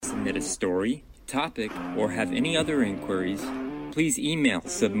submit a story, topic, or have any other inquiries, please email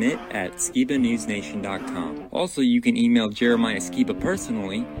submit@skibanewsnation.com. Also, you can email Jeremiah Skiba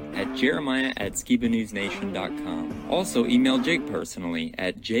personally at jeremiah@skibanewsnation.com. Also, email Jake personally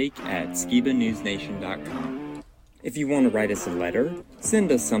at jake@skibanewsnation.com. If you want to write us a letter,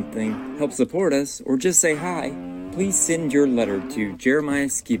 send us something, help support us, or just say hi, please send your letter to Jeremiah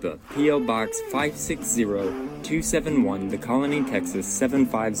Skiba, P.O. Box 560-271, The Colony, Texas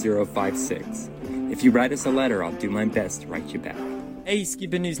 75056. If you write us a letter, I'll do my best to write you back. Hey,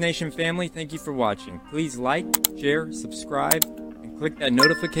 Skiba News Nation family, thank you for watching. Please like, share, subscribe, and click that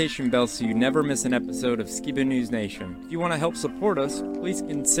notification bell so you never miss an episode of Skiba News Nation. If you want to help support us, please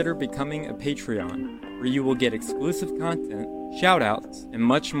consider becoming a Patreon, where you will get exclusive content, shoutouts, and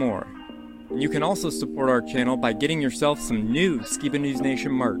much more. And you can also support our channel by getting yourself some new Skiba News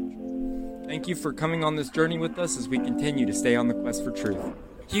Nation merch. Thank you for coming on this journey with us as we continue to stay on the quest for truth.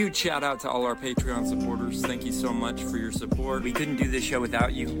 Huge shout out to all our Patreon supporters. Thank you so much for your support. We couldn't do this show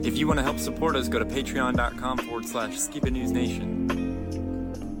without you. If you want to help support us, go to patreon.com/Skiba News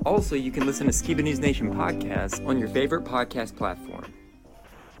Nation. Also, you can listen to Skiba News Nation podcast on your favorite podcast platform.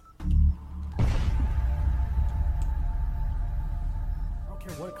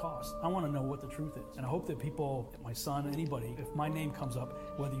 What it costs. I want to know what the truth is. And I hope that people, my son, anybody, if my name comes up,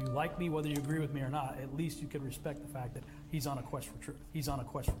 whether you like me, whether you agree with me or not, at least you can respect the fact that he's on a quest for truth. He's on a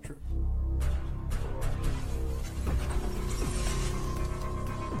quest for truth.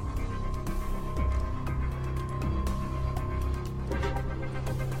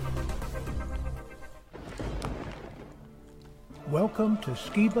 Welcome to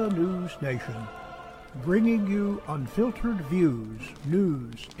Skiba News Nation, bringing you unfiltered views,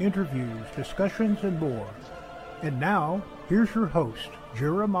 news, interviews, discussions, and more. And now, here's your host,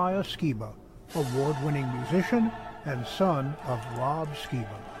 Jeremiah Skiba, award-winning musician and son of Rob Skiba.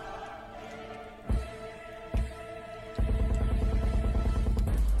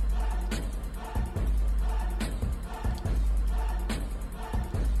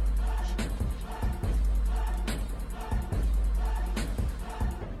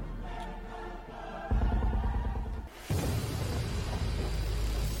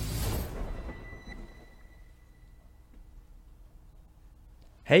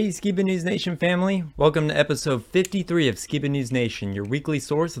 Hey Skiba News Nation family, welcome to episode 53 of Skiba News Nation, your weekly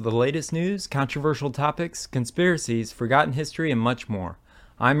source of the latest news, controversial topics, conspiracies, forgotten history, and much more.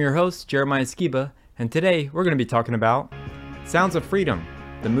 I'm your host, Jeremiah Skiba, and today we're going to be talking about Sounds of Freedom,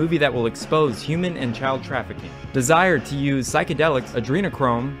 the movie that will expose human and child trafficking, desire to use psychedelics,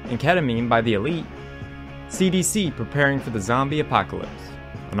 adrenochrome, and ketamine by the elite, CDC preparing for the zombie apocalypse,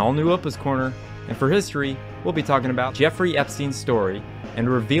 an all-new Opus Corner, and for history, we'll be talking about Jeffrey Epstein's story, and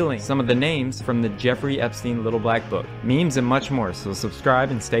revealing some of the names from the Jeffrey Epstein Little Black Book, memes and much more, so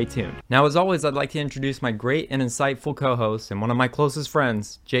subscribe and stay tuned. Now as always, I'd like to introduce my great and insightful co-host and one of my closest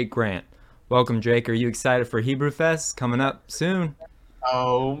friends, Jake Grant. Welcome Jake, are you excited for Hebrew Fest coming up soon?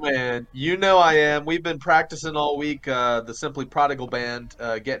 Oh man, you know I am. We've been practicing all week, the Simply Prodigal Band,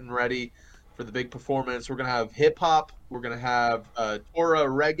 getting ready for the big performance. We're going to have hip-hop, we're going to have Torah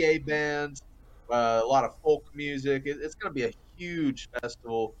reggae bands, a lot of folk music. It's going to be a huge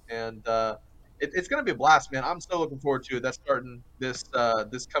festival, and it's going to be a blast, man. I'm so looking forward to it. That's starting this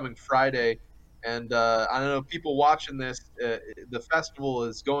coming Friday, and I know people watching this. The festival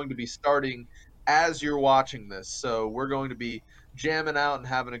is going to be starting as you're watching this, so we're going to be jamming out and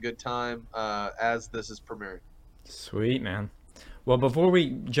having a good time as this is premiering. Sweet, man. Well, before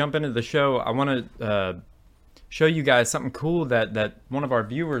we jump into the show, I want to show you guys something cool that one of our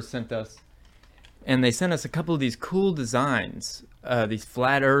viewers sent us. And they sent us a couple of these cool designs, these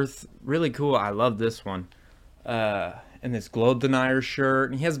flat earth, really cool. I love this one. And this globe denier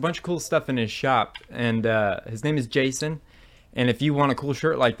shirt. And he has a bunch of cool stuff in his shop. And his name is Jason. And if you want a cool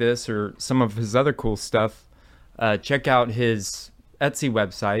shirt like this or some of his other cool stuff, check out his Etsy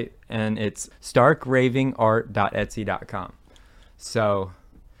website. And it's starkravingart.etsy.com. So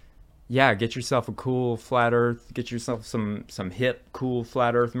yeah, get yourself a cool flat earth. Get yourself some hip, cool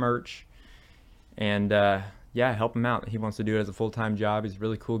flat earth merch. And yeah, help him out. He wants to do it as a full-time job. He's a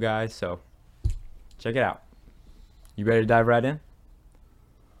really cool guy, so check it out. You ready to dive right in?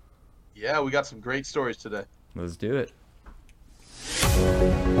 Yeah, we got some great stories today. Let's do it.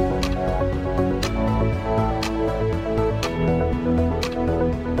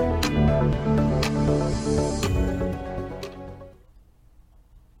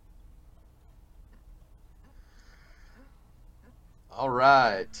 All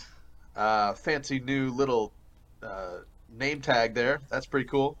right. Fancy new little name tag there. That's pretty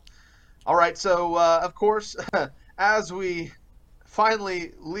cool. All right, so of course, as we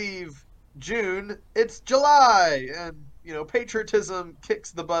finally leave June, it's July, and patriotism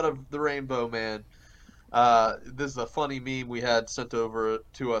kicks the butt of the rainbow, man. This is a funny meme we had sent over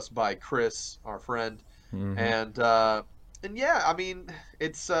to us by Chris, our friend, Mm-hmm. and yeah, I mean,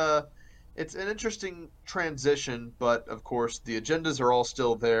 it's uh, it's an interesting transition, but of course the agendas are all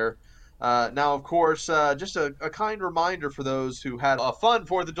still there. Now, of course, just a kind reminder for those who had a fun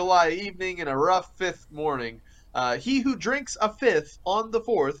 4th of July evening and a rough fifth morning. He who drinks a fifth on the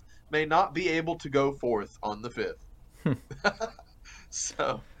fourth may not be able to go forth on the fifth.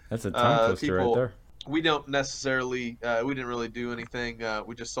 So, That's a tongue twister right people, there. we didn't really do anything.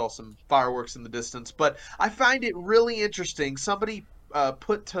 We just saw some fireworks in the distance, but I find it really interesting. Somebody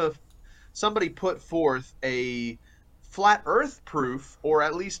put forth a flat Earth proof, or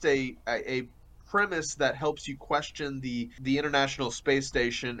at least a premise that helps you question the International Space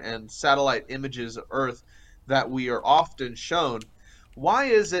Station and satellite images of Earth that we are often shown. Why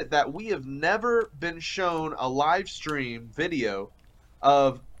is it that we have never been shown a live stream video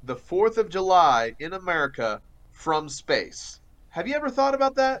of the 4th of July in America from space? Have you ever thought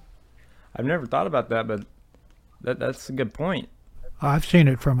about that? I've never thought about that, but that's a good point. I've seen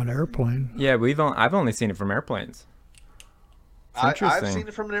it from an airplane. Yeah, I've only seen it from airplanes. It's I've interesting. seen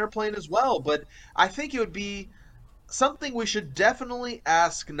it from an airplane as well, but I think it would be something we should definitely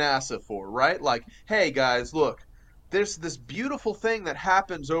ask NASA for, right? Like, hey guys, look, there's this beautiful thing that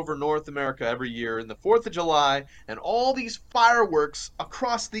happens over North America every year in the 4th of July and all these fireworks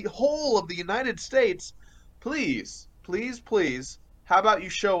across the whole of the United States. Please, please, please, how about you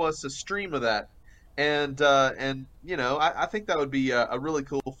show us a stream of that? And I think that would be a really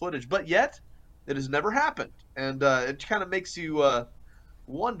cool footage. But yet, it has never happened, and it kind of makes you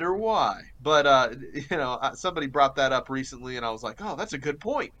wonder why. But somebody brought that up recently, and I was like, oh, that's a good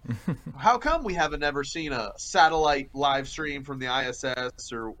point. How come we haven't ever seen a satellite live stream from the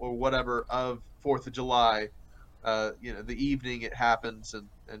ISS or whatever of 4th of July? The evening it happens,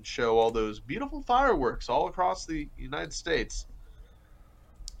 and show all those beautiful fireworks all across the United States.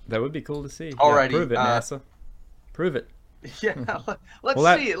 That would be cool to see. Yeah, Alrighty, prove it, NASA. Prove it. Yeah, let's Well,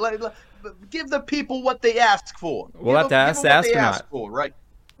 that- see it. Give the people what they ask for. We'll have to ask the give 'em what they astronaut. ask for, right?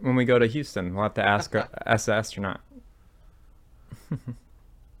 When we go to Houston, we'll have to ask the astronaut.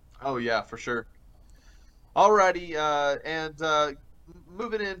 Oh yeah, for sure. Alrighty, and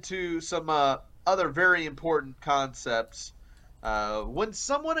moving into some other very important concepts. When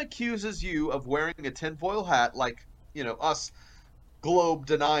someone accuses you of wearing a tinfoil hat, like us globe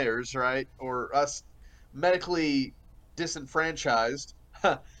deniers, right, or us medically disenfranchised.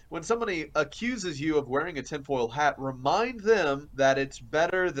 When somebody accuses you of wearing a tinfoil hat, remind them that it's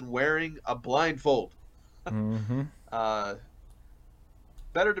better than wearing a blindfold. Mm-hmm. Uh,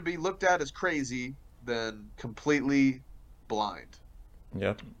 Better to be looked at as crazy than completely blind.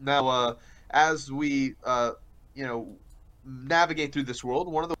 Yep. Now, as we, navigate through this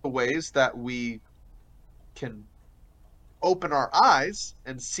world, one of the ways that we can open our eyes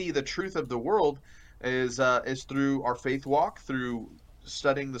and see the truth of the world is through our faith walk, through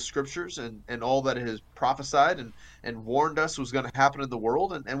studying the scriptures and all that it has prophesied and warned us was going to happen in the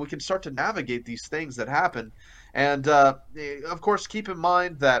world, and we can start to navigate these things that happen. And of course, keep in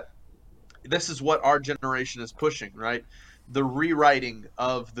mind that this is what our generation is pushing, right? The rewriting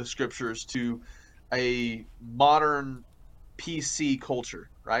of the scriptures to a modern PC culture,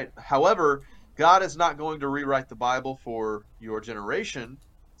 right? However, God is not going to rewrite the Bible for your generation,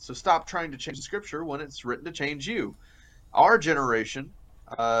 so stop trying to change the scripture when it's written to change you. Our generation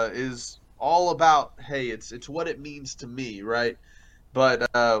is all about, hey, it's what it means to me, right? But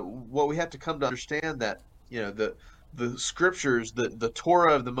what we have to come to understand that the scriptures, the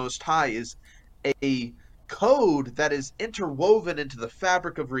Torah of the Most High, is a code that is interwoven into the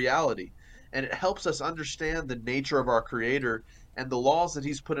fabric of reality, and it helps us understand the nature of our Creator and the laws that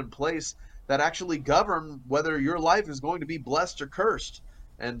He's put in place that actually govern whether your life is going to be blessed or cursed.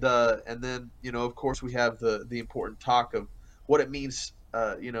 And then of course we have the important talk of what it means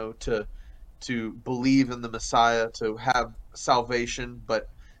to believe in the Messiah, to have salvation, but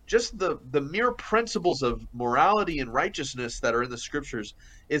just the mere principles of morality and righteousness that are in the scriptures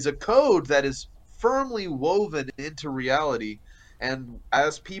is a code that is firmly woven into reality. And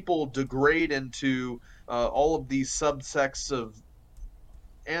as people degrade into all of these subsects of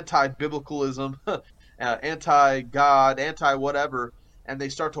anti-biblicalism, anti-God, anti-whatever, and they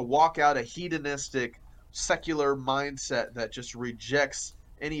start to walk out a hedonistic, secular mindset that just rejects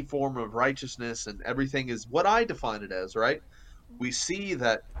any form of righteousness, and everything is what I define it as, right? We see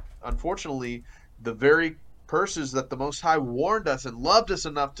that, unfortunately, the very curses that the Most High warned us and loved us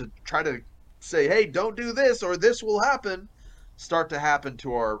enough to try to say, hey, don't do this or this will happen, start to happen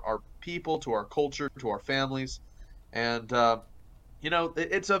to our people, to our culture, to our families. And,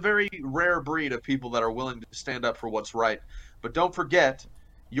 it's a very rare breed of people that are willing to stand up for what's right. But don't forget,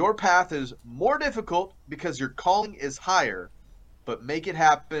 your path is more difficult because your calling is higher. But make it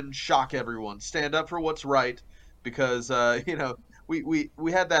happen, shock everyone, stand up for what's right, because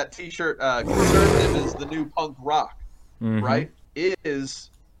we had that T-shirt. Conservative is the new punk rock, Mm-hmm. right? It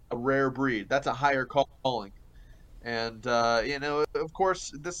is a rare breed. That's a higher calling. And, of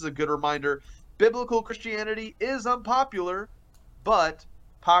course, this is a good reminder. Biblical Christianity is unpopular, but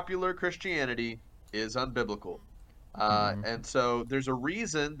popular Christianity is unbiblical. And so there's a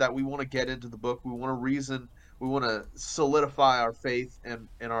reason that we want to get into the book. We want to solidify our faith and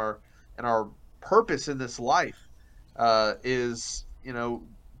our purpose in this life. Is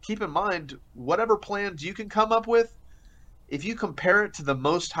keep in mind whatever plans you can come up with. If you compare it to the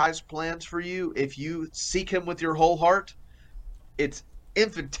Most High's plans for you, if you seek Him with your whole heart, it's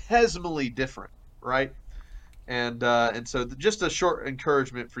infinitesimally different, right? And so just a short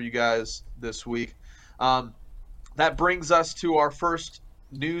encouragement for you guys this week. Um, that brings us to our first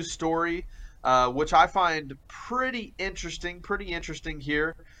news story, which I find pretty interesting. Pretty interesting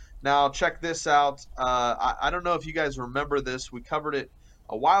here. Now, check this out. I don't know if you guys remember this. We covered it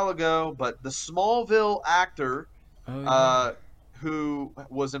a while ago, but the Smallville actor Oh yeah. uh, who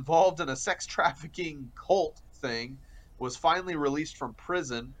was involved in a sex trafficking cult thing was finally released from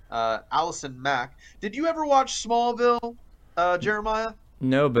prison. Allison Mack. Did you ever watch Smallville, Jeremiah?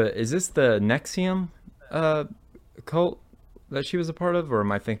 No, but is this the Nexium uh cult that she was a part of, or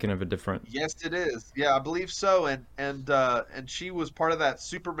am I thinking of a different? Yes, it is. Yeah, I believe so. And she was part of that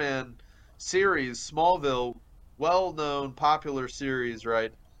Superman series, Smallville, well-known, popular series,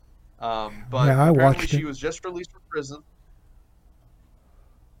 right? But Yeah, I apparently watched she it. was just released from prison.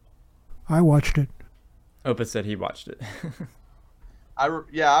 I watched it. Opus said he watched it.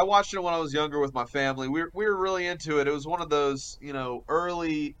 Yeah, I watched it when I was younger with my family. We were really into it. It was one of those,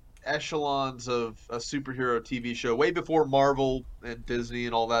 early echelons of a superhero TV show, way before Marvel and Disney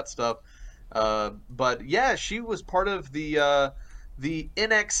and all that stuff. But yeah, she was part of the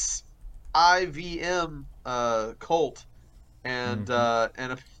NXIVM cult, and Hmm. uh,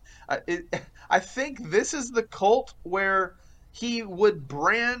 and I think this is the cult where he would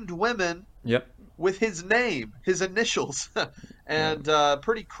brand women Yep. with his name, his initials, Yeah. and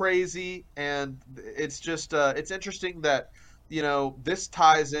pretty crazy. And it's just it's interesting that this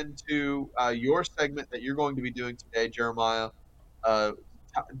ties into your segment that you're going to be doing today, Jeremiah. Uh,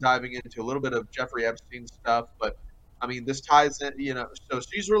 Diving into a little bit of Jeffrey Epstein stuff, but I mean this ties in. So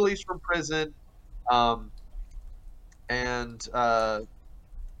she's released from prison, um, and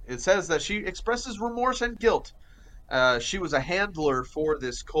it says that she expresses remorse and guilt. She was a handler for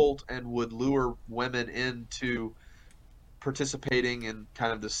this cult and would lure women into participating in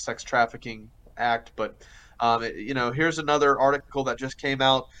kind of this sex trafficking act. But here's another article that just came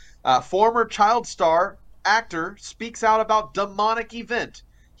out. Former child star actor speaks out about demonic event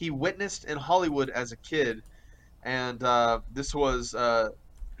he witnessed in Hollywood as a kid, and this was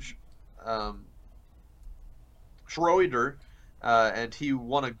Sh- um, Schroeder, and he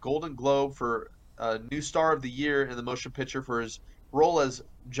won a Golden Globe for New Star of the Year in the Motion Picture for his role as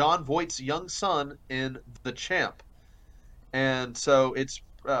John Voight's young son in The Champ. And so it's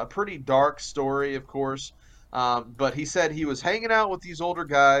a pretty dark story, of course. But he said he was hanging out with these older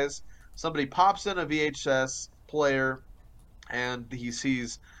guys. Somebody pops in a VHS player, and he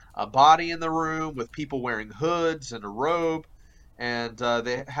sees a body in the room with people wearing hoods and a robe. And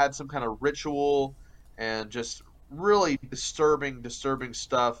they had some kind of ritual and just really disturbing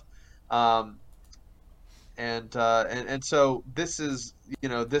stuff. Um, and so this is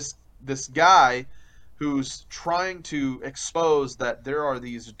this guy who's trying to expose that there are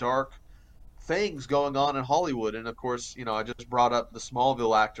these dark things going on in Hollywood. And of course, I just brought up the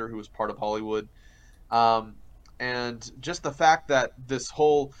Smallville actor who was part of Hollywood. Um, and just the fact that this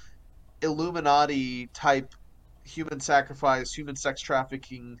whole Illuminati type human sacrifice, human sex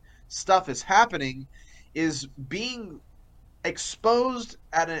trafficking stuff is happening is being exposed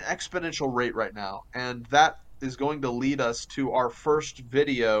at an exponential rate right now. And that is going to lead us to our first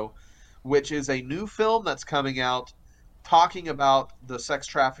video, which is a new film that's coming out talking about the sex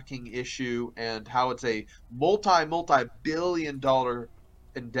trafficking issue and how it's a multi billion dollar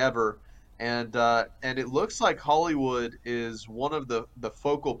endeavor. And it looks like Hollywood is one of the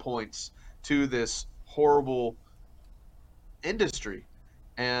focal points to this horrible industry.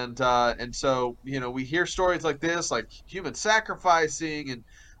 And so we hear stories like this, like human sacrificing, and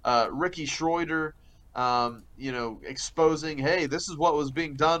Ricky Schroeder, exposing, hey, this is what was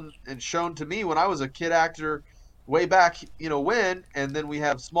being done and shown to me when I was a kid actor way back, when, and then we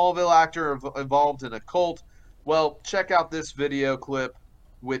have Smallville actor involved in a cult. Well, check out this video clip,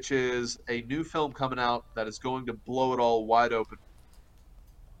 which is a new film coming out that is going to blow it all wide open.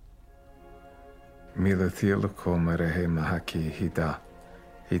 Mila thioloko marehe mahaki hita.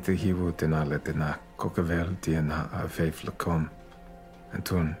 Hita hiwu dinaletina kokavel diana avef lakom.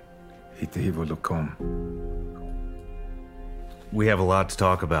 Antun hita hiwu lakom. We have a lot to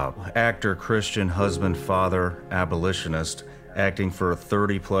talk about. Actor, Christian, husband, father, abolitionist, acting for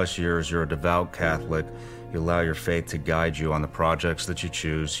 30-plus years. You're a devout Catholic. You allow your faith to guide you on the projects that you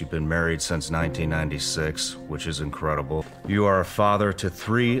choose. You've been married since 1996, which is incredible. You are a father to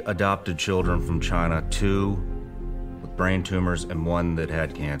 3 adopted children from China, 2 with brain tumors and 1 that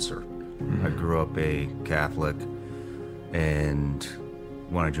had cancer. I grew up a Catholic, and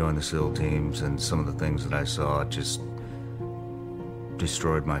when I joined the SEAL teams and some of the things that I saw, it just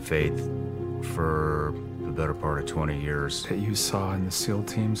destroyed my faith for the better part of 20 years. That you saw in the SEAL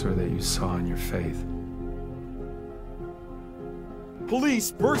teams or that you saw in your faith?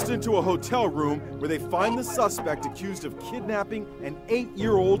 Police burst into a hotel room where they find the suspect accused of kidnapping an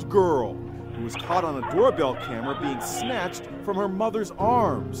 8-year-old girl who was caught on a doorbell camera being snatched from her mother's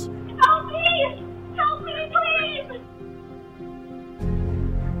arms. Help me! Help me, please!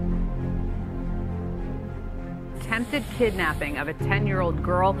 Attempted kidnapping of a 10-year-old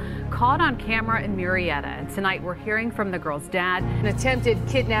girl caught on camera in Murrieta. And tonight we're hearing from the girl's dad. An attempted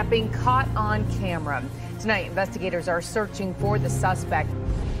kidnapping caught on camera. Tonight, investigators are searching for the suspect.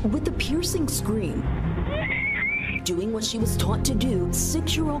 With a piercing scream, doing what she was taught to do,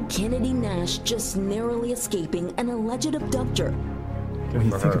 6-year-old Kennedy Nash just narrowly escaping an alleged abductor. When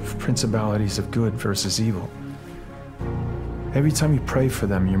you think of principalities of good versus evil, every time you pray for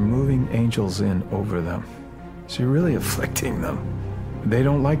them, you're moving angels in over them. So you're really afflicting them. They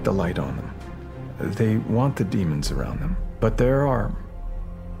don't like the light on them. They want the demons around them. But there are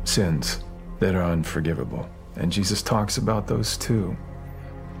sins that are unforgivable. And Jesus talks about those too.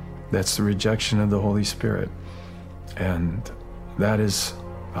 That's the rejection of the Holy Spirit. And that is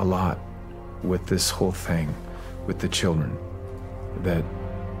a lot with this whole thing, with the children, that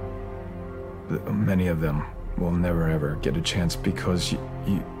many of them will never ever get a chance, because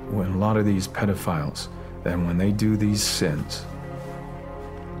when a lot of these pedophiles, and when they do these sins,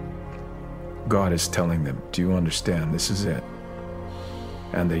 God is telling them, do you understand? This is it.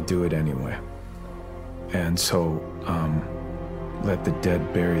 And they do it anyway. And so let the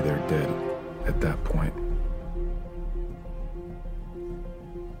dead bury their dead at that point.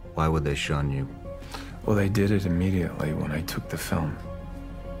 Why would they shun you? Well, they did it immediately when I took the film.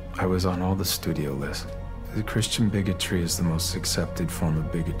 I was on all the studio lists. The Christian bigotry is the most accepted form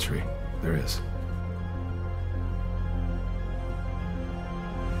of bigotry there is.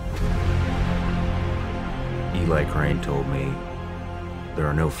 Eli Crane told me there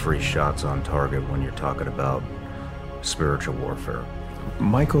are no free shots on target when you're talking about spiritual warfare.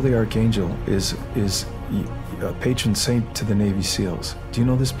 Michael the Archangel is a patron saint to the Navy SEALs. Do you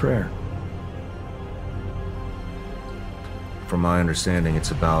know this prayer? From my understanding,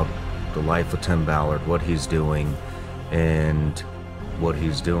 it's about the life of Tim Ballard, what he's doing, and what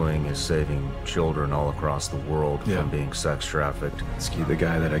he's doing is saving children all across the world from being sex trafficked. The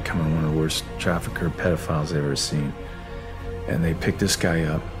guy that I come in, one of the worst trafficker pedophiles I've ever seen. And they picked this guy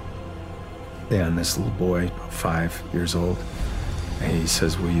up, and this little boy, 5 years old, and he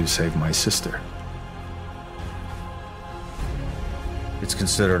says, will you save my sister? It's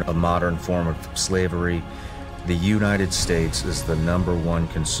considered a modern form of slavery. The United States is the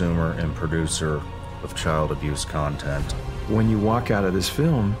 #1 consumer and producer of child abuse content. When you walk out of this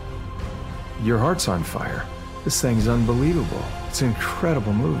film, your heart's on fire. This thing's unbelievable. It's an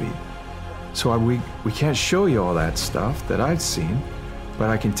incredible movie. So we can't show you all that stuff that I've seen, but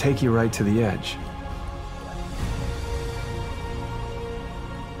I can take you right to the edge.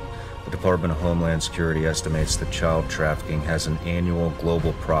 The Department of Homeland Security estimates that child trafficking has an annual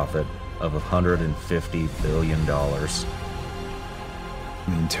global profit of $150 billion. The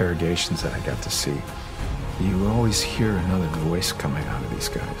interrogations that I got to see, you always hear another voice coming out of these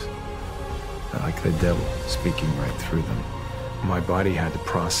guys, like the devil speaking right through them. My body had to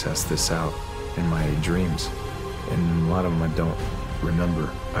process this out in my dreams, and a lot of them I don't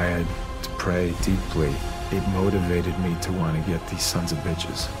remember. I had to pray deeply. It motivated me to want to get these sons of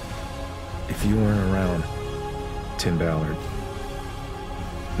bitches. If you weren't around Tim Ballard,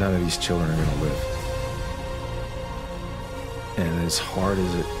 none of these children are going to live. And as hard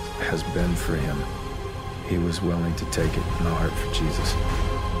as it has been for him, he was willing to take it in the heart for Jesus.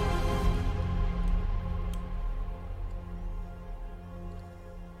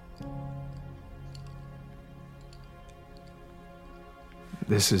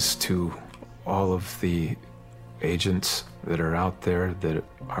 this is to all of the agents that are out there that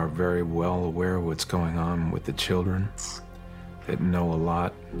are very well aware of what's going on with the children, that know a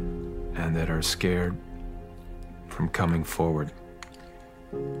lot, and that are scared from coming forward.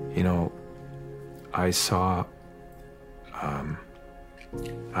 You know, I saw, I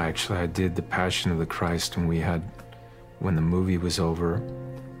did The Passion of the Christ, and we had, when the movie was over,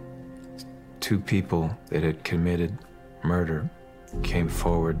 2 people that had committed murder came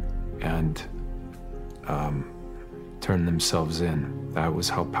forward and turned themselves in. That was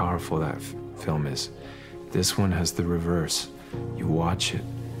how powerful that film is. This one has the reverse. You watch it,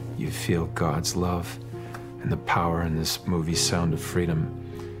 you feel God's love and the power in this movie, Sound of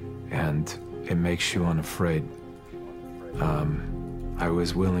Freedom, and it makes you unafraid. I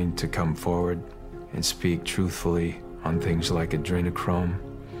was willing to come forward and speak truthfully on things like adrenochrome,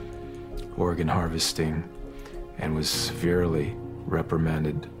 organ harvesting, and was severely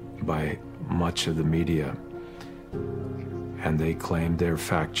reprimanded by much of the media. And they claimed their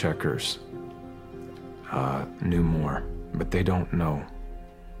fact checkers knew more, but they don't know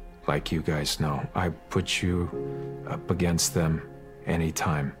like you guys know. I put you up against them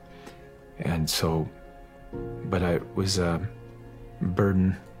anytime. And so, but I was a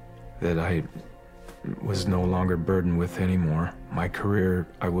burden that I was no longer burdened with anymore. My career,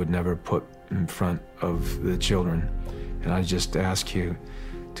 I would never put in front of the children. And I just ask you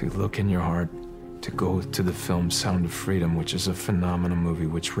to look in your heart, to go to the film Sound of Freedom, which is a phenomenal movie,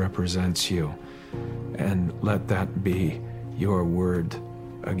 which represents you. And let that be your word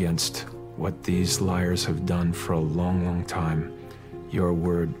against what these liars have done for a long, long time. Your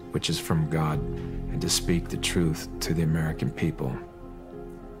word, which is from God, and to speak the truth to the American people.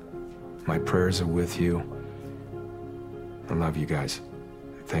 My prayers are with you. I love you guys.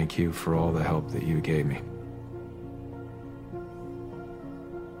 Thank you for all the help that you gave me.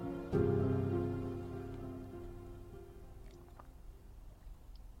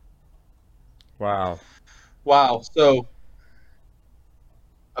 Wow. Wow. So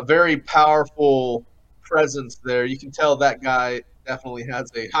a very powerful presence there. You can tell that guy definitely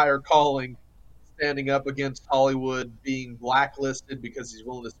has a higher calling, standing up against Hollywood being blacklisted because he's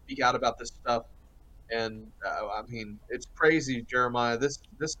willing to speak out about this stuff. And I mean, it's crazy, Jeremiah. This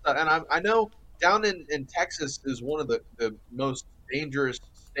stuff, and I know down in Texas is one of the most dangerous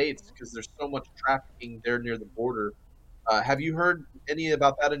states because there's so much trafficking there near the border. Have you heard any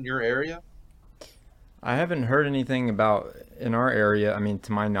about that in your area? I haven't heard anything about in our area. I mean,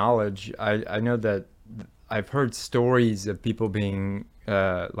 to my knowledge, I know that I've heard stories of people being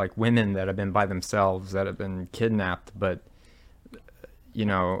like women that have been by themselves that have been kidnapped, but you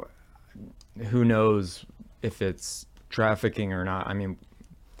know, who knows if it's trafficking or not. I mean,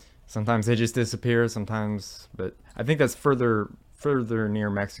 sometimes they just disappear, sometimes, but I think that's further near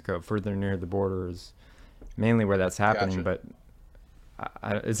Mexico, further near the border is mainly where that's happening. Gotcha.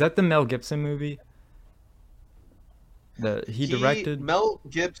 But is that the Mel Gibson movie that he directed? Mel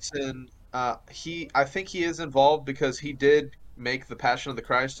Gibson, I think he is involved because he did make The Passion of the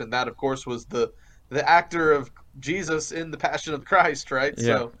Christ, and that, of course, was the actor of Jesus in The Passion of the Christ, right? Yeah.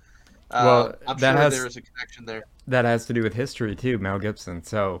 So, Well, I'm sure there is a connection there. That has to do with history too, Mel Gibson.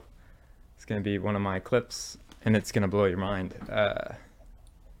 So it's going to be one of my clips, and it's going to blow your mind.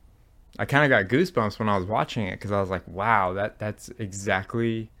 I kind of got goosebumps when I was watching it because I was like, wow, that's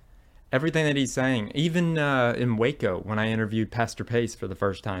exactly everything that he's saying. Even in Waco, when I interviewed Pastor Pace for the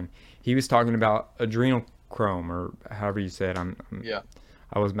first time, he was talking about adrenochrome, or however you say it. Yeah.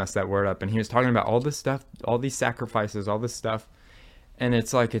 I always mess that word up. And he was talking about all this stuff, all these sacrifices, all this stuff. And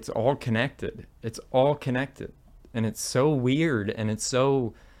it's like, it's all connected. It's all connected. And it's so weird and it's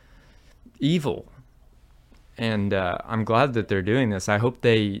so evil. And I'm glad that they're doing this. I hope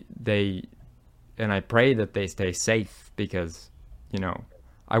they and I pray that they stay safe because, you know,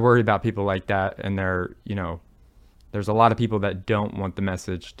 I worry about people like that. And they're, you know, there's a lot of people that don't want the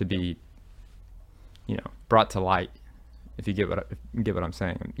message to be, you know, brought to light. If you get what I'm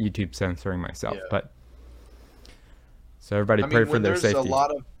saying. YouTube censoring myself. Yeah. But so everybody pray for their safety.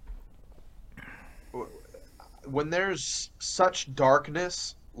 When there's such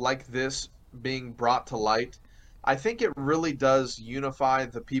darkness like this being brought to light, I think it really does unify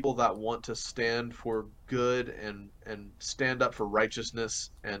the people that want to stand for good and stand up for righteousness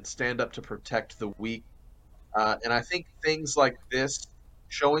and stand up to protect the weak. And I think things like this,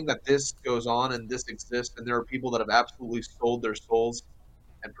 showing that this goes on and this exists, and there are people that have absolutely sold their souls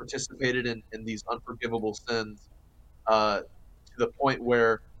and participated in these unforgivable sins, to the point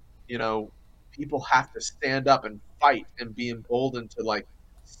where, you know, people have to stand up and fight and be emboldened to like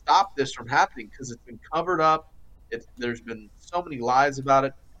stop this from happening because it's been covered up. There's been so many lies about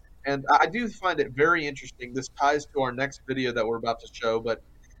it. And I do find it very interesting. This ties to our next video that we're about to show. But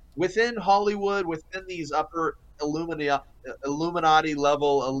within Hollywood, within these upper Illuminati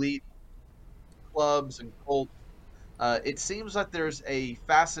level elite clubs and cults, it seems like there's a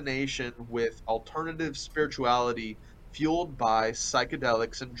fascination with alternative spirituality fueled by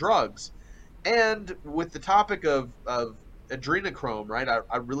psychedelics and drugs. And with the topic of adrenochrome, right?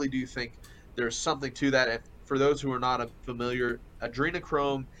 I really do think there's something to that. And for those who are not familiar,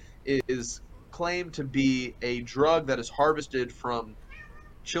 adrenochrome is claimed to be a drug that is harvested from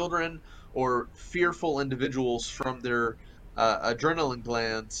children or fearful individuals from their adrenaline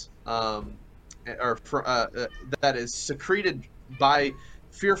glands, that is secreted by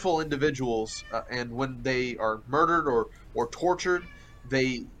fearful individuals, and when they are murdered or tortured,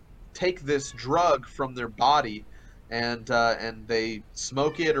 they take this drug from their body and they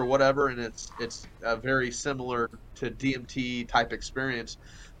smoke it or whatever, and it's very similar to DMT type experience.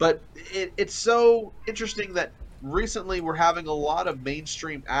 But it's so interesting that recently we're having a lot of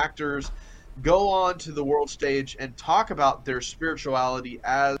mainstream actors go on to the world stage and talk about their spirituality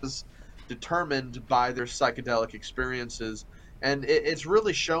as determined by their psychedelic experiences. And it's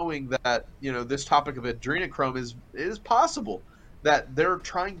really showing that, this topic of adrenochrome is possible, that they're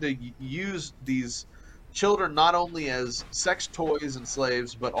trying to use these children not only as sex toys and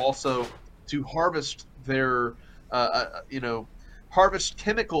slaves, but also to harvest their, harvest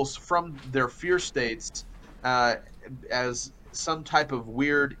chemicals from their fear states as some type of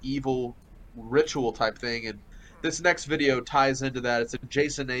weird, evil ritual type thing. And this next video ties into that. It's a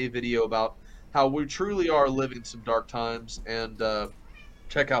Jason A video about how we truly are living some dark times. And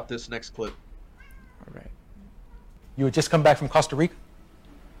check out this next clip. All right. You had just come back from Costa Rica?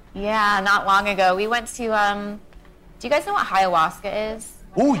 Yeah, not long ago. We went to, do you guys know what ayahuasca is?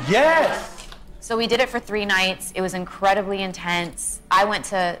 Oh, yes! So we did it for 3 nights. It was incredibly intense. I went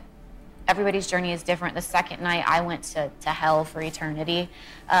to, everybody's journey is different. The second night, I went to hell for eternity.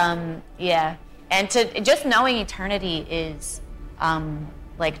 Yeah. And just knowing eternity is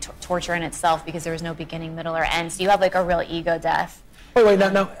like torture in itself, because there was no beginning, middle, or end. So you have like a real ego death. Wait,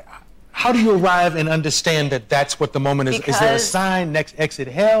 now, how do you arrive and understand that that's what the moment is? Is there a sign, next exit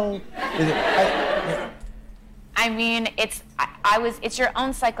hell? I mean, it's your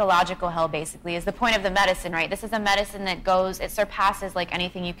own psychological hell, basically, is the point of the medicine, right? This is a medicine that it surpasses like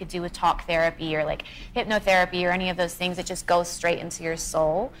anything you could do with talk therapy or like hypnotherapy or any of those things. It just goes straight into your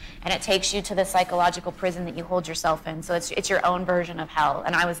soul, and it takes you to the psychological prison that you hold yourself in. So it's your own version of hell,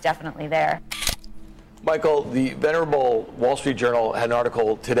 and I was definitely there. Michael, the venerable Wall Street Journal had an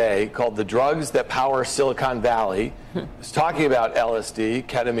article today called "The Drugs That Power Silicon Valley." It's talking about LSD,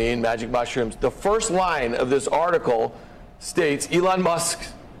 ketamine, magic mushrooms. The first line of this article states Elon Musk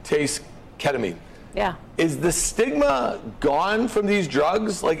takes ketamine. Yeah. Is the stigma gone from these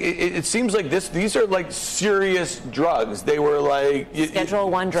drugs? Like it seems like these are like serious drugs. They were like Schedule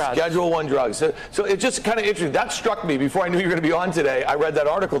 1 drugs. Schedule 1 drugs. So it's just kind of interesting. That struck me before I knew you were going to be on today. I read that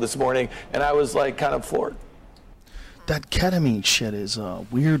article this morning and I was like kind of floored. That ketamine shit is a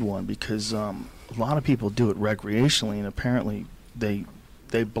weird one because a lot of people do it recreationally, and apparently they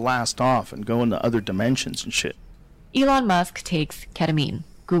blast off and go into other dimensions and shit. Elon Musk takes ketamine.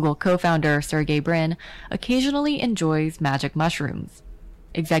 Google co-founder Sergey Brin occasionally enjoys magic mushrooms.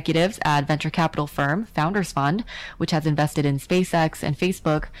 Executives at venture capital firm Founders Fund, which has invested in SpaceX and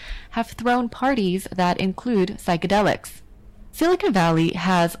Facebook, have thrown parties that include psychedelics. Silicon Valley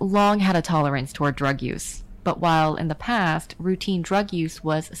has long had a tolerance toward drug use, but while in the past routine drug use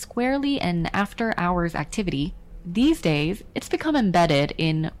was squarely an after-hours activity, these days it's become embedded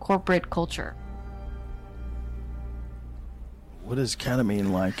in corporate culture. What is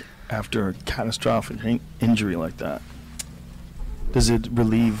ketamine like after a catastrophic injury like that? Does it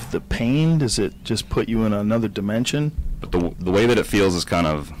relieve the pain? Does it just put you in another dimension? But the way that it feels is kind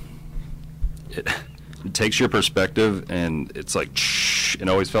of, it takes your perspective, and it's like, it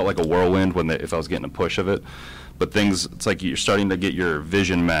always felt like a whirlwind if I was getting a push of it. But it's like you're starting to get your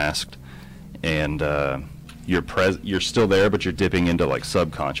vision masked, and you're still there, but you're dipping into like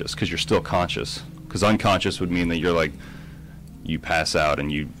subconscious, because you're still conscious. Because unconscious would mean that you're like, you pass out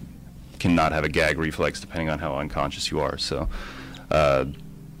and you cannot have a gag reflex depending on how unconscious you are. So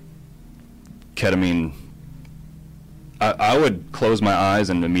ketamine, I would close my eyes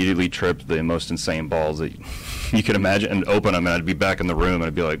and immediately trip the most insane balls that you could imagine, and open them, and I'd be back in the room and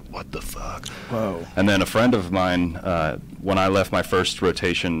I'd be like, what the fuck? Whoa. And then a friend of mine, when I left my first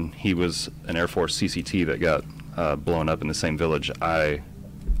rotation, he was an Air Force CCT that got blown up in the same village I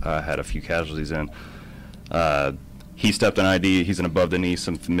had a few casualties in. He stepped on ID, he's an above the knee,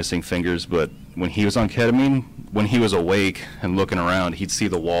 some missing fingers, but when he was on ketamine, when he was awake and looking around, he'd see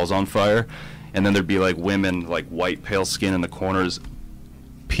the walls on fire, and then there'd be like women, like white pale skin in the corners,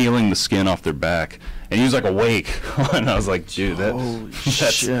 peeling the skin off their back, and he was like awake. And I was like, dude,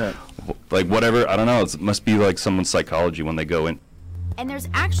 that's shit. Like whatever. I don't know. It must be like someone's psychology when they go in. And there's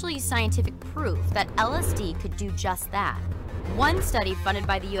actually scientific proof that LSD could do just that. One study funded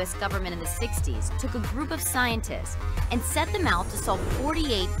by the US government in the 60s took a group of scientists and set them out to solve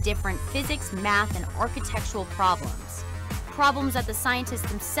 48 different physics, math, and architectural problems. Problems that the scientists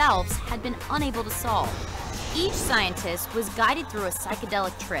themselves had been unable to solve. Each scientist was guided through a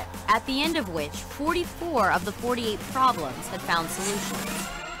psychedelic trip, at the end of which 44 of the 48 problems had found solutions.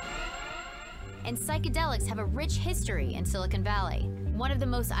 And psychedelics have a rich history in Silicon Valley. One of the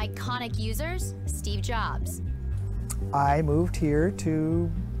most iconic users, Steve Jobs. I moved here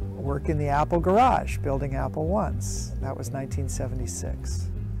to work in the Apple garage, building Apple Ones. That was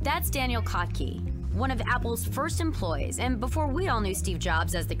 1976. That's Daniel Kotke, one of Apple's first employees. And before we all knew Steve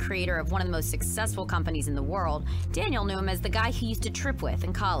Jobs as the creator of one of the most successful companies in the world, Daniel knew him as the guy he used to trip with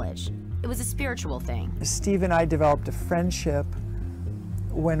in college. It was a spiritual thing. Steve and I developed a friendship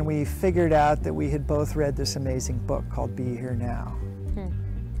when we figured out that we had both read this amazing book called Be Here Now,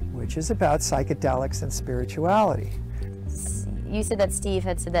 which is about psychedelics and spirituality. You said that Steve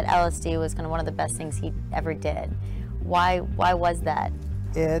had said that LSD was kind of one of the best things he ever did. Why was that?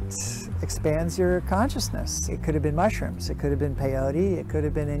 It expands your consciousness. It could have been mushrooms, it could have been peyote, it could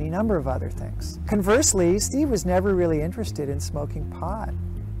have been any number of other things. Conversely, Steve was never really interested in smoking pot.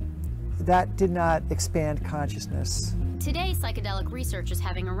 That did not expand consciousness. Today, psychedelic research is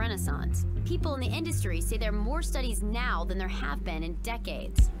having a renaissance. People in the industry say there are more studies now than there have been in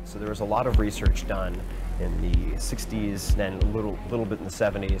decades. So there was a lot of research done in the 60s, then a little bit in the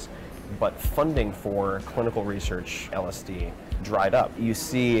 70s, but funding for clinical research, LSD, dried up. You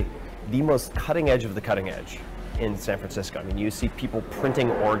see the most cutting edge of the cutting edge in San Francisco. I mean, you see people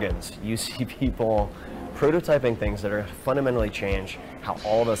printing organs. You see people prototyping things that are fundamentally change how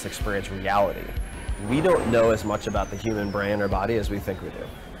all of us experience reality. We don't know as much about the human brain or body as we think we do.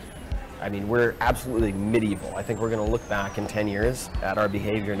 I mean, we're absolutely medieval. I think we're going to look back in 10 years at our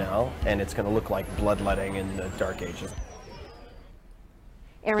behavior now, and it's going to look like bloodletting in the dark ages.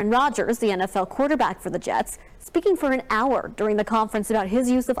 Aaron Rodgers, the NFL quarterback for the Jets, speaking for an hour during the conference about his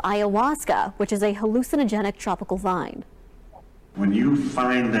use of ayahuasca, which is a hallucinogenic tropical vine. When you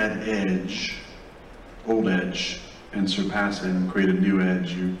find that edge, old edge, and surpass it and create a new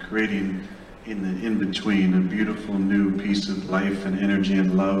edge, you're creating in the in-between a beautiful new piece of life and energy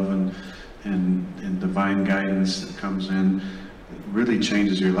and love and divine guidance that comes in. It really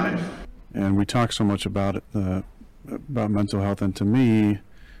changes your life. And we talk so much about mental health, and to me,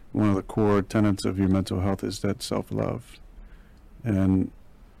 one of the core tenets of your mental health is that self-love. And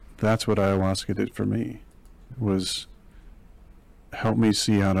that's what ayahuasca did for me, was help me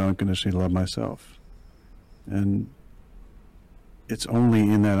see how to unconditionally love myself. And it's only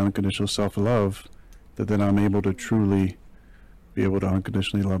in that unconditional self-love that then I'm able to truly be able to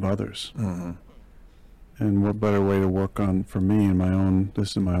unconditionally love others. Mm-hmm. And what better way to work on, for me, in my own,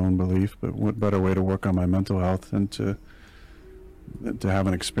 this is my own belief, but what better way to work on my mental health than to have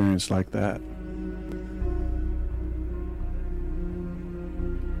an experience like that.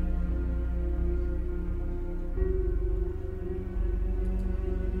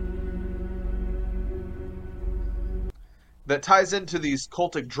 That ties into these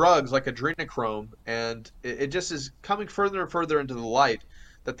cultic drugs like adrenochrome, and it just is coming further and further into the light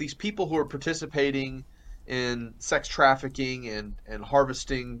that these people who are participating in sex trafficking and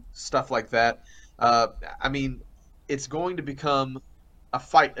harvesting stuff like that, I mean, it's going to become a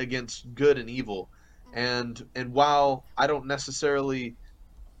fight against good and evil. And while I don't necessarily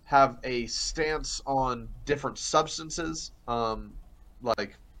have a stance on different substances,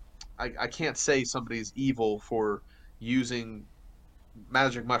 like I can't say somebody's evil for using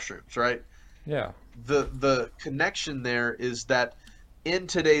magic mushrooms, right? Yeah. The connection there is that in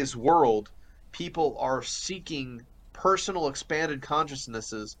today's world, people are seeking personal expanded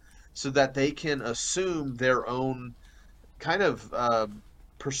consciousnesses so that they can assume their own kind of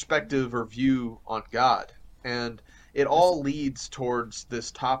perspective or view on God. And it all leads towards this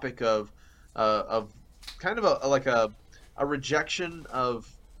topic of kind of a rejection of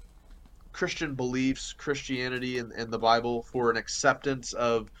Christian beliefs, Christianity, and the Bible, for an acceptance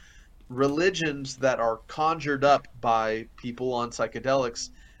of religions that are conjured up by people on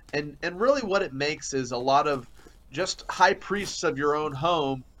psychedelics. And really what it makes is a lot of just high priests of your own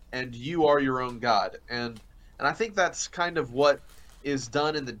home, and you are your own God. And I think that's kind of what is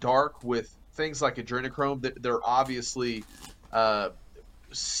done in the dark with things like adrenochrome. They're obviously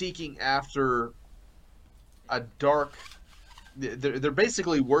seeking after a dark. They're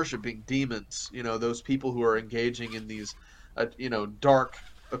basically worshiping demons. Those people who are engaging in these, dark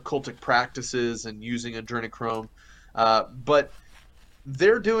occultic practices and using adrenochrome, but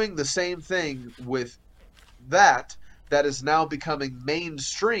they're doing the same thing with that is now becoming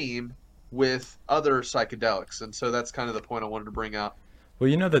mainstream with other psychedelics, and so that's kind of the point I wanted to bring out. Well,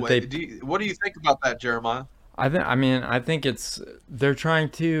 you know that What do you think about that, Jeremiah? I think they're trying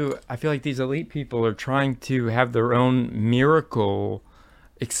to. I feel like these elite people are trying to have their own miracle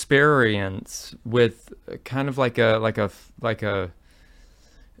experience with kind of like a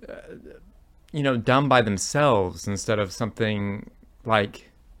done by themselves instead of something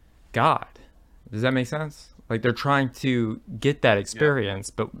like God. Does that make sense? Like they're trying to get that experience,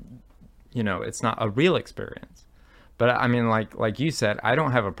 but it's not a real experience. But I mean, like you said, I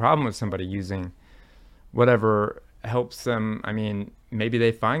don't have a problem with somebody using whatever helps them. I mean, maybe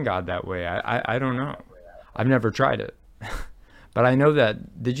they find God that way. I don't know. I've never tried it. But I know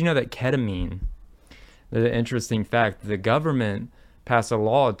that, did you know that ketamine, the interesting fact, the government passed a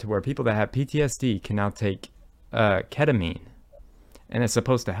law to where people that have PTSD can now take ketamine, and it's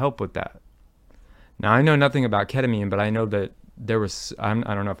supposed to help with that. Now, I know nothing about ketamine, but I know that there was, I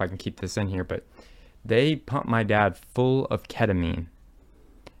don't know if I can keep this in here, but they pumped my dad full of ketamine.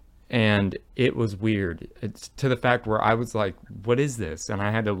 And it was weird. It's to the fact where I was like, what is this? And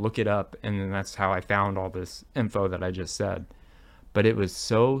I had to look it up, and then that's how I found all this info that I just said. But it was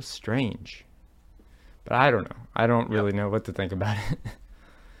so strange. But I don't know. I don't really know what to think about it.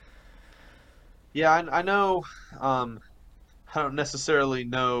 Yeah, I know. I don't necessarily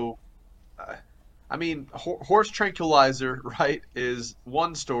know. I mean, horse tranquilizer, right, is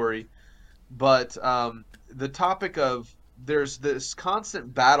one story. But the topic of there's this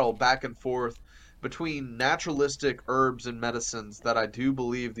constant battle back and forth between naturalistic herbs and medicines that I do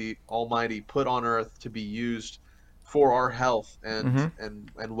believe the Almighty put on earth to be used for our health and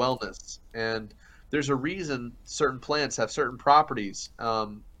wellness. And there's a reason certain plants have certain properties,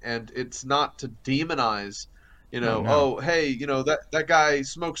 and it's not to demonize. No. Oh, hey, that guy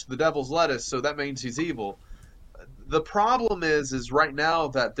smokes the devil's lettuce, so that means he's evil. The problem is right now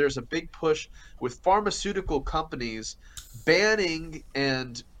that there's a big push with pharmaceutical companies banning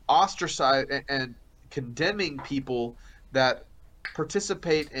and ostracizing and condemning people that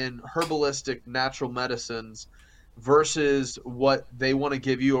participate in herbalistic natural medicines versus what they want to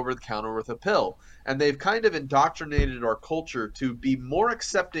give you over the counter with a pill. And they've kind of indoctrinated our culture to be more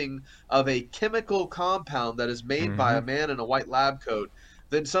accepting of a chemical compound that is made by a man in a white lab coat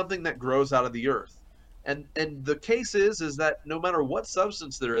than something that grows out of the earth. And the case is that no matter what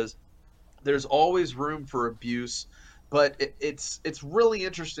substance there is, there's always room for abuse. But it's really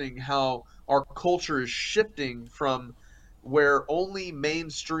interesting how our culture is shifting from where only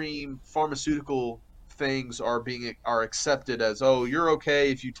mainstream pharmaceutical things are accepted as, oh, you're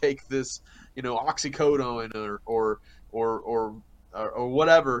okay if you take this, oxycodone or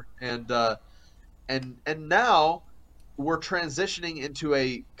whatever, and now we're transitioning into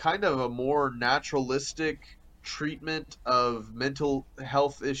a kind of a more naturalistic treatment of mental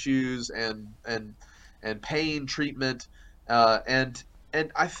health issues and pain treatment, and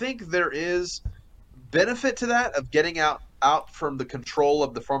I think there is benefit to that of getting out from the control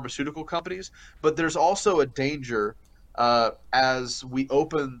of the pharmaceutical companies, but there's also a danger as we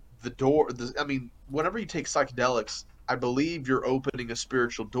open the door. I mean, whenever you take psychedelics, I believe you're opening a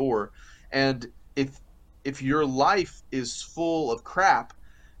spiritual door, and if your life is full of crap,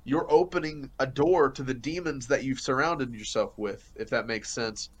 you're opening a door to the demons that you've surrounded yourself with, if that makes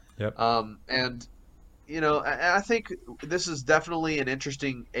sense. Yep. And I think this is definitely an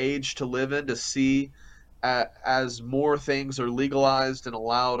interesting age to live in, to see as more things are legalized and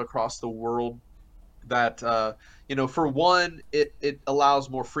allowed across the world, that for one, it allows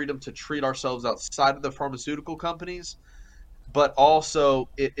more freedom to treat ourselves outside of the pharmaceutical companies, but also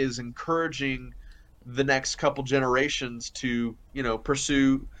it is encouraging the next couple generations to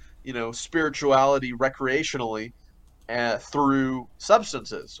pursue spirituality recreationally through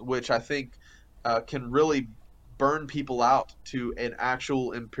substances, which I think can really burn people out to an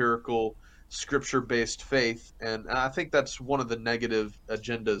actual empirical scripture-based faith. And I think that's one of the negative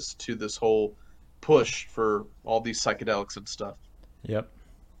agendas to this whole push for all these psychedelics and stuff. Yep.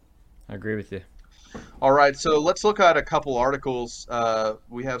 I agree with you. All right, so let's look at a couple articles.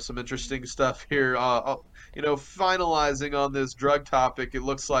 We have some interesting stuff here. Finalizing on this drug topic, it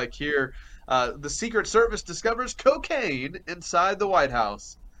looks like here the Secret Service discovers cocaine inside the White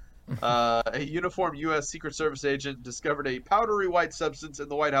House. A uniformed U.S. Secret Service agent discovered a powdery white substance in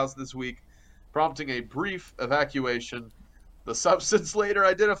the White House this week, prompting a brief evacuation. The substance later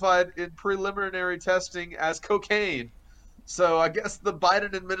identified in preliminary testing as cocaine. So I guess the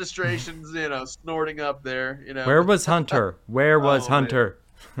Biden administration's, snorting up there, Where was Hunter? Where was Oh, man. Hunter?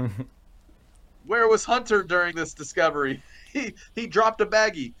 Where was Hunter during this discovery? He dropped a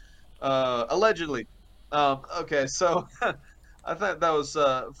baggie, allegedly. Okay, so I thought that was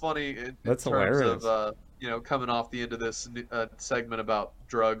funny in That's terms hilarious. of coming off the end of this segment about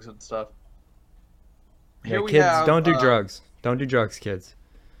drugs and stuff. Yeah, Here we kids, have don't do drugs. Don't do drugs, kids.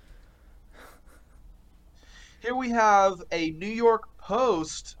 Here we have a New York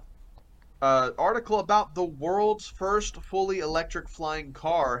Post article about the world's first fully electric flying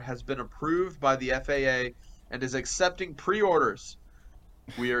car has been approved by the FAA and is accepting pre-orders.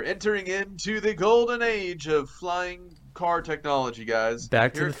 We are entering into the golden age of flying car technology, guys.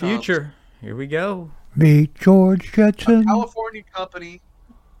 Back to Here the it comes. future. Here we go. Meet George Jetson. A California company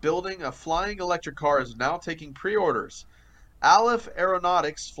building a flying electric car is now taking pre-orders. Aleph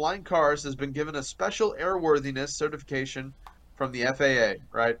Aeronautics Flying Cars has been given a special airworthiness certification from the FAA,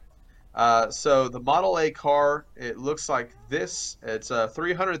 right? So the Model A car, it looks like this. It's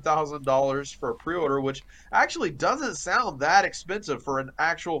 $300,000 for a pre-order, which actually doesn't sound that expensive for an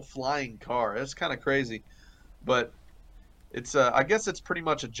actual flying car. It's kind of crazy, but it's I guess it's pretty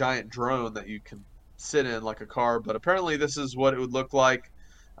much a giant drone that you can sit in like a car. But apparently, this is what it would look like.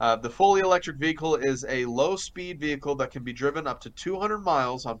 The fully electric vehicle is a low-speed vehicle that can be driven up to 200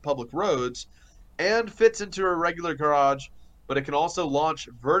 miles on public roads and fits into a regular garage, but it can also launch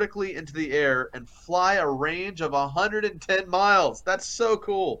vertically into the air and fly a range of 110 miles. That's so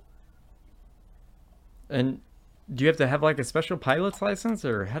cool. And do you have to have like a special pilot's license,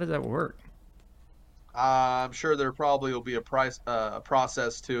 or how does that work? I'm sure there probably will be a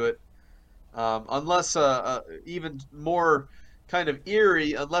process to it, unless even more kind of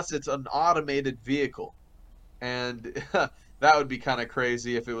eerie, unless it's an automated vehicle. And that would be kind of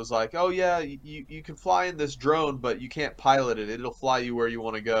crazy if it was like, oh yeah, you can fly in this drone, but you can't pilot it. It'll fly you where you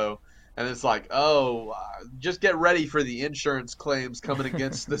want to go. And it's like, oh, just get ready for the insurance claims coming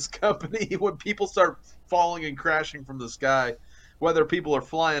against this company when people start falling and crashing from the sky, whether people are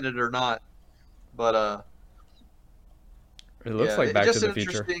flying it or not. But It looks yeah, like Back to just the an Future.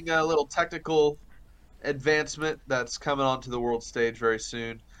 interesting little technical advancement that's coming onto the world stage very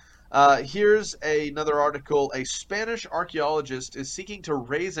soon. Here's another article. A Spanish archaeologist is seeking to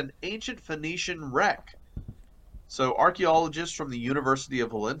raise an ancient Phoenician wreck. So archaeologists from the University of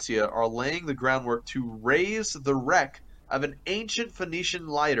Valencia are laying the groundwork to raise the wreck of an ancient Phoenician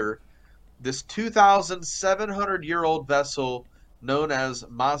lighter, this 2,700-year-old vessel known as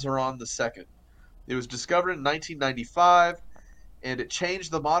Mazaron II. It was discovered in 1995, and it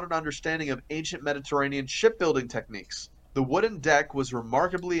changed the modern understanding of ancient Mediterranean shipbuilding techniques. The wooden deck was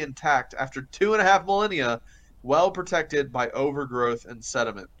remarkably intact after 2.5 millennia, well protected by overgrowth and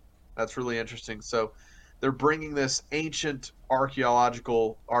sediment. That's really interesting. So they're bringing this ancient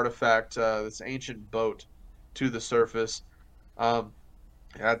archaeological artifact, this ancient boat, to the surface.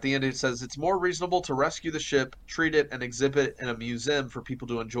 At the end, it says it's more reasonable to rescue the ship, treat it, and exhibit it in a museum for people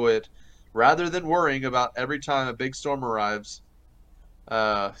to enjoy it, rather than worrying about every time a big storm arrives.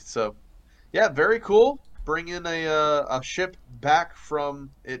 So, yeah, very cool. Bringing a ship back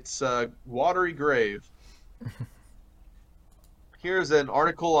from its watery grave. Here's an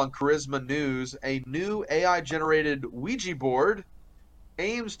article on Charisma News. A new AI-generated Ouija board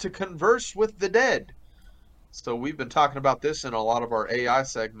aims to converse with the dead. So we've been talking about this in a lot of our AI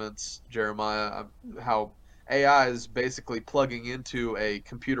segments, Jeremiah, how AI is basically plugging into a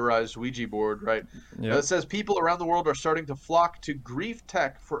computerized Ouija board, right? Yep. It says people around the world are starting to flock to grief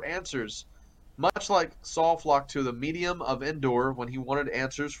tech for answers, much like Saul flocked to the medium of Endor when he wanted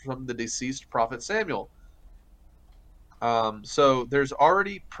answers from the deceased prophet Samuel. So there's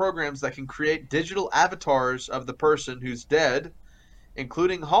already programs that can create digital avatars of the person who's dead,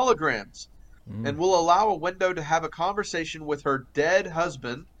 including holograms, and will allow a window to have a conversation with her dead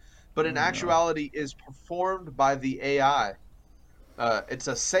husband, but in actuality is performed by the AI. It's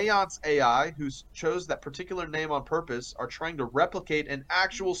a seance AI who chose that particular name on purpose, are trying to replicate an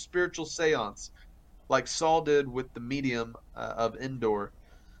actual spiritual seance, like Saul did with the medium of Endor.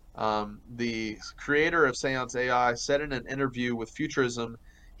 The creator of Seance AI said in an interview with Futurism,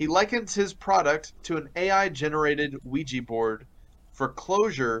 he likens his product to an AI-generated Ouija board for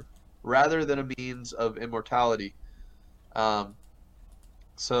closure rather than a means of immortality.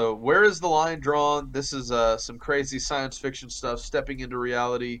 So where is the line drawn? This is some crazy science fiction stuff stepping into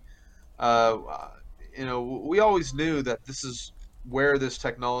reality. We always knew that this is where this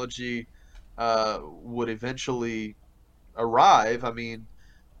technology would eventually arrive. I mean,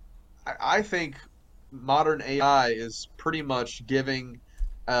 I think modern AI is pretty much giving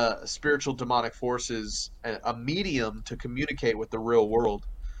spiritual demonic forces a medium to communicate with the real world.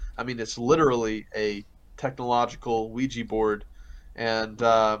 I mean, it's literally a technological Ouija board. And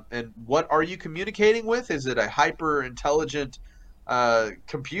what are you communicating with? Is it a hyper intelligent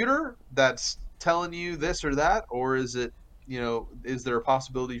computer that's telling you this or that, or is it, is there a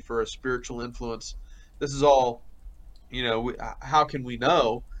possibility for a spiritual influence? This is all, how can we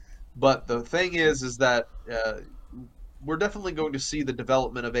know? But the thing is that we're definitely going to see the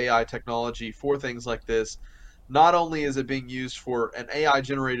development of AI technology for things like this. Not only is it being used for an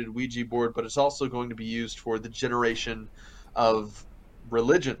AI-generated Ouija board, but it's also going to be used for the generation of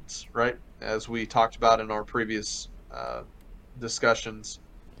religions, right? As we talked about in our previous discussions.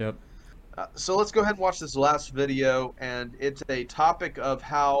 Yep. So let's go ahead and watch this last video, and it's a topic of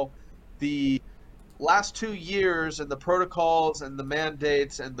how the last 2 years and the protocols and the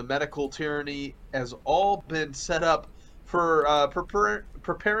mandates and the medical tyranny has all been set up for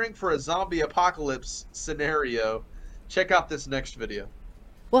preparing for a zombie apocalypse scenario. Check out this next video.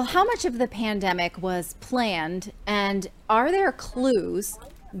 Well, how much of the pandemic was planned, and are there clues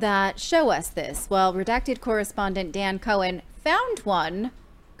that show us this? Well, redacted correspondent Dan Cohen found one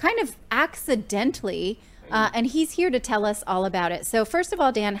kind of accidentally, and he's here to tell us all about it. So first of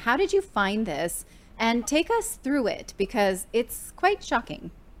all, Dan, how did you find this? And take us through it, because it's quite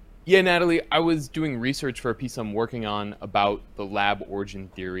shocking. Yeah, Natalie, I was doing research for a piece I'm working on about the lab origin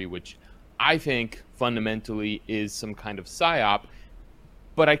theory, which I think fundamentally is some kind of psyop.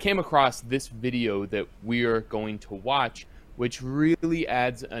 But I came across this video that we're going to watch, which really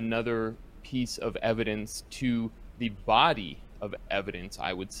adds another piece of evidence to the body of evidence,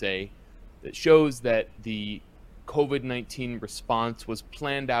 I would say, that shows that the COVID-19 response was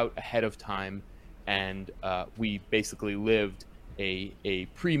planned out ahead of time, and we basically lived a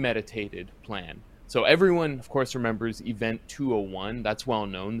premeditated plan. So everyone, of course, remembers Event 201. That's well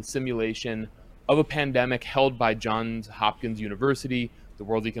known, the simulation of a pandemic held by Johns Hopkins University, the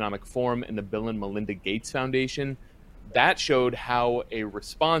World Economic Forum, and the Bill and Melinda Gates Foundation. That showed how a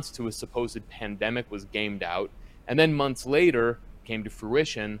response to a supposed pandemic was gamed out, and then months later came to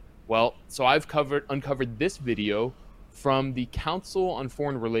fruition. Well, so I've uncovered this video from the Council on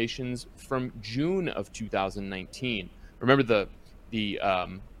Foreign Relations from June of 2019. Remember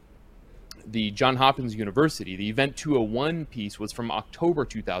the Johns Hopkins University, the Event 201 piece was from October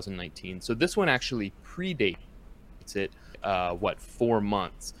 2019. So this one actually predates it, 4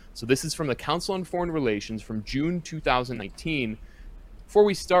 months. So this is from the Council on Foreign Relations from June 2019. Before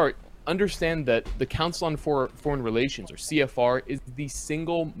we start, understand that the Council on Foreign Relations, or CFR, is the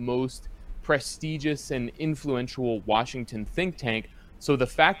single most prestigious and influential Washington think tank. So the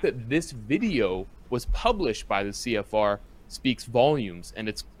fact that this video was published by the CFR speaks volumes, and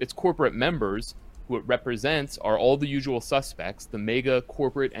its corporate members, who it represents, are all the usual suspects, the mega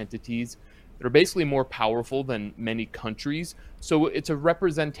corporate entities that are basically more powerful than many countries. So it's a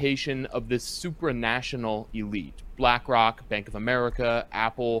representation of this supranational elite: BlackRock, Bank of America,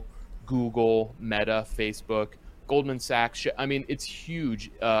 Apple, Google, Meta, Facebook, Goldman Sachs. I mean, it's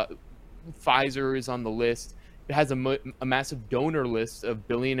huge. Pfizer is on the list. It has a massive donor list of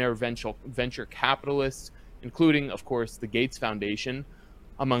billionaire venture capitalists, including, of course, the Gates Foundation,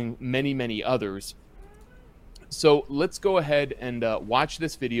 among many, many others. So let's go ahead and watch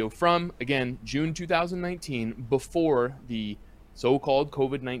this video from, again, June 2019, before the so-called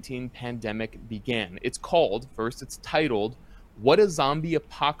COVID-19 pandemic began. It's titled, "What a Zombie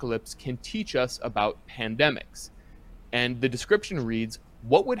Apocalypse Can Teach Us About Pandemics." And the description reads,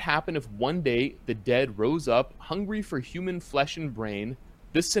 "What would happen if one day the dead rose up, hungry for human flesh and brain?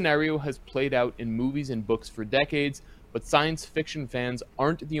 This scenario has played out in movies and books for decades, but science fiction fans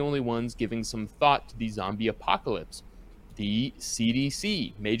aren't the only ones giving some thought to the zombie apocalypse. The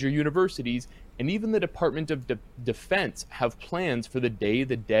CDC, major universities, and even the Department of Defense have plans for the day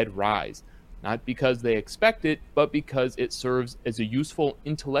the dead rise, not because they expect it, but because it serves as a useful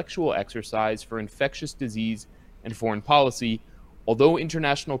intellectual exercise for infectious disease and foreign policy. Although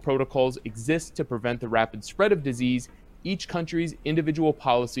international protocols exist to prevent the rapid spread of disease, each country's individual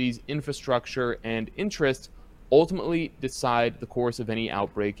policies, infrastructure, and interests ultimately decide the course of any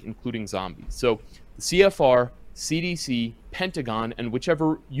outbreak, including zombies." So the CFR, CDC, Pentagon, and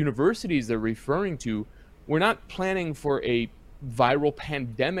whichever universities they're referring to were not planning for a viral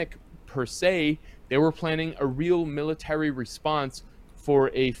pandemic per se. They were planning a real military response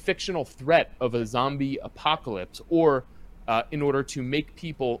for a fictional threat of a zombie apocalypse, or in order to make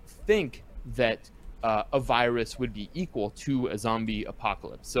people think that a virus would be equal to a zombie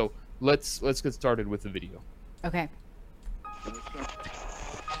apocalypse. So let's get started with the video. Okay.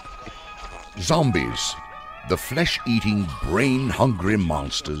 Zombies, the flesh-eating, brain-hungry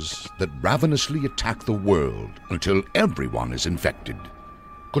monsters that ravenously attack the world until everyone is infected.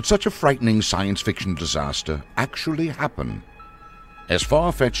 Could such a frightening science fiction disaster actually happen? As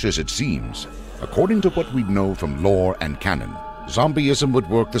far-fetched as it seems, according to what we know from lore and canon, zombieism would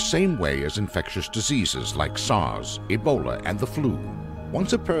work the same way as infectious diseases like SARS, Ebola, and the flu.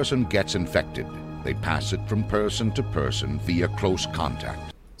 Once a person gets infected, they pass it from person to person via close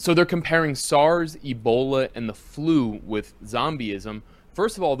contact. So they're comparing SARS, Ebola, and the flu with zombieism.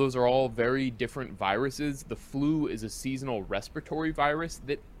 First of all, those are all very different viruses. The flu is a seasonal respiratory virus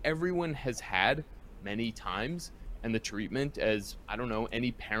that everyone has had many times. And the treatment, as, I don't know,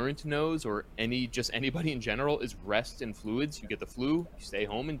 any parent knows, or anybody in general, is rest and fluids. You get the flu, you stay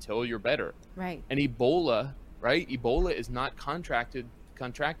home until you're better. Right. And Ebola, right? Ebola is not contracted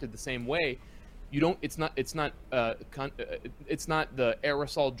the same way. It's not the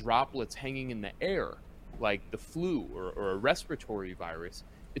aerosol droplets hanging in the air like the flu or a respiratory virus.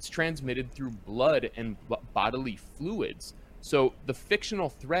 It's transmitted through blood and bodily fluids. So the fictional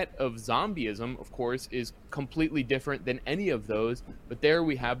threat of zombieism, of course, is completely different than any of those. But there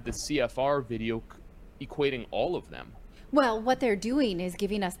we have the CFR video equating all of them. Well, what they're doing is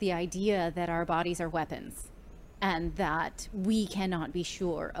giving us the idea that our bodies are weapons and that we cannot be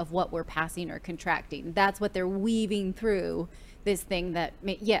sure of what we're passing or contracting. That's what they're weaving through this thing that,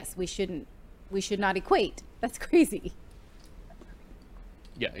 yes, we should not equate. That's crazy.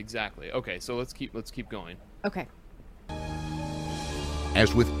 Yeah, exactly. Okay, so let's keep going. Okay.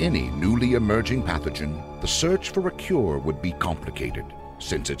 As with any newly emerging pathogen, the search for a cure would be complicated,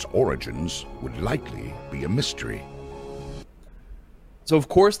 since its origins would likely be a mystery. So of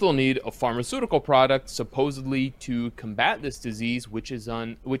course they'll need a pharmaceutical product supposedly to combat this disease, which is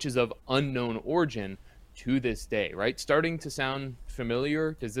of unknown origin to this day, right? Starting to sound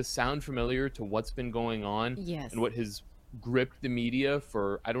familiar. Does this sound familiar to what's been going on? Yes. And what has gripped the media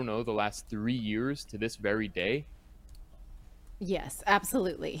for, I don't know, the last 3 years to this very day? Yes,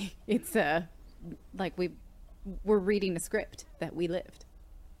 absolutely. It's like we're reading a script that we lived.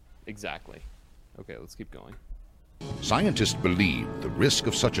 Exactly. Okay, let's keep going. Scientists believe the risk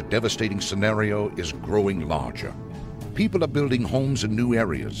of such a devastating scenario is growing larger. People are building homes in new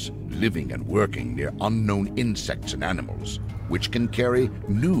areas, living and working near unknown insects and animals, which can carry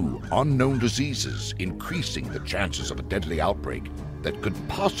new unknown diseases, increasing the chances of a deadly outbreak that could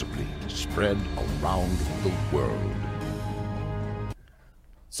possibly spread around the world.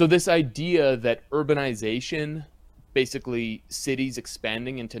 So this idea that urbanization, basically cities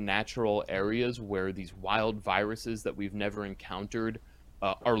expanding into natural areas where these wild viruses that we've never encountered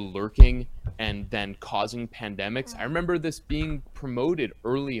are lurking and then causing pandemics. I remember this being promoted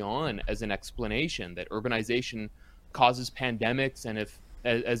early on as an explanation that urbanization causes pandemics, and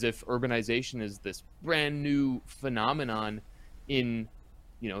as if urbanization is this brand new phenomenon in,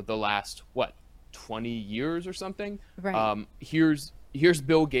 the last 20 years or something. Right. Here's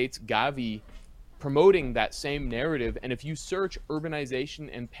Bill Gates' Gavi promoting that same narrative, and if you search urbanization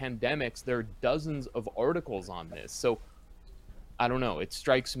and pandemics, there are dozens of articles on this. So I don't know, it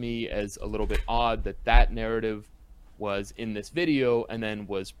strikes me as a little bit odd that narrative was in this video and then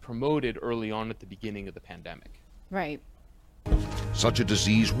was promoted early on at the beginning of the pandemic. Right. Such a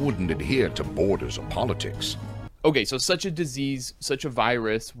disease wouldn't adhere to borders or politics. Okay, so such a disease, such a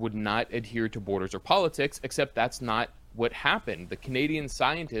virus would not adhere to borders or politics, except that's not what happened. The Canadian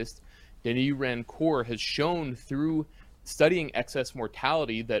scientist Denis Rancourt has shown through studying excess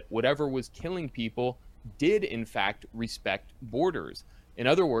mortality that whatever was killing people did in fact respect borders. In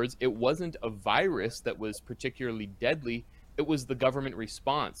other words, it wasn't a virus that was particularly deadly, it was the government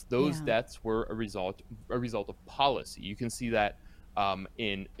response. Those deaths were a result of policy. You can see that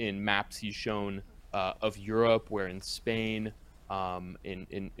in maps he's shown of Europe, where in Spain,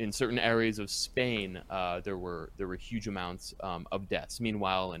 in certain areas of Spain, there were huge amounts of deaths.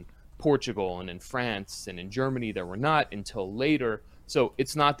 Meanwhile, in Portugal and in France and in Germany, there were not until later. So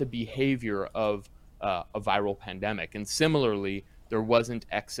it's not the behavior of a viral pandemic. And similarly, there wasn't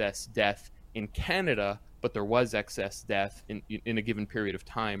excess death in Canada, but there was excess death in a given period of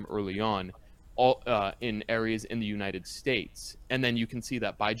time early on, all in areas in the United States. And then you can see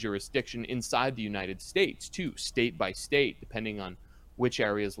that by jurisdiction inside the United States too, state by state, depending on which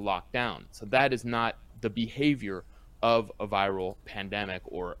areas locked down. So that is not the behavior of a viral pandemic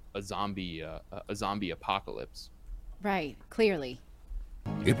or a zombie apocalypse. Right, clearly.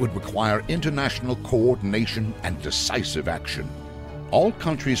 It would require international coordination and decisive action. All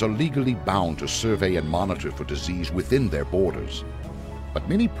countries are legally bound to survey and monitor for disease within their borders. But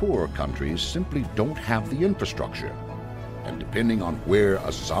many poorer countries simply don't have the infrastructure. and depending on where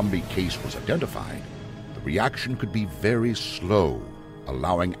a zombie case was identified, the reaction could be very slow,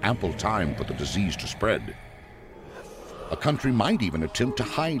 allowing ample time for the disease to spread. A country might even attempt to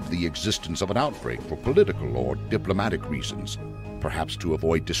hide the existence of an outbreak for political or diplomatic reasons, perhaps to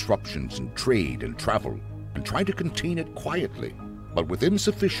avoid disruptions in trade and travel, and try to contain it quietly. But with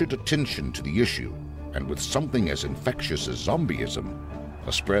insufficient attention to the issue, and with something as infectious as zombieism,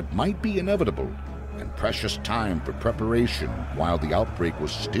 a spread might be inevitable, and precious time for preparation while the outbreak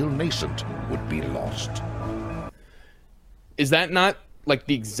was still nascent would be lost. Is that not like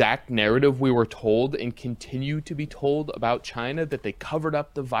the exact narrative we were told and continue to be told about China, that they covered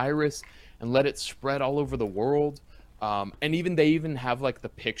up the virus and let it spread all over the world? And they even have like the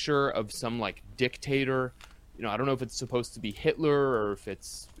picture of some like dictator. You know, I don't know if it's supposed to be Hitler or if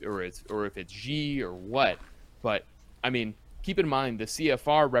it's Xi or what, but I mean, keep in mind the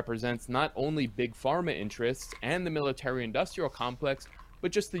CFR represents not only big pharma interests and the military-industrial complex,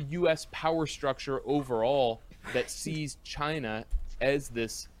 but just the U.S. power structure overall that sees China as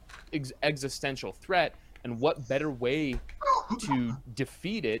this existential threat. And what better way to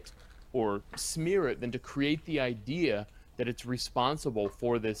defeat it or smear it than to create the idea that it's responsible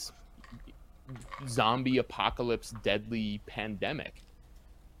for this zombie apocalypse deadly pandemic?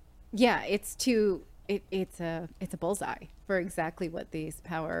 Yeah, it's a bullseye for exactly what these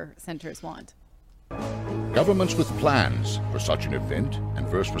power centers want. Governments with plans for such an event and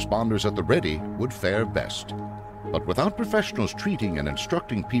first responders at the ready would fare best. But without professionals treating and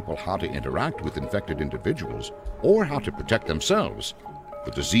instructing people how to interact with infected individuals or how to protect themselves,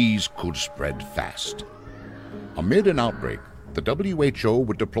 the disease could spread fast. Amid an outbreak, the WHO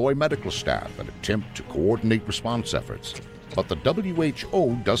would deploy medical staff and attempt to coordinate response efforts. But the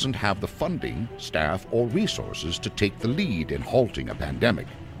WHO doesn't have the funding, staff, or resources to take the lead in halting a pandemic.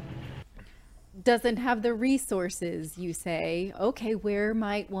 Doesn't have the resources, you say. Okay, where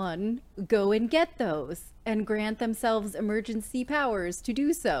might one go and get those and grant themselves emergency powers to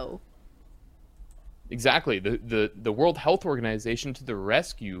do so? Exactly. The World Health Organization to the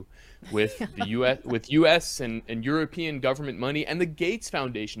rescue with the US and European government money, and the Gates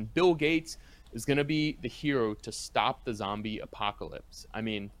Foundation. Bill Gates is going to be the hero to stop the zombie apocalypse. I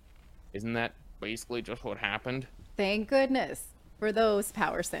mean, isn't that basically just what happened? Thank goodness for those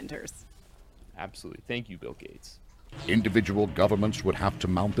power centers. Absolutely. Thank you, Bill Gates. Individual governments would have to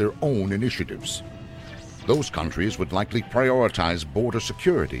mount their own initiatives. Those countries would likely prioritize border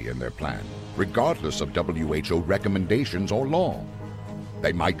security in their plan, regardless of WHO recommendations or law.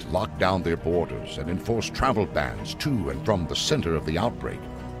 They might lock down their borders and enforce travel bans to and from the center of the outbreak.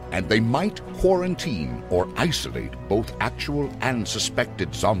 And they might quarantine or isolate both actual and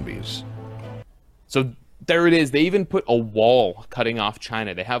suspected zombies. So there it is. They even put a wall cutting off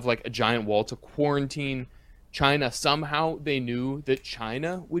China. They have like a giant wall to quarantine China. Somehow they knew that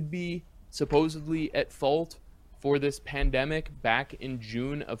China would be supposedly at fault for this pandemic back in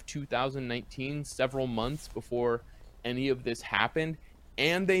June of 2019, several months before any of this happened.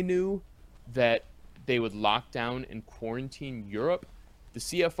 And they knew that they would lock down and quarantine Europe. The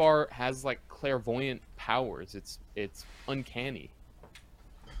CFR has like clairvoyant powers. It's uncanny.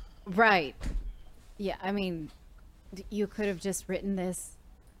 Right. Yeah, I mean, you could have just written this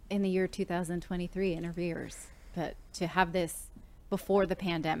in the year 2023 in arrears, but to have this before the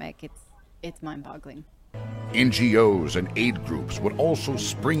pandemic, it's mind-boggling. NGOs and aid groups would also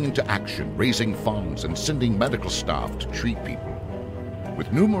spring into action, raising funds and sending medical staff to treat people.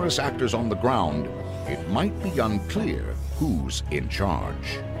 With numerous actors on the ground, it might be unclear who's in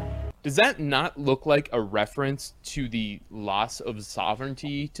charge. Does that not look like a reference to the loss of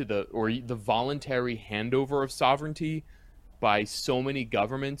sovereignty, to the voluntary handover of sovereignty by so many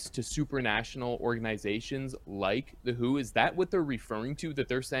governments to supranational organizations like the WHO? Is that what they're referring to? That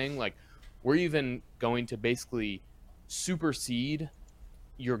they're saying like, we're even going to basically supersede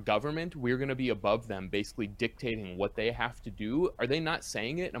your government. We're going to be above them, basically dictating what they have to do. Are they not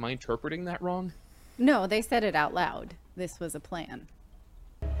saying it? Am I interpreting that wrong? No, they said it out loud. This was a plan.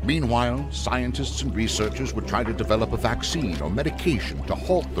 Meanwhile, scientists and researchers would try to develop a vaccine or medication to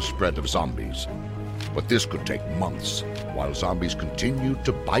halt the spread of zombies. But this could take months, while zombies continued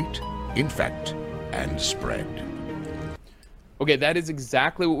to bite, infect, and spread. Okay, that is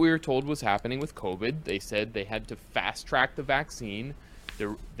exactly what we were told was happening with COVID. They said they had to fast-track the vaccine.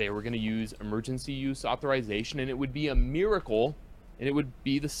 They were going to use emergency use authorization, and it would be a miracle, and it would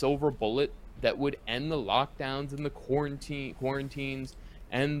be the silver bullet that would end the lockdowns and the quarantines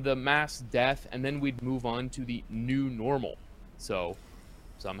and the mass death, and then we'd move on to the new normal. So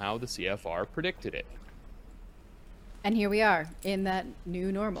somehow the CFR predicted it. And here we are in that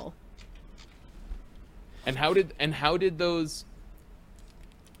new normal. And how did those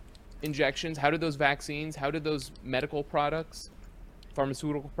injections, how did those vaccines, how did those medical products,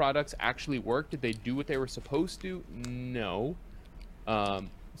 pharmaceutical products actually work? Did they do what they were supposed to? No.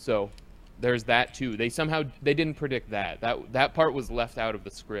 So there's that too. They didn't predict that. That part was left out of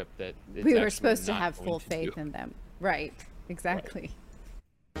the script. That We were supposed to have full faith in them. Right. Exactly.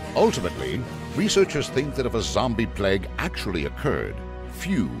 Ultimately, researchers think that if a zombie plague actually occurred,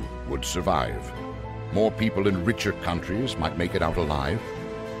 few would survive. More people in richer countries might make it out alive,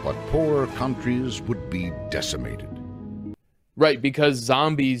 but poorer countries would be decimated. Right, because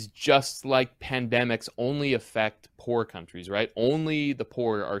zombies, just like pandemics, only affect poor countries, right? Only the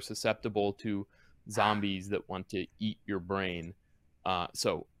poor are susceptible to zombies that want to eat your brain.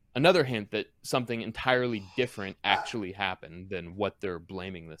 So another hint that something entirely different actually happened than what they're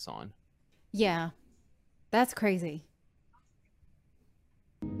blaming this on. Yeah, that's crazy.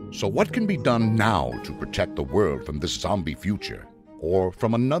 So what can be done now to protect the world from this zombie future, or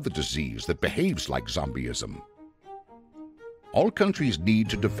from another disease that behaves like zombieism? All countries need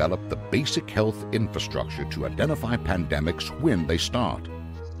to develop the basic health infrastructure to identify pandemics when they start.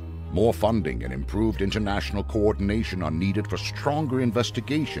 More funding and improved international coordination are needed for stronger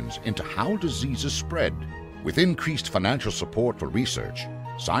investigations into how diseases spread. With increased financial support for research,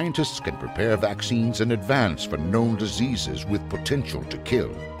 scientists can prepare vaccines in advance for known diseases with potential to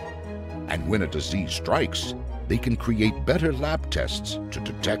kill. And when a disease strikes, they can create better lab tests to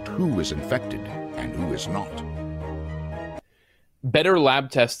detect who is infected and who is not. Better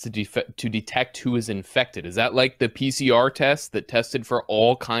lab tests to detect who is infected. Is that like the PCR test that tested for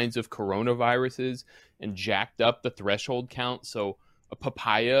all kinds of coronaviruses and jacked up the threshold count so a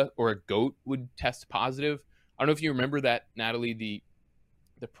papaya or a goat would test positive? I don't know if you remember that, Natalie,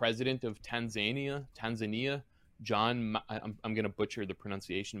 the president of Tanzania, John, I'm going to butcher the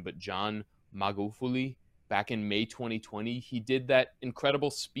pronunciation, but John Magufuli, back in May 2020, he did that incredible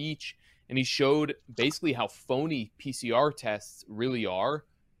speech and he showed basically how phony PCR tests really are.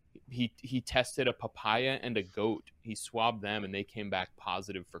 He tested a papaya and a goat. He swabbed them and they came back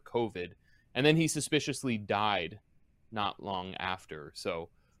positive for COVID. And then he suspiciously died not long after. So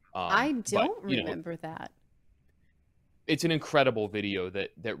I don't remember that. It's an incredible video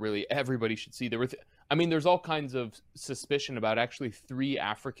that really everybody should see. There's all kinds of suspicion about actually 3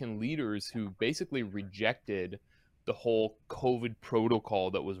 African leaders who basically rejected the whole COVID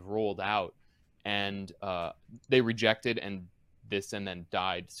protocol that was rolled out, and they rejected and then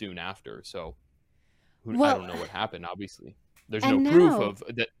died soon after. So I don't know what happened. Obviously, there's no proof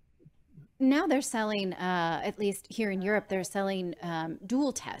of that. Now they're selling, at least here in Europe, they're selling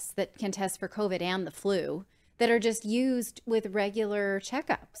dual tests that can test for COVID and the flu that are just used with regular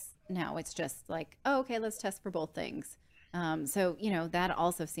checkups. Now it's just like, oh, okay, let's test for both things. So, that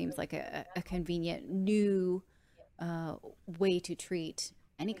also seems like a convenient new way to treat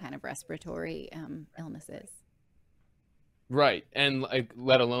any kind of respiratory illnesses. Right. And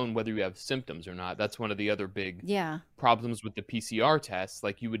let alone whether you have symptoms or not. That's one of the other big problems with the PCR tests.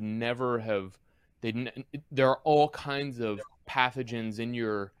 Like you would never have, there are all kinds of pathogens in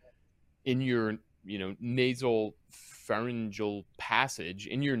your nasal pharyngeal passage,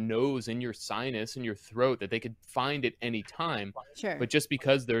 in your nose, in your sinus, in your throat, that they could find at any time. Sure. But just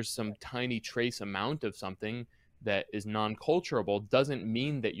because there's some tiny trace amount of something that is non-culturable doesn't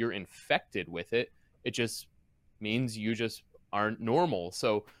mean that you're infected with it. It just means you just aren't normal.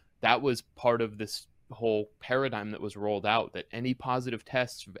 So that was part of this whole paradigm that was rolled out, that any positive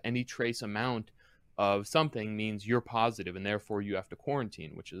tests of any trace amount of something means you're positive and therefore you have to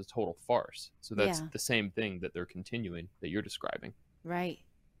quarantine, which is a total farce. So that's the same thing that they're continuing, that you're describing. Right.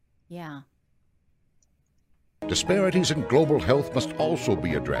 Yeah. Disparities in global health must also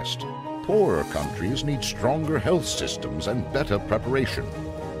be addressed. Poorer countries need stronger health systems and better preparation.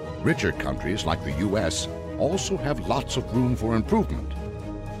 Richer countries like the U.S. also have lots of room for improvement.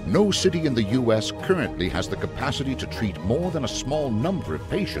 No city in the U.S. currently has the capacity to treat more than a small number of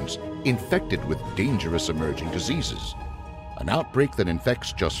patients infected with dangerous emerging diseases. An outbreak that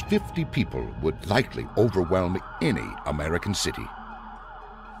infects just 50 people would likely overwhelm any American city.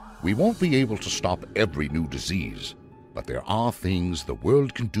 We won't be able to stop every new disease, but there are things the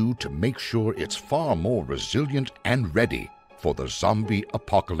world can do to make sure it's far more resilient and ready for the zombie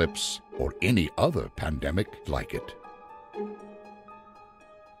apocalypse or any other pandemic like it.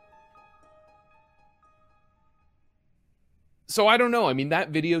 So I don't know. I mean,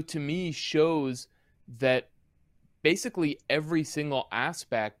 that video to me shows that basically every single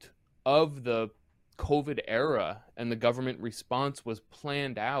aspect of the COVID era and the government response was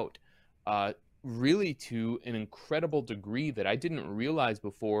planned out really to an incredible degree that I didn't realize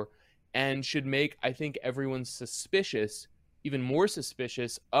before. and should make, I think, everyone suspicious, even more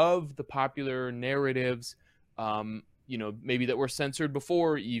suspicious of the popular narratives, maybe that were censored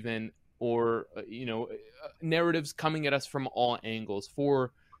before even, or, narratives coming at us from all angles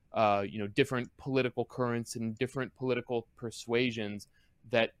for, different political currents and different political persuasions,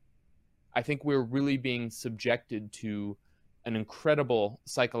 that I think we're really being subjected to an incredible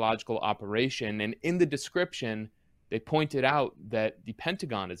psychological operation. And in the description, they pointed out that the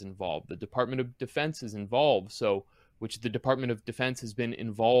Pentagon is involved, the Department of Defense is involved, which the Department of Defense has been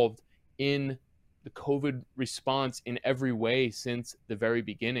involved in the COVID response in every way since the very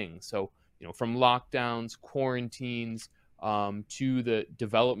beginning. So, from lockdowns, quarantines, to the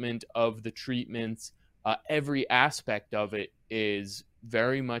development of the treatments, every aspect of it is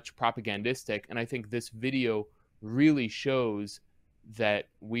very much propagandistic. And I think this video really shows that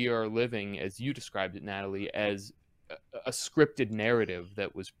we are living, as you described it, Natalie, as a scripted narrative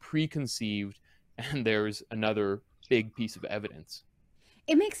that was preconceived, and there's another big piece of evidence.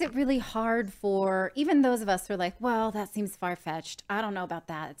 It makes it really hard for even those of us who are like, well, that seems far-fetched. I don't know about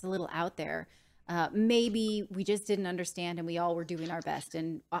that. It's a little out there. Maybe we just didn't understand and we all were doing our best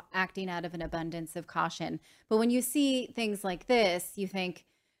and acting out of an abundance of caution. But when you see things like this, you think,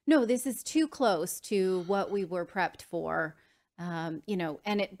 no, this is too close to what we were prepped for. And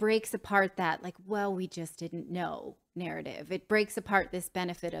it breaks apart that like, well, we just didn't know narrative. It breaks apart this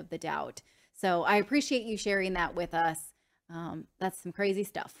benefit of the doubt. So I appreciate you sharing that with us. That's some crazy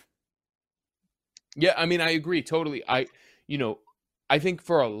stuff. Yeah, I mean, I agree totally. I think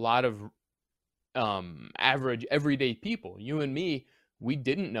for a lot of average everyday people, you and me, we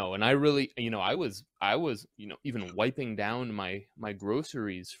didn't know. And I really, I was even wiping down my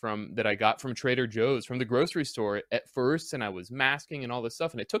groceries that I got from Trader Joe's, from the grocery store at first, and I was masking and all this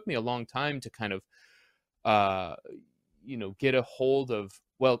stuff. And it took me a long time to kind of, get a hold of,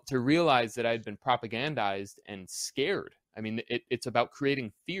 to realize that I'd been propagandized and scared. I mean, it's about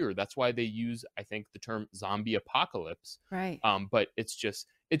creating fear. That's why they use, I think, the term zombie apocalypse. Right. But it's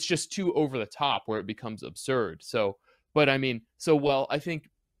just too over the top where it becomes absurd. I think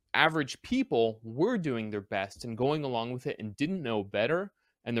average people were doing their best and going along with it and didn't know better.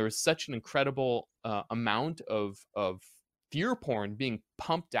 And there was such an incredible amount of fear porn being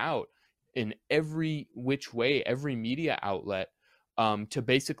pumped out in every which way, every media outlet, to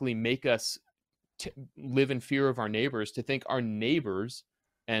basically make us live in fear of our neighbors, to think our neighbors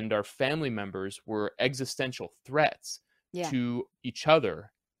and our family members were existential threats to each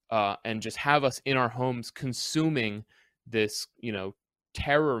other, and just have us in our homes consuming this,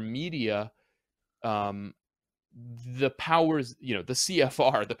 terror media. The powers, the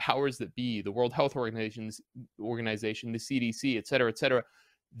CFR, the powers that be, the World Health Organization, the CDC, et cetera,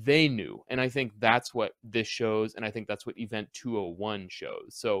 they knew. And I think that's what this shows. And I think that's what Event 201 shows.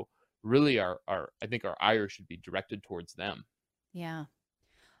 So really I think our ire should be directed towards them. Yeah.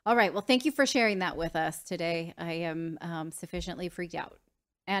 All right. Well, thank you for sharing that with us today. I am sufficiently freaked out,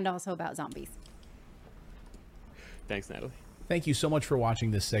 and also about zombies. Thanks, Natalie. Thank you so much for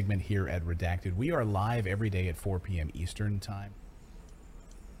watching this segment here at Redacted. We are live every day at 4 p.m. Eastern time.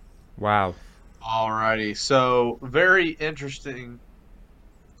 Wow. Alrighty. So very interesting.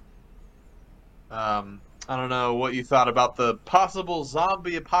 I don't know what you thought about the possible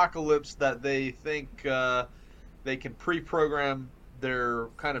zombie apocalypse that they think they can pre-program their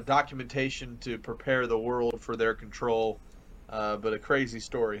kind of documentation to prepare the world for their control. But a crazy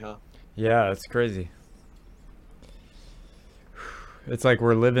story, huh? Yeah, it's crazy. It's like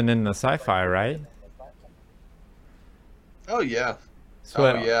we're living in the sci-fi, right? Oh yeah.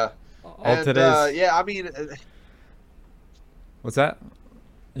 So yeah. All today's... yeah, I mean... What's that?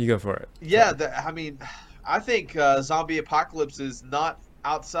 You go for it. Yeah, I think zombie apocalypse is not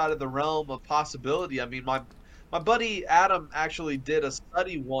outside of the realm of possibility. I mean, my buddy Adam actually did a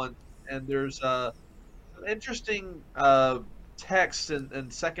study once, and there's an interesting text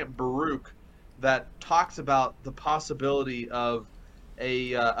in Second Baruch that talks about the possibility of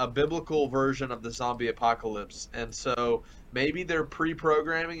a biblical version of the zombie apocalypse. And so maybe they're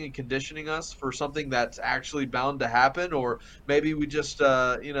pre-programming and conditioning us for something that's actually bound to happen, or maybe we just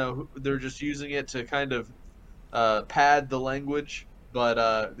they're just using it to kind of pad the language.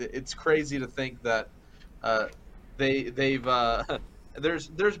 But it's crazy to think that they've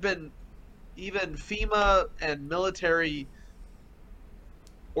there's been even FEMA and military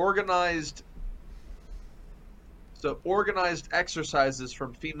organized exercises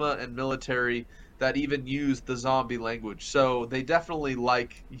from FEMA and military that even use the zombie language. So they definitely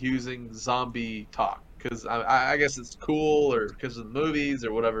like using zombie talk, because I guess it's cool, or because of the movies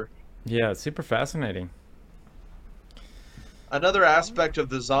or whatever. Yeah, it's super fascinating. Another aspect of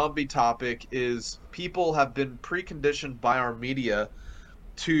the zombie topic is people have been preconditioned by our media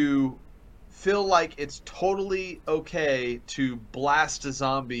to feel like it's totally okay to blast a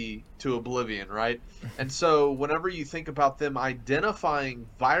zombie to oblivion, right? And so whenever you think about them identifying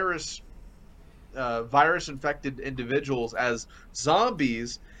virus-infected individuals as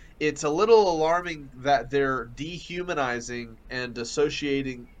zombies, it's a little alarming that they're dehumanizing and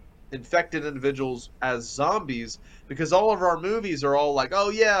associating infected individuals as zombies, because all of our movies are all like, oh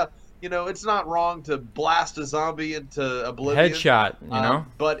yeah, it's not wrong to blast a zombie into oblivion. Headshot,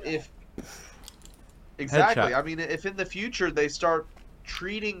 But if exactly, Headshot. I mean, if in the future they start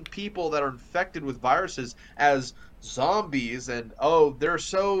treating people that are infected with viruses as zombies, and oh, they're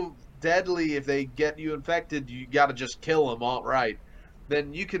so deadly, if they get you infected, you got to just kill them outright,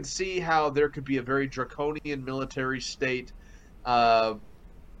 then you can see how there could be a very draconian military state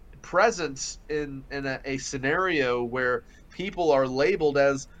presence in a scenario where people are labeled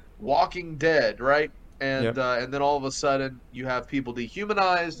as walking dead, right? And and then all of a sudden you have people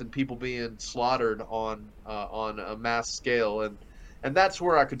dehumanized and people being slaughtered on a mass scale, and that's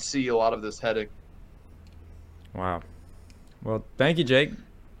where I could see a lot of this heading. Wow. Well, thank you, Jake,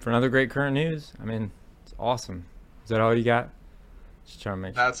 for another great current news. I mean, it's awesome. Is that all you got? Just trying to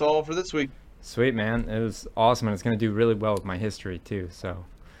make sure. That's all for this week. Sweet, man. It was awesome, and it's going to do really well with my history, too. So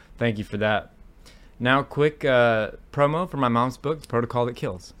thank you for that. Now, quick promo for my mom's book, The Protocol That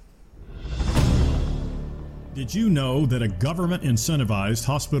Kills. Did you know that a government-incentivized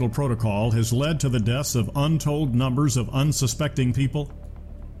hospital protocol has led to the deaths of untold numbers of unsuspecting people?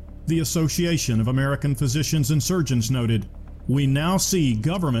 The Association of American Physicians and Surgeons noted, "We now see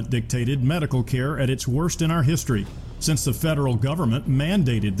government-dictated medical care at its worst in our history, since the federal government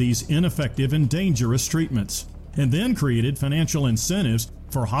mandated these ineffective and dangerous treatments, and then created financial incentives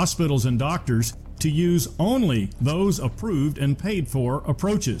for hospitals and doctors to use only those approved and paid for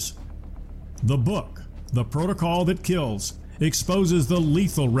approaches." The book, The Protocol That Kills, exposes the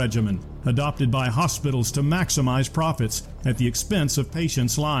lethal regimen adopted by hospitals to maximize profits at the expense of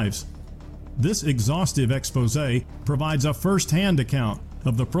patients' lives. This exhaustive expose provides a first-hand account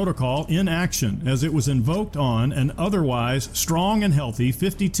of the protocol in action as it was invoked on an otherwise strong and healthy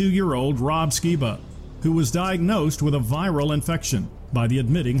 52-year-old Rob Skiba, who was diagnosed with a viral infection by the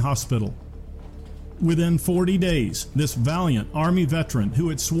admitting hospital. Within 40 days, this valiant Army veteran who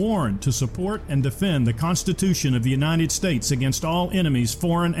had sworn to support and defend the Constitution of the United States against all enemies,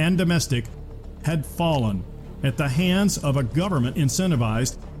 foreign and domestic, had fallen at the hands of a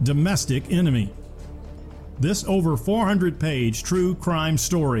government-incentivized domestic enemy. This over 400-page true crime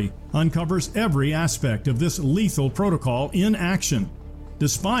story uncovers every aspect of this lethal protocol in action,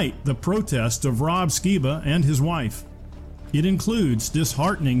 despite the protests of Rob Skiba and his wife. It includes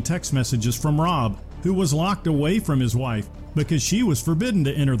disheartening text messages from Rob, who was locked away from his wife because she was forbidden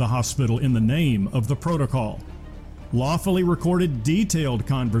to enter the hospital in the name of the protocol. Lawfully recorded detailed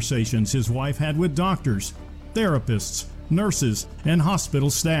conversations his wife had with doctors, therapists, nurses, and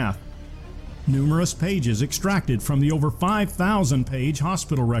hospital staff. Numerous pages extracted from the over 5,000-page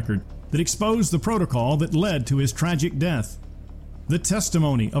hospital record that exposed the protocol that led to his tragic death. The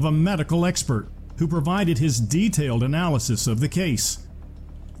testimony of a medical expert who provided his detailed analysis of the case.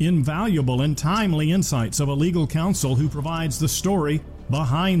 Invaluable and timely insights of a legal counsel who provides the story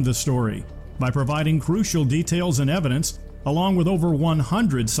behind the story by providing crucial details and evidence, along with over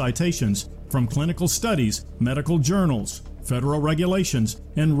 100 citations from clinical studies, medical journals, federal regulations,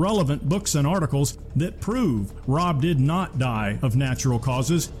 and relevant books and articles that prove Rob did not die of natural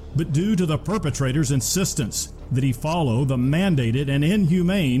causes, but due to the perpetrator's insistence that he follow the mandated and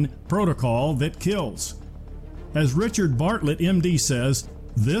inhumane protocol that kills. As Richard Bartlett, MD, says,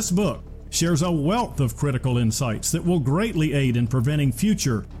 this book shares a wealth of critical insights that will greatly aid in preventing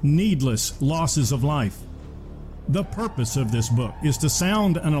future needless losses of life. The purpose of this book is to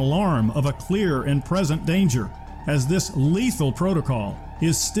sound an alarm of a clear and present danger, as this lethal protocol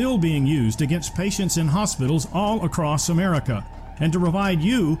is still being used against patients in hospitals all across America, and to provide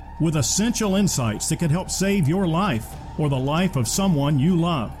you with essential insights that could help save your life or the life of someone you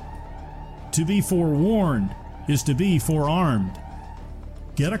love. To be forewarned is to be forearmed.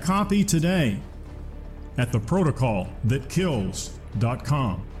 Get a copy today at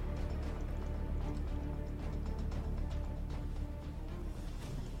theprotocolthatkills.com.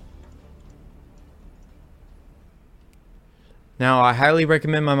 Now, I highly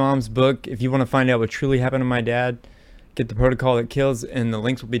recommend my mom's book. If you want to find out what truly happened to my dad, get The Protocol That Kills, and the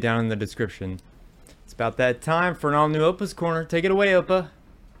links will be down in the description. It's about that time for an all-new Opa's Corner. Take it away, Opa.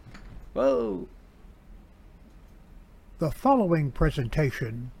 Whoa. The following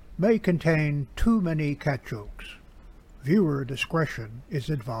presentation may contain too many cat jokes. Viewer discretion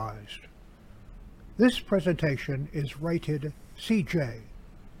is advised. This presentation is rated CJ,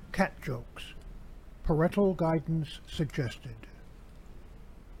 cat jokes. Parental guidance suggested.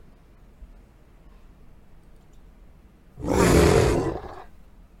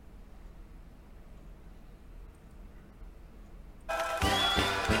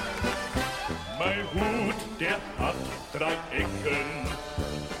 Mein Hut, der hat 3 Ecken.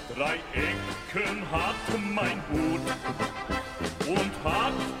 3 Ecken hat mein Hut. Und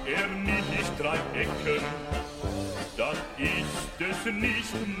hat nicht 3 Ecken, dann ist es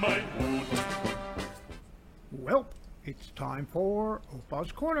nicht mein Hut. Well, it's time for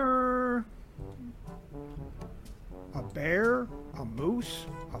Opa's Corner. A bear, a moose,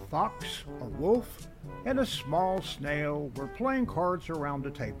 a fox, a wolf, and a small snail were playing cards around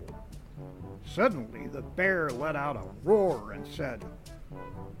a table. Suddenly, the bear let out a roar and said,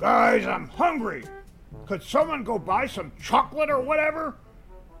 "Guys, I'm hungry! Could someone go buy some chocolate or whatever?"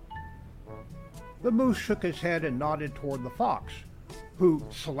 The moose shook his head and nodded toward the fox, who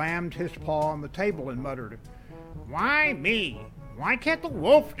slammed his paw on the table and muttered, "Why me? Why can't the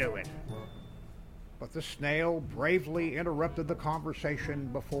wolf do it?" But the snail bravely interrupted the conversation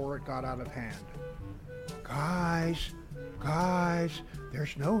before it got out of hand. Guys,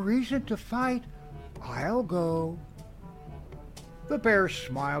 there's no reason to fight. I'll go." The bear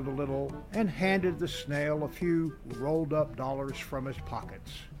smiled a little and handed the snail a few rolled-up dollars from his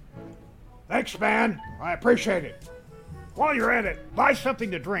pockets. "Thanks, man. I appreciate it. While you're at it, buy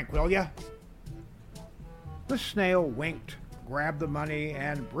something to drink, will ya?" The snail winked, grabbed the money,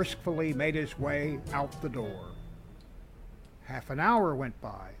 and briskly made his way out the door. Half an hour went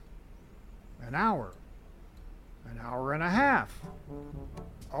by. An hour and a half.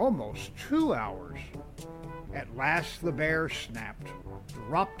 Almost 2 hours. At last the bear snapped,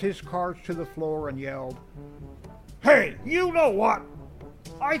 dropped his cards to the floor, and yelled, "Hey, you know what?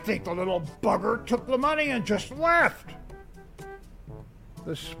 I think the little bugger took the money and just left."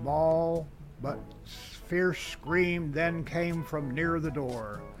 The small but fierce scream then came from near the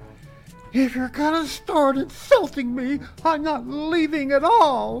door. "If you're gonna start insulting me, I'm not leaving at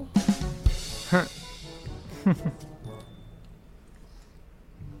all."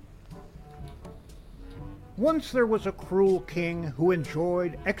 Once there was a cruel king who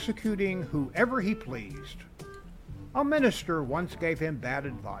enjoyed executing whoever he pleased. A minister once gave him bad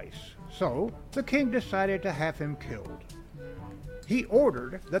advice, so the king decided to have him killed. He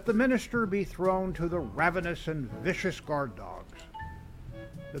ordered that the minister be thrown to the ravenous and vicious guard dogs.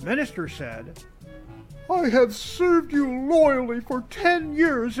 The minister said, "I have served you loyally for 10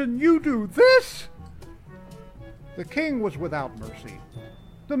 years and you do this?" The king was without mercy.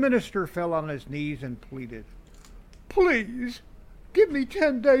 The minister fell on his knees and pleaded, "Please, give me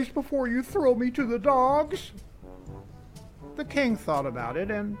 10 days before you throw me to the dogs." The king thought about it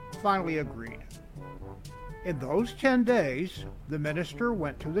and finally agreed. In those 10 days, the minister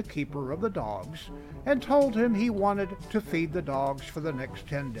went to the keeper of the dogs and told him he wanted to feed the dogs for the next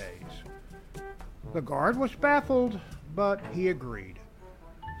 10 days. The guard was baffled, but he agreed.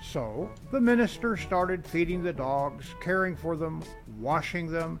 So the minister started feeding the dogs, caring for them,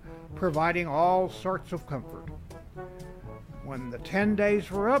 washing them, providing all sorts of comfort. When the 10 days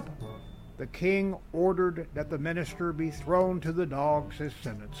were up, the king ordered that the minister be thrown to the dogs as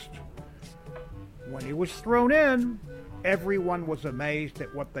sentenced. When he was thrown in, everyone was amazed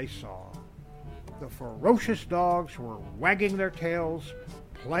at what they saw. The ferocious dogs were wagging their tails,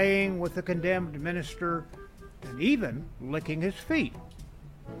 playing with the condemned minister, and even licking his feet.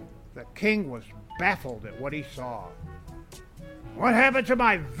 The king was baffled at what he saw. "What happened to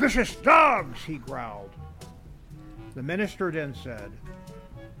my vicious dogs?" he growled. The minister then said,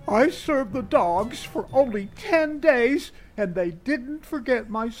 "I served the dogs for only 10 days, and they didn't forget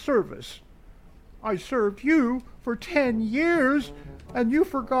my service. I served you for 10 years, and you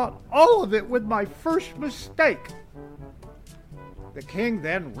forgot all of it with my first mistake." The king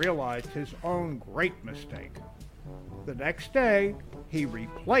then realized his own great mistake. The next day, he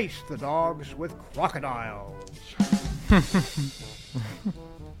replaced the dogs with crocodiles.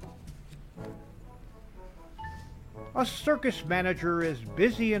 A circus manager is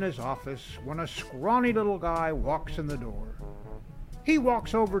busy in his office when a scrawny little guy walks in the door. He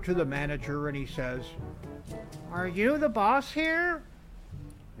walks over to the manager and he says, "Are you the boss here?"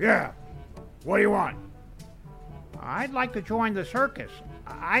 "Yeah. What do you want?" "I'd like to join the circus.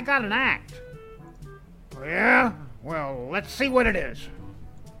 I got an act." "Yeah? Well, let's see what it is."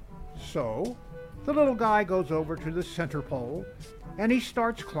 So, the little guy goes over to the center pole and he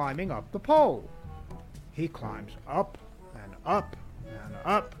starts climbing up the pole. He climbs up and up and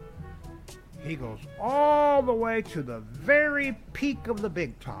up. He goes all the way to the very peak of the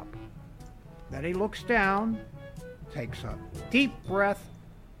big top. Then he looks down, takes a deep breath,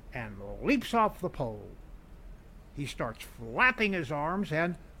 and leaps off the pole. He starts flapping his arms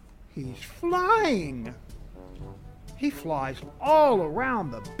and he's flying. He flies all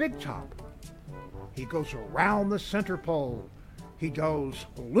around the big top. He goes around the center pole. He goes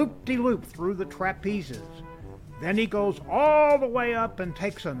loop-de-loop through the trapezes. Then he goes all the way up and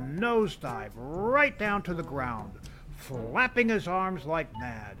takes a nosedive right down to the ground, flapping his arms like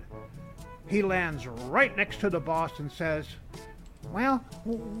mad. He lands right next to the boss and says, "Well,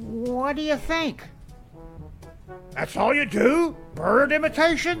 what do you think?" "That's all you do? Bird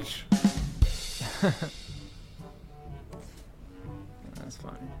imitations?" That's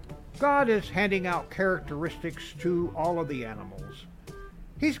funny. God is handing out characteristics to all of the animals.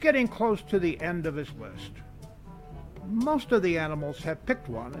 He's getting close to the end of his list. Most of the animals have picked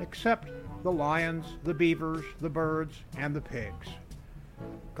one, except the lions, the beavers, the birds, and the pigs.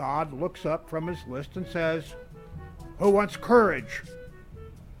 God looks up from his list and says, "Who wants courage?"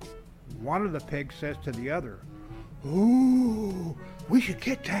 One of the pigs says to the other, "Ooh, we should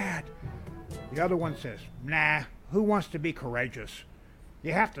get that." The other one says, "Nah, who wants to be courageous?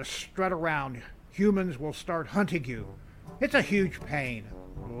 You have to strut around. Humans will start hunting you. It's a huge pain.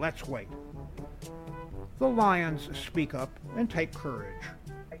 Let's wait." The lions speak up and take courage.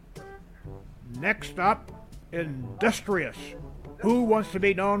 Next up, industrious. Who wants to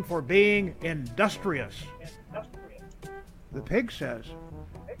be known for being industrious? The pig says,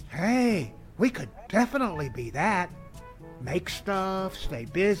 "Hey, we could definitely be that. Make stuff, stay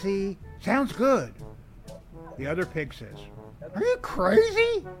busy. Sounds good." The other pig says, "Are you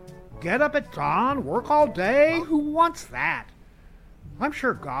crazy? Get up at dawn, work all day? Who wants that?" I'm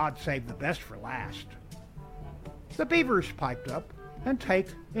sure God saved the best for last. The beavers piped up and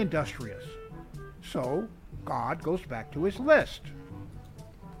take industrious. So God goes back to his list.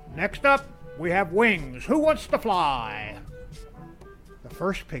 Next up, we have wings. Who wants to fly? The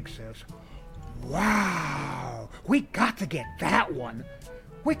first pig says, "Wow, we got to get that one.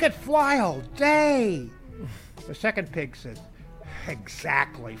 We could fly all day." The second pig says,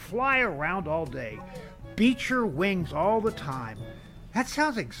 "Exactly, fly around all day. Beat your wings all the time. That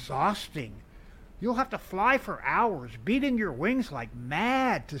sounds exhausting. You'll have to fly for hours, beating your wings like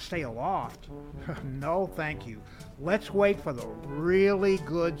mad to stay aloft." No, thank you. Let's wait for the really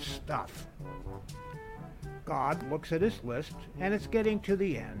good stuff. God looks at his list, and it's getting to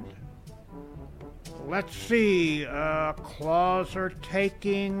the end. Let's see. Claws are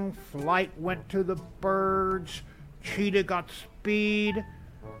taking. Flight went to the birds. Cheetah got speed.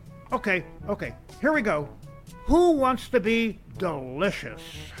 Okay. Here we go. Who wants to be delicious?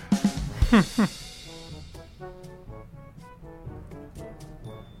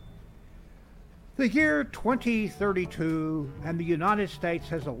 The year 2032, and the United States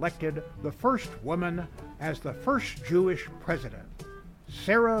has elected the first woman as the first Jewish president,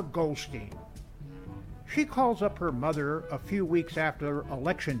 Sarah Goldstein. She calls up her mother a few weeks after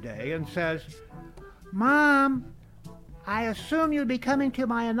Election Day and says, "Mom, I assume you'll be coming to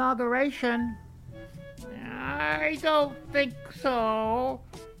my inauguration." "I don't think so.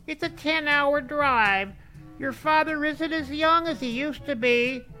 It's a 10-hour drive. Your father isn't as young as he used to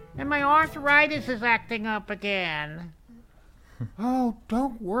be, and my arthritis is acting up again." "Oh,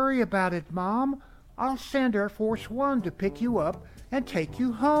 don't worry about it, Mom. I'll send Air Force One to pick you up and take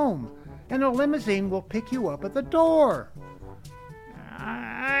you home, and a limousine will pick you up at the door."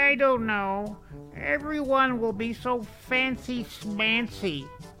 "I don't know. Everyone will be so fancy-smancy.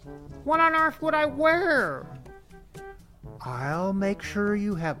 What on earth would I wear?" "I'll make sure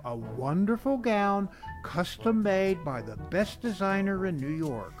you have a wonderful gown custom made by the best designer in New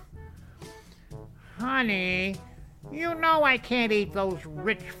York." "Honey, you know I can't eat those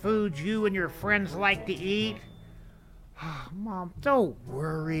rich foods you and your friends like to eat." "Mom, don't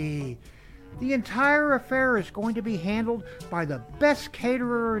worry. The entire affair is going to be handled by the best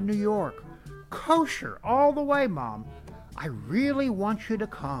caterer in New York. Kosher all the way, Mom. I really want you to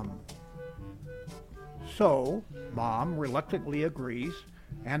come." So, Mom reluctantly agrees,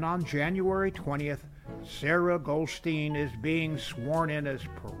 and on January 20th, Sarah Goldstein is being sworn in as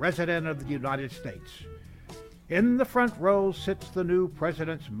President of the United States. In the front row sits the new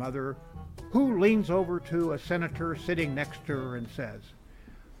president's mother, who leans over to a senator sitting next to her and says,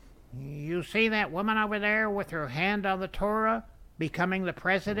 "You see that woman over there with her hand on the Torah, becoming the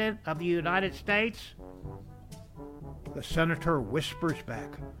President of the United States?" The senator whispers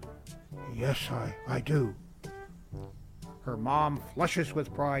back, "Yes, I do." Her mom flushes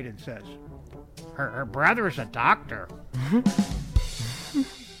with pride and says, Her brother's a doctor."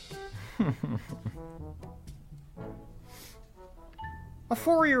 A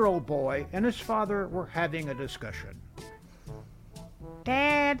 4-year-old boy and his father were having a discussion.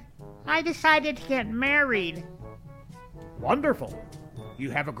 Dad, I decided to get married. Wonderful. You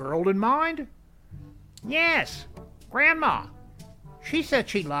have a girl in mind? Yes, Grandma. She said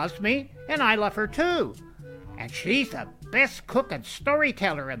she loves me, and I love her too. And she's the best cook and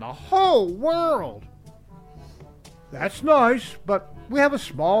storyteller in the whole world. That's nice, but we have a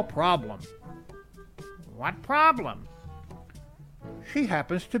small problem. What problem? She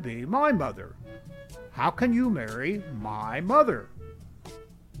happens to be my mother. How can you marry my mother?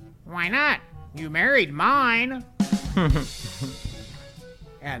 Why not? You married mine.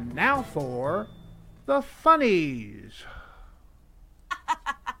 And now for the funnies.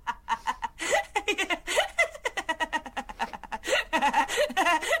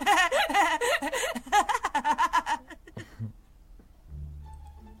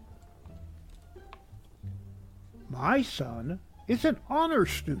 My son is an honor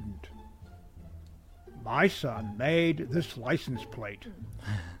student. My son made this license plate.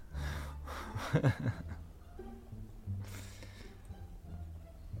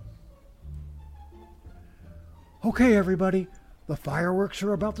 Okay, everybody, the fireworks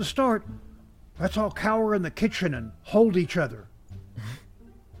are about to start. Let's all cower in the kitchen and hold each other.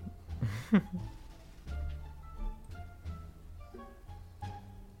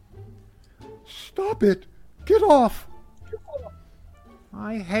 Stop it! Get off!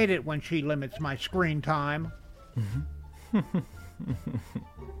 I hate it when she limits my screen time.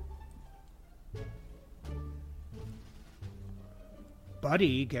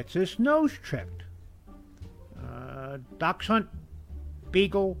 Buddy gets his nose checked. Dachshund,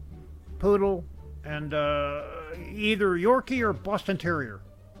 Beagle, Poodle, and either Yorkie or Boston Terrier.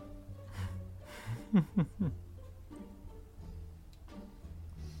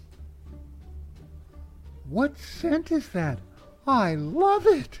 What scent is that? I love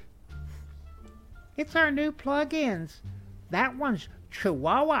it! It's our new plug-ins. That one's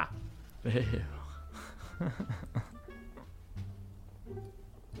Chihuahua. Ew.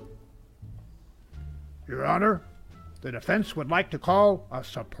 Your Honor, the defense would like to call a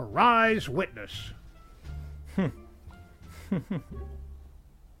surprise witness.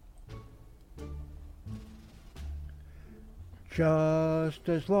 Just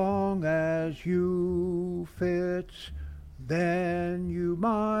as long as you fits, then you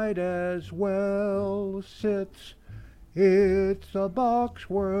might as well sit. It's a box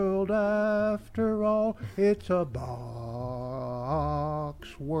world after all. It's a box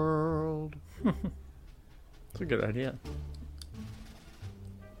world. That's a good idea.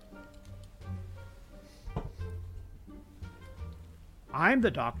 I'm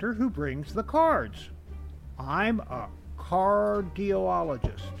the doctor who brings the cards. I'm a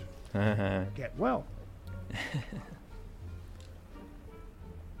cardiologist. Get well.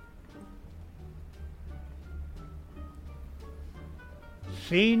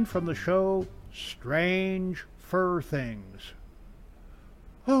 Scene from the show Strange Fur Things.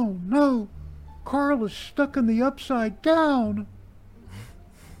 Oh no! Carl is stuck in the upside down.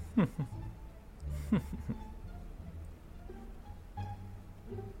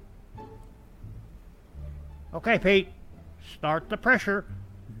 Okay, Pete. Start the pressure.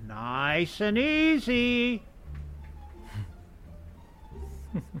 Nice and easy.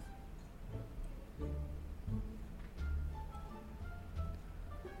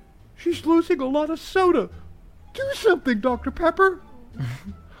 She's losing a lot of soda. Do something, Dr. Pepper.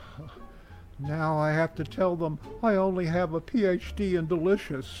 Now I have to tell them I only have a PhD in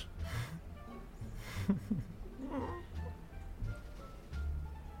delicious.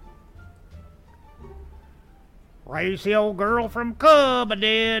 Raised the old girl from cub, I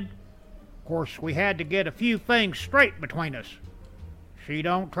did. Of course, we had to get a few things straight between us. She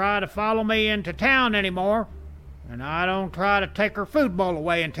don't try to follow me into town anymore, and I don't try to take her food bowl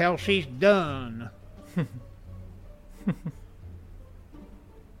away until she's done.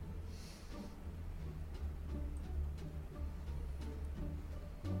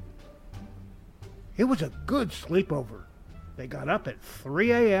 It was a good sleepover. They got up at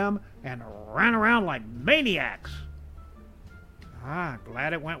 3 a.m. and ran around like maniacs.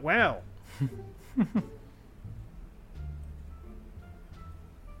 Glad it went well.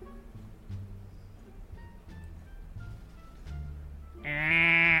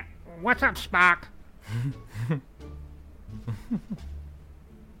 What's up, Spock?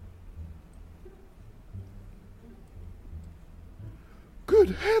 Good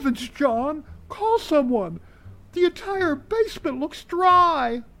heavens, John! Call someone! The entire basement looks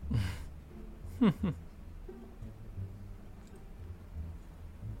dry!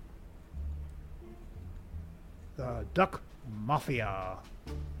 duck mafia.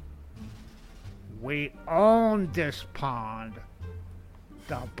 We own this pond.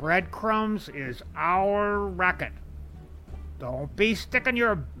 The breadcrumbs is our racket. Don't be sticking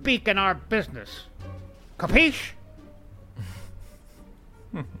your beak in our business. Capiche?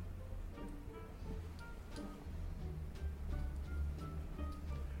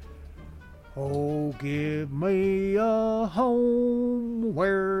 Oh, give me a home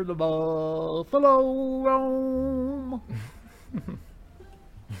where the buffalo roam.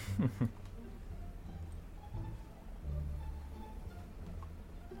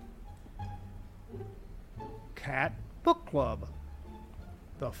 Cat Book Club.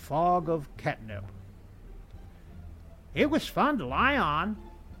 The Fog of Catnip. It was fun to lie on.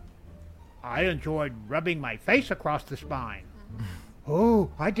 I enjoyed rubbing my face across the spine. Oh,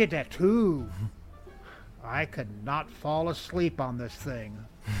 I did that too. I could not fall asleep on this thing.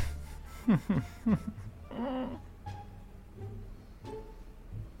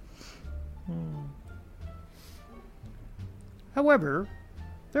 However,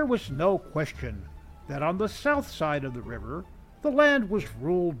 there was no question that on the south side of the river, the land was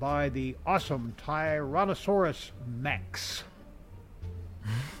ruled by the awesome Tyrannosaurus Rex.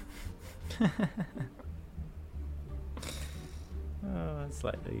 Oh,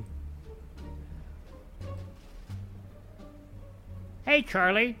 slightly. Hey,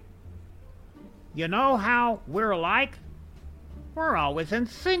 Charlie. You know how we're alike? We're always in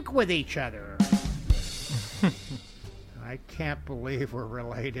sync with each other. I can't believe we're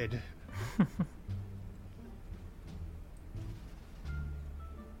related.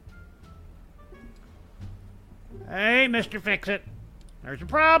 Hey, Mr. Fix-It. There's a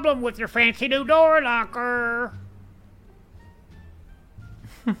problem with your fancy new door locker.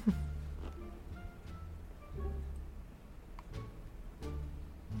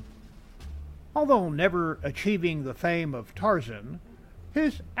 Although never achieving the fame of Tarzan,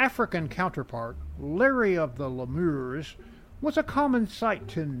 his African counterpart, Larry of the Lemurs, was a common sight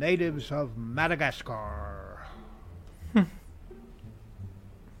to natives of Madagascar.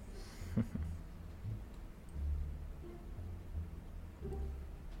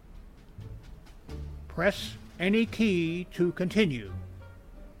 Press any key to continue.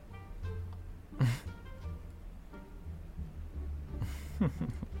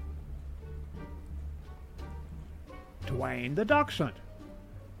 Dwayne the Dachshund.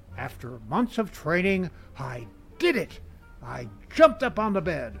 After months of training, I did it. I jumped up on the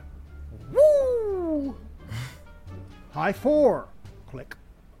bed. Woo! High four. Click.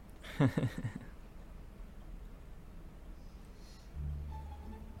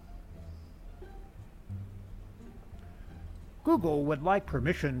 Google would like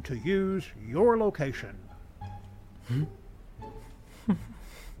permission to use your location.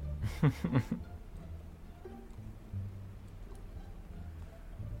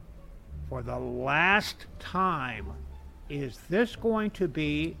 For the last time, is this going to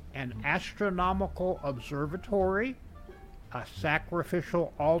be an astronomical observatory, a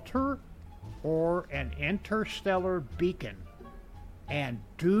sacrificial altar, or an interstellar beacon? And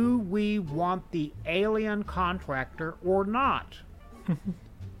do we want the alien contractor or not?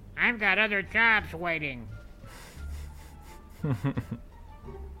 I've got other jobs waiting.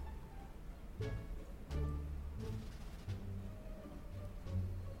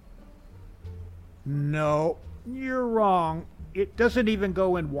 No, you're wrong. It doesn't even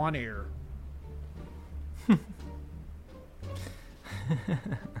go in one ear.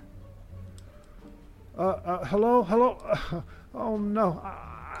 Hello? Oh no,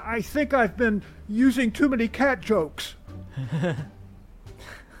 I think I've been using too many cat jokes.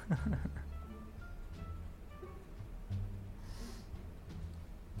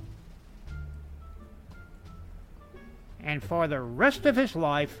 And for the rest of his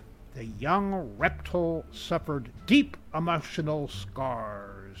life, the young reptile suffered deep emotional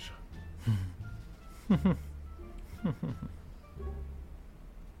scars.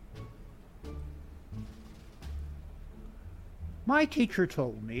 My teacher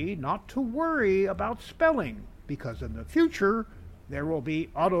told me not to worry about spelling, because in the future there will be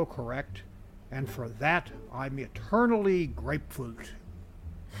autocorrect, and for that I'm eternally grapefruit.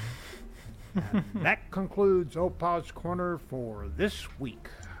 And that concludes Opa's Corner for this week.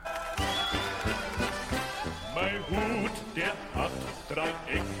 Mein Hut, der hat 3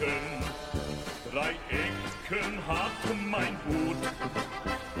 Ecken. 3 Ecken hat mein Hut.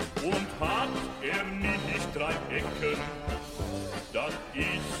 Und hat nicht 3 Ecken, dann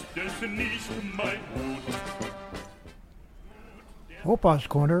ist es nicht mein Hut. Opa's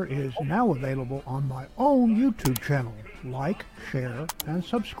Corner is now available on my own YouTube channel. Like, share, and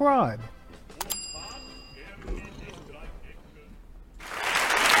subscribe.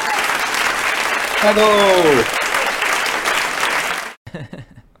 All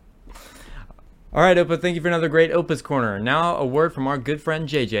right, Opa, thank you for another great Opa's Corner. Now a word from our good friend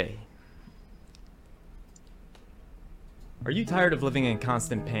JJ. Are you tired of living in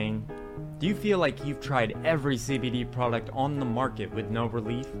constant pain? Do you feel like you've tried every CBD product on the market with no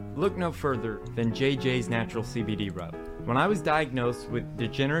relief? Look no further than JJ's Natural CBD Rub. When I was diagnosed with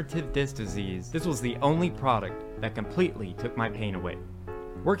degenerative disc disease, this was the only product that completely took my pain away.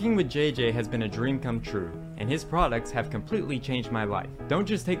 Working with JJ has been a dream come true, and his products have completely changed my life. Don't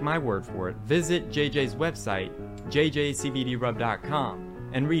just take my word for it. Visit JJ's website,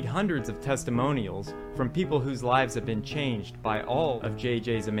 jjcbdrub.com, and read hundreds of testimonials from people whose lives have been changed by all of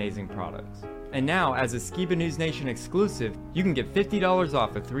JJ's amazing products. And now, as a Skiba News Nation exclusive, you can get $50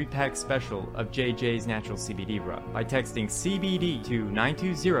 off a 3-pack special of JJ's Natural CBD Rub by texting CBD to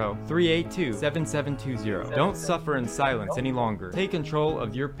 920-382-7720. Don't suffer in silence any longer. Take control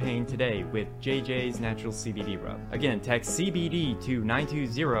of your pain today with JJ's Natural CBD Rub. Again, text CBD to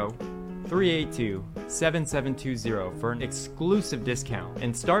 920-382-7720 for an exclusive discount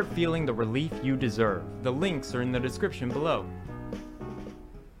and start feeling the relief you deserve. The links are in the description below.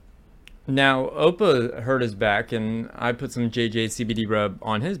 Now, Opa hurt his back, and I put some JJ CBD Rub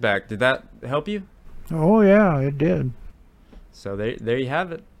on his back. Did that help you? Oh, yeah, it did. So there you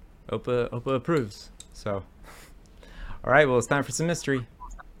have it. Opa approves. So, all right, well, it's time for some mystery.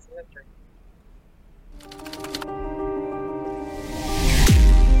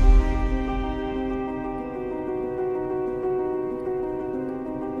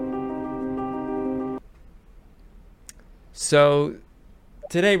 So,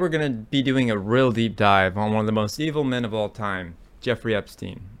 today we're going to be doing a real deep dive on one of the most evil men of all time, Jeffrey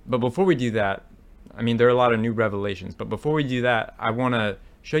Epstein. But before we do that, I mean, there are a lot of new revelations, but before we do that, I want to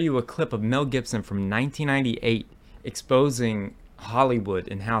show you a clip of Mel Gibson from 1998 exposing Hollywood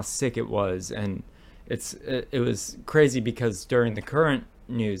and how sick it was. And it was crazy because during the current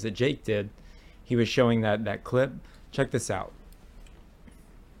news that Jake did, he was showing that clip. Check this out.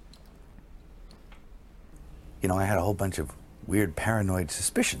 You know, I had a whole bunch of weird paranoid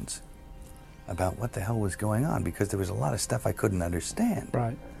suspicions about what the hell was going on because there was a lot of stuff I couldn't understand.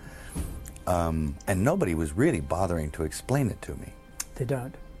 Right. And nobody was really bothering to explain it to me. They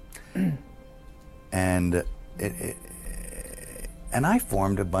don't. And and I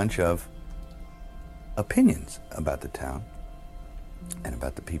formed a bunch of opinions about the town and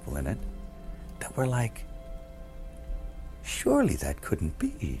about the people in it that were like, surely that couldn't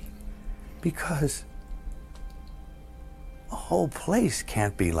be, because a whole place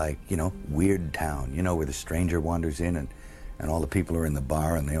can't be like, you know, Weird Town, you know, where the stranger wanders in and all the people are in the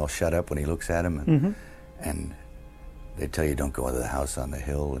bar and they all shut up when he looks at them and, and they tell you don't go into the house on the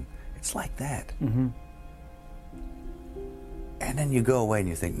hill, and it's like that. And then you go away and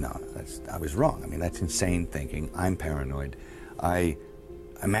you think, no, I was wrong. I mean, that's insane thinking. I'm paranoid. I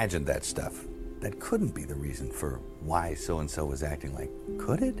imagined that stuff. That couldn't be the reason for why so-and-so was acting like,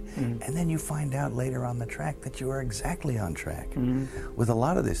 could it? And then you find out later on the track that you are exactly on track with a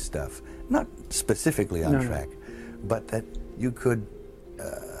lot of this stuff. Not specifically on track, but that you could,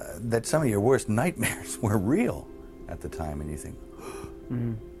 that some of your worst nightmares were real at the time, and you think,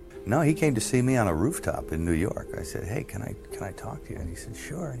 no, he came to see me on a rooftop in New York. I said, hey, can I talk to you? And he said,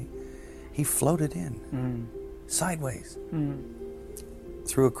 sure. And he floated in, sideways,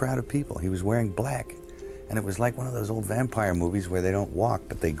 through a crowd of people. He was wearing black, and it was like one of those old vampire movies where they don't walk,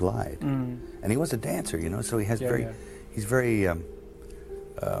 but they glide. And he was a dancer, you know, so he has he's very, you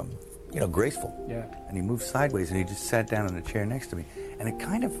know, graceful. And he moved sideways, and he just sat down in a chair next to me. And it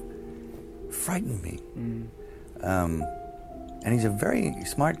kind of frightened me. And he's a very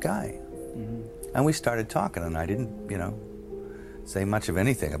smart guy. And we started talking, and I didn't, you know, say much of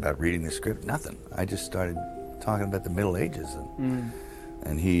anything about reading the script, nothing. I just started talking about the Middle Ages.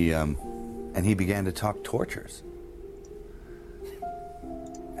 And he began to talk tortures.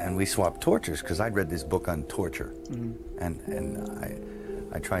 And we swapped tortures, because I'd read this book on torture. And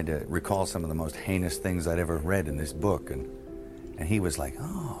I tried to recall some of the most heinous things I'd ever read in this book. And he was like,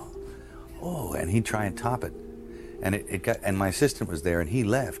 oh, and he'd try and top it. And and my assistant was there, and he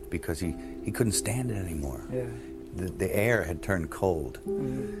left because he couldn't stand it anymore. The air had turned cold.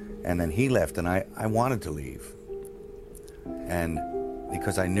 And then he left, and I wanted to leave. And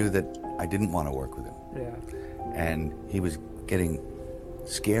because I knew that I didn't want to work with him. And he was getting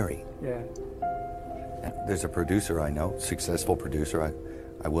scary. There's a producer I know, successful producer.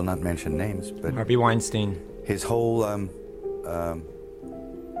 I will not mention names, but Harvey Weinstein. His whole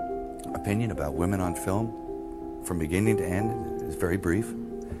opinion about women on film, from beginning to end, is very brief.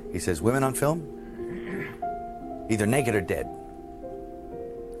 He says, women on film, either naked or dead.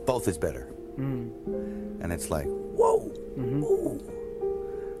 Both is better. And it's like, whoa, whoa.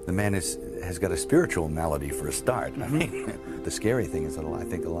 The man has got a spiritual malady for a start. I mean, the scary thing is that I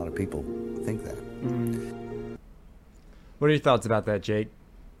think a lot of people think that. What are your thoughts about that, Jake?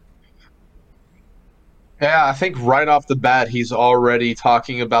 Yeah, I think right off the bat, he's already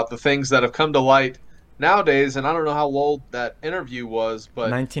talking about the things that have come to light nowadays. And I don't know how old that interview was, but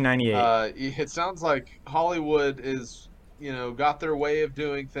 1998. It sounds like Hollywood is, got their way of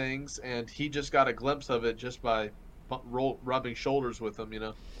doing things, and he just got a glimpse of it just by rubbing shoulders with them.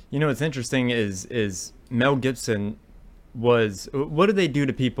 What's interesting is Mel Gibson was. What do they do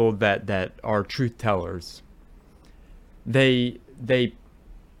to people that are truth tellers? They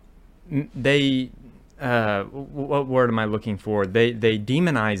what word am I looking for? They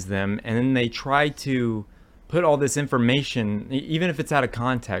demonize them, and then they try to put all this information, even if it's out of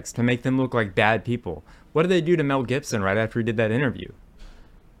context, to make them look like bad people. What did they do to Mel Gibson right after he did that interview?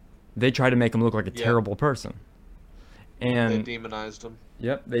 They tried to make him look like a terrible person. And they demonized him.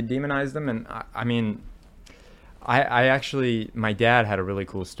 Yep, they demonized him, and I actually, my dad had a really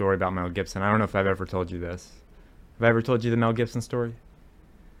cool story about Mel Gibson. I don't know if I've ever told you this. Have I ever told you the Mel Gibson story?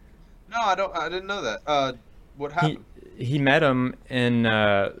 No, I didn't know that. What happened? He met him, and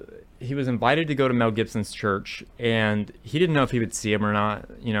he was invited to go to Mel Gibson's church, and he didn't know if he would see him or not,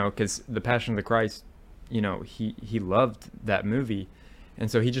 because The Passion of the Christ, he loved that movie, and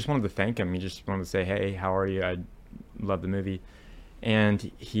so he just wanted to thank him. He just wanted to say, hey, how are you? I love the movie.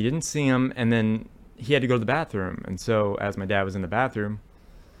 And he didn't see him, and then he had to go to the bathroom. And so as my dad was in the bathroom,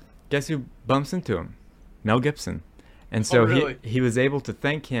 guess who bumps into him? Mel Gibson. And so really? he was able to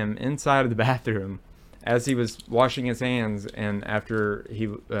thank him inside of the bathroom as he was washing his hands. And after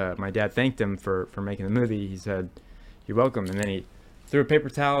my dad thanked him for making the movie, he said, "You're welcome." And then he threw a paper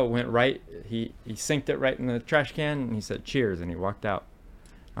towel, went right, he sinked it right in the trash can, and he said, "Cheers," and he walked out.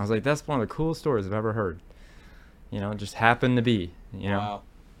 I was like, that's one of the coolest stories I've ever heard. It just happened to be, Wow.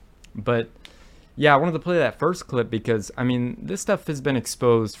 But yeah, I wanted to play that first clip because, this stuff has been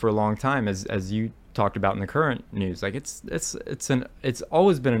exposed for a long time, as you talked about in the current news. Like it's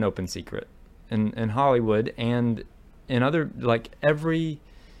always been an open secret in Hollywood and in other, like every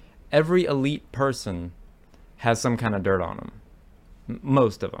elite person has some kind of dirt on them.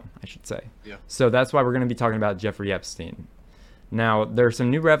 Most of them, I should say. Yeah. So that's why we're going to be talking about Jeffrey Epstein. Now, there are some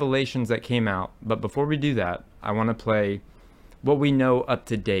new revelations that came out, but before we do that, I want to play what we know up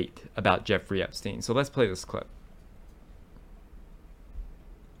to date about Jeffrey Epstein. So let's play this clip.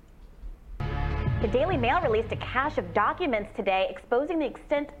 The Daily Mail released a cache of documents today exposing the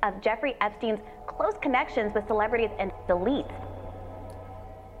extent of Jeffrey Epstein's close connections with celebrities and elites.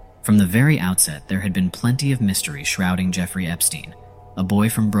 From the very outset, there had been plenty of mystery shrouding Jeffrey Epstein, a boy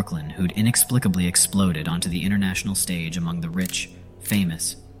from Brooklyn who'd inexplicably exploded onto the international stage among the rich,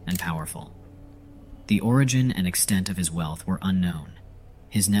 famous, and powerful. The origin and extent of his wealth were unknown.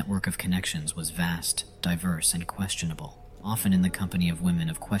 His network of connections was vast, diverse, and questionable, often in the company of women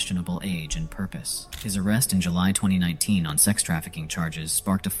of questionable age and purpose. His arrest in July 2019 on sex trafficking charges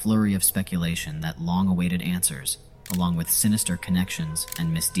sparked a flurry of speculation that long-awaited answers, along with sinister connections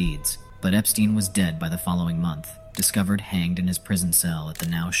and misdeeds. But Epstein was dead by the following month, discovered hanged in his prison cell at the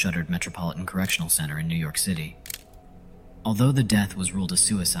now-shuttered Metropolitan Correctional Center in New York City. Although the death was ruled a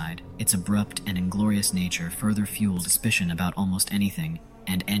suicide, its abrupt and inglorious nature further fueled suspicion about almost anything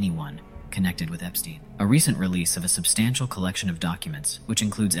and anyone connected with Epstein. A recent release of a substantial collection of documents, which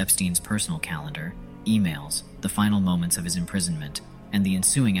includes Epstein's personal calendar, emails, the final moments of his imprisonment, and the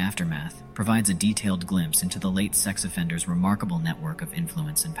ensuing aftermath, provides a detailed glimpse into the late sex offender's remarkable network of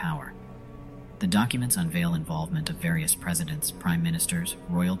influence and power. The documents unveil involvement of various presidents, prime ministers,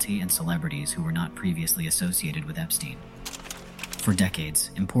 royalty, and celebrities who were not previously associated with Epstein. For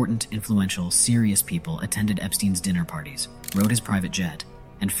decades, important, influential, serious people attended Epstein's dinner parties, rode his private jet,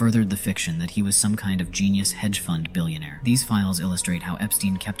 and furthered the fiction that he was some kind of genius hedge fund billionaire. These files illustrate how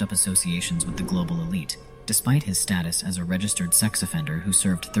Epstein kept up associations with the global elite, despite his status as a registered sex offender who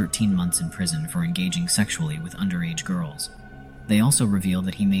served 13 months in prison for engaging sexually with underage girls. They also reveal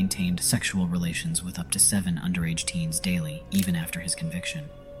that he maintained sexual relations with up to 7 underage teens daily, even after his conviction.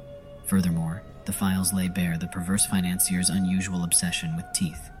 Furthermore, the files lay bare the perverse financier's unusual obsession with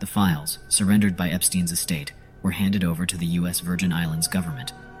teeth. The files, surrendered by Epstein's estate, were handed over to the U.S. Virgin Islands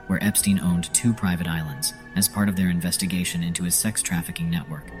government, where Epstein owned 2 private islands, as part of their investigation into his sex trafficking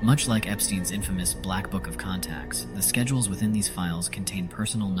network. Much like Epstein's infamous Black Book of Contacts, the schedules within these files contain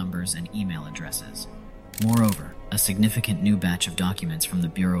personal numbers and email addresses. Moreover, a significant new batch of documents from the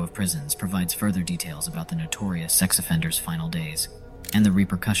Bureau of Prisons provides further details about the notorious sex offender's final days, and the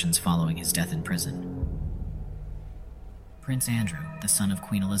repercussions following his death in prison. Prince Andrew, the son of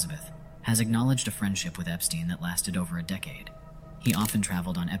Queen Elizabeth, has acknowledged a friendship with Epstein that lasted over a decade. He often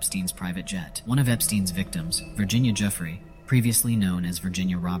traveled on Epstein's private jet. One of Epstein's victims, Virginia Giuffre, previously known as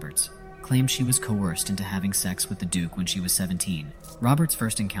Virginia Roberts, claimed she was coerced into having sex with the Duke when she was 17. Roberts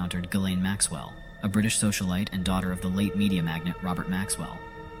first encountered Ghislaine Maxwell, a British socialite and daughter of the late media magnate Robert Maxwell,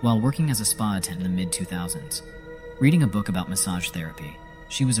 while working as a spa attendant in the mid-2000s. Reading a book about massage therapy,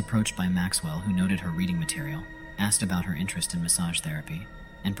 she was approached by Maxwell, who noted her reading material, asked about her interest in massage therapy,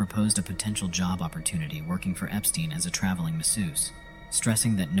 and proposed a potential job opportunity working for Epstein as a traveling masseuse.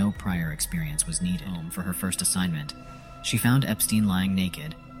 Stressing that no prior experience was needed for her first assignment, she found Epstein lying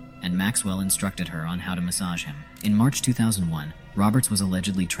naked, and Maxwell instructed her on how to massage him. In March 2001, Roberts was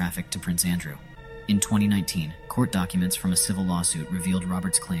allegedly trafficked to Prince Andrew. In 2019, court documents from a civil lawsuit revealed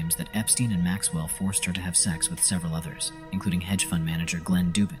Roberts' claims that Epstein and Maxwell forced her to have sex with several others, including hedge fund manager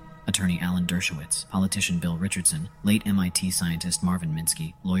Glenn Dubin, attorney Alan Dershowitz, politician Bill Richardson, late MIT scientist Marvin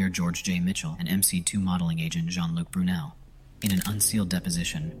Minsky, lawyer George J. Mitchell, and MC2 modeling agent Jean-Luc Brunel. In an unsealed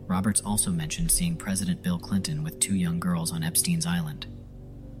deposition, Roberts also mentioned seeing President Bill Clinton with 2 young girls on Epstein's island.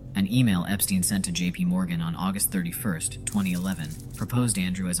 An email Epstein sent to J.P. Morgan on August 31st, 2011, proposed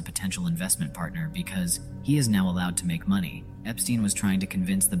Andrew as a potential investment partner because he is now allowed to make money. Epstein was trying to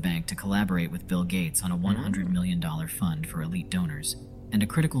convince the bank to collaborate with Bill Gates on a $100 million fund for elite donors, and a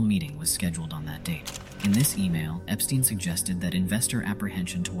critical meeting was scheduled on that date. In this email, Epstein suggested that investor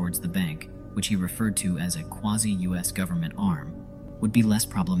apprehension towards the bank, which he referred to as a quasi-U.S. government arm, would be less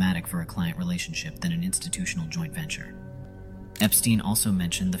problematic for a client relationship than an institutional joint venture. Epstein also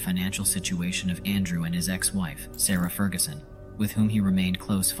mentioned the financial situation of Andrew and his ex-wife, Sarah Ferguson, with whom he remained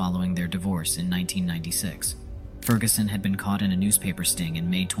close following their divorce in 1996. Ferguson had been caught in a newspaper sting in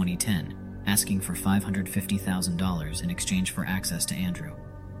May 2010, asking for $550,000 in exchange for access to Andrew.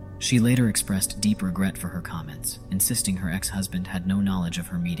 She later expressed deep regret for her comments, insisting her ex-husband had no knowledge of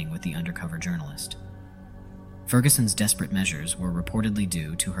her meeting with the undercover journalist. Ferguson's desperate measures were reportedly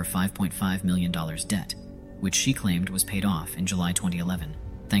due to her $5.5 million debt, which she claimed was paid off in July 2011,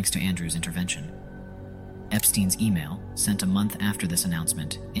 thanks to Andrew's intervention. Epstein's email, sent a month after this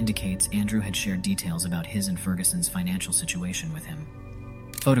announcement, indicates Andrew had shared details about his and Ferguson's financial situation with him.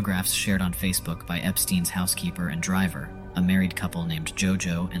 Photographs shared on Facebook by Epstein's housekeeper and driver, a married couple named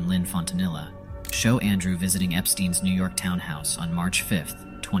Jojo and Lynn Fontanilla, show Andrew visiting Epstein's New York townhouse on March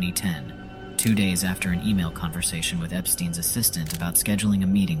 5th, 2010, 2 days after an email conversation with Epstein's assistant about scheduling a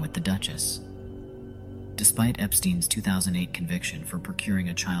meeting with the Duchess. Despite Epstein's 2008 conviction for procuring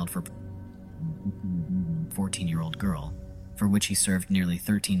a child for 14-year-old girl, for which he served nearly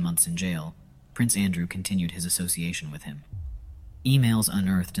 13 months in jail, Prince Andrew continued his association with him. Emails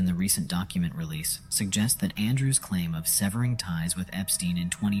unearthed in the recent document release suggest that Andrew's claim of severing ties with Epstein in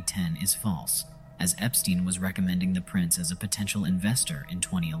 2010 is false, as Epstein was recommending the prince as a potential investor in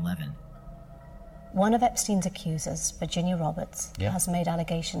 2011. One of Epstein's accusers, Virginia Roberts, has made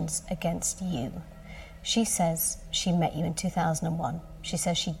allegations against you. She says she met you in 2001. She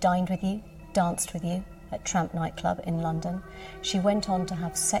says she dined with you, danced with you at Tramp nightclub in London. She went on to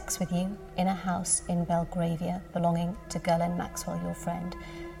have sex with you in a house in Belgravia belonging to Ghislaine Maxwell, your friend.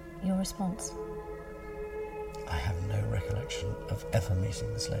 Your response? I have no recollection of ever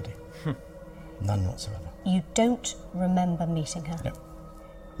meeting this lady. None whatsoever. You don't remember meeting her? No.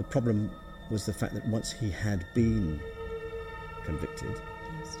 The problem was the fact that once he had been convicted,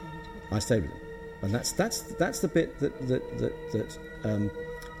 I stayed with him. And that's the bit that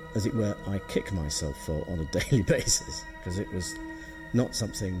as it were, I kick myself for on a daily basis, because it was not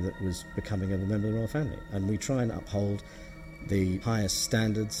something that was becoming of a member of the royal family. And we try and uphold the highest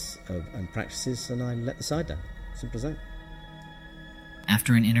standards and practices, and I let the side down. Simple as that.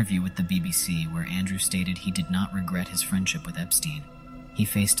 After an interview with the BBC where Andrew stated he did not regret his friendship with Epstein, he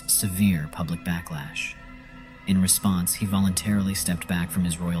faced severe public backlash. In response, he voluntarily stepped back from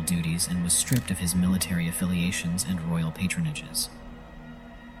his royal duties and was stripped of his military affiliations and royal patronages.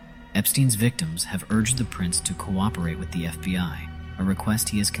 Epstein's victims have urged the prince to cooperate with the FBI, a request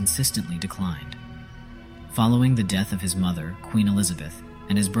he has consistently declined. Following the death of his mother, Queen Elizabeth,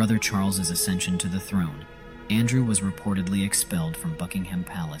 and his brother Charles's ascension to the throne, Andrew was reportedly expelled from Buckingham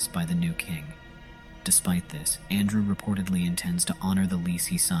Palace by the new king. Despite this, Andrew reportedly intends to honor the lease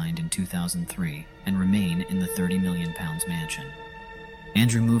he signed in 2003 and remain in the £30 million mansion.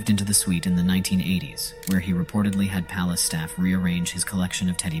 Andrew moved into the suite in the 1980s, where he reportedly had palace staff rearrange his collection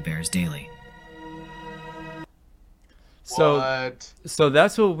of teddy bears daily. So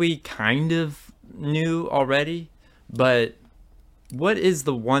that's what we kind of knew already, but what is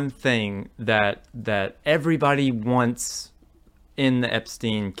the one thing that everybody wants in the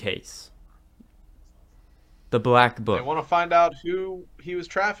Epstein case? The Black Book. They want to find out who he was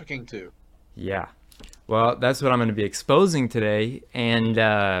trafficking to. Yeah. Well, that's what I'm going to be exposing today. And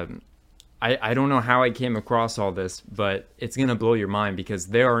I don't know how I came across all this, but it's going to blow your mind because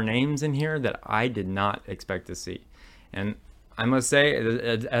there are names in here that I did not expect to see. And I must say,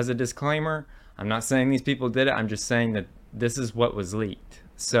 as a disclaimer, I'm not saying these people did it. I'm just saying that this is what was leaked.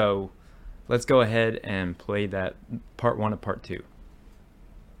 So let's go ahead and play that part 1 of part 2.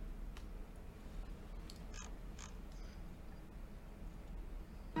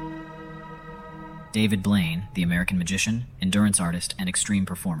 David Blaine, the American magician, endurance artist, and extreme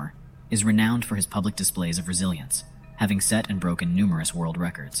performer, is renowned for his public displays of resilience, having set and broken numerous world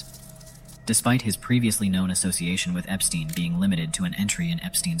records. Despite his previously known association with Epstein being limited to an entry in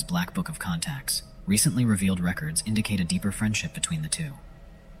Epstein's Black Book of Contacts, recently revealed records indicate a deeper friendship between the two.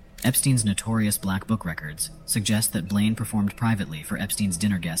 Epstein's notorious Black Book records suggest that Blaine performed privately for Epstein's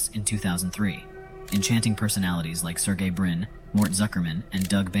dinner guests in 2003, enchanting personalities like Sergey Brin, Mort Zuckerman, and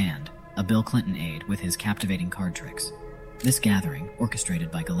Doug Band, a Bill Clinton aide, with his captivating card tricks. This gathering, orchestrated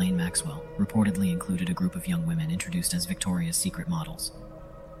by Ghislaine Maxwell, reportedly included a group of young women introduced as Victoria's Secret models.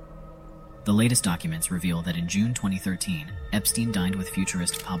 The latest documents reveal that in June 2013, Epstein dined with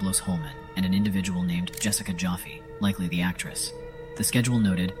futurist Pablos Holman and an individual named Jessica Joffe, likely the actress. The schedule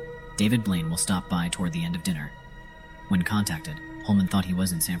noted, David Blaine will stop by toward the end of dinner. When contacted, Holman thought he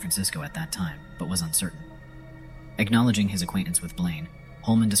was in San Francisco at that time, but was uncertain. Acknowledging his acquaintance with Blaine,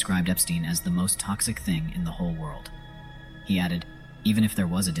 Holman described Epstein as the most toxic thing in the whole world. He added, even if there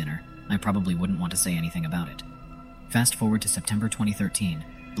was a dinner, I probably wouldn't want to say anything about it. Fast forward to September 2013,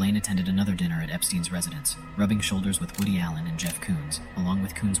 Blaine attended another dinner at Epstein's residence, rubbing shoulders with Woody Allen and Jeff Koons, along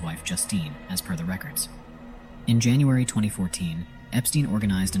with Koons' wife Justine, as per the records. In January 2014, Epstein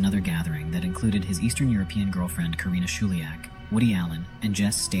organized another gathering that included his Eastern European girlfriend Karina Shuliak, Woody Allen, and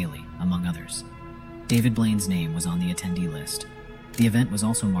Jess Staley, among others. David Blaine's name was on the attendee list. The event was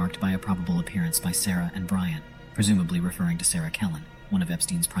also marked by a probable appearance by Sarah and Brian, presumably referring to Sarah Kellen, one of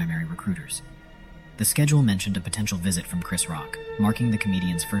Epstein's primary recruiters. The schedule mentioned a potential visit from Chris Rock, marking the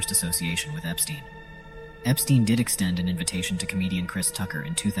comedian's first association with Epstein. Epstein did extend an invitation to comedian Chris Tucker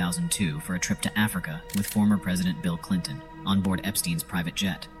in 2002 for a trip to Africa with former President Bill Clinton, on board Epstein's private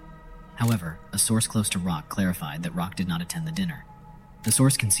jet. However, a source close to Rock clarified that Rock did not attend the dinner. The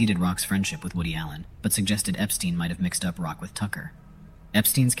source conceded Rock's friendship with Woody Allen, but suggested Epstein might have mixed up Rock with Tucker.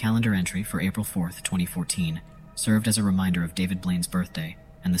 Epstein's calendar entry for April 4, 2014, served as a reminder of David Blaine's birthday,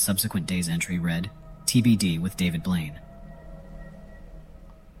 and the subsequent day's entry read, TBD with David Blaine.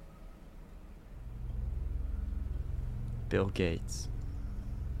 Bill Gates.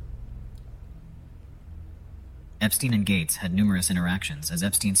 Epstein and Gates had numerous interactions as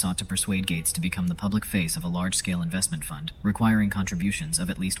Epstein sought to persuade Gates to become the public face of a large-scale investment fund requiring contributions of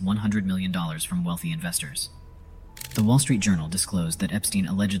at least $100 million from wealthy investors. The Wall Street Journal disclosed that Epstein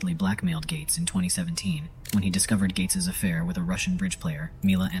allegedly blackmailed Gates in 2017 when he discovered Gates' affair with a Russian bridge player,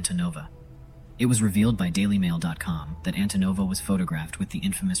 Mila Antonova. It was revealed by DailyMail.com that Antonova was photographed with the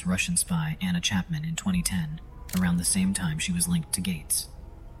infamous Russian spy Anna Chapman in 2010, around the same time she was linked to Gates.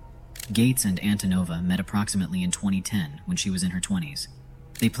 Gates and Antonova met approximately in 2010 when she was in her 20s.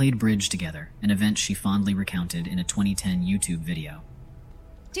 They played bridge together, an event she fondly recounted in a 2010 YouTube video.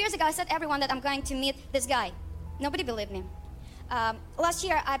 2 years ago, I said to everyone that I'm going to meet this guy. Nobody believed me. Last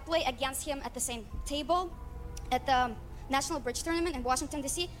year, I played against him at the same table at the National Bridge Tournament in Washington,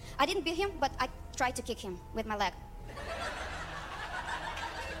 D.C. I didn't beat him, but I tried to kick him with my leg.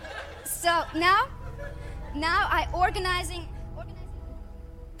 So now I organizing...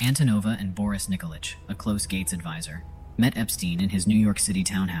 Antonova and Boris Nikolic, a close Gates advisor, met Epstein in his New York City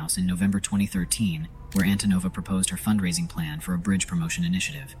townhouse in November 2013, where Antonova proposed her fundraising plan for a bridge promotion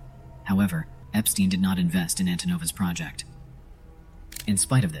initiative. However, Epstein did not invest in Antonova's project. In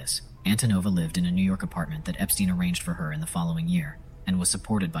spite of this, Antonova lived in a New York apartment that Epstein arranged for her in the following year, and was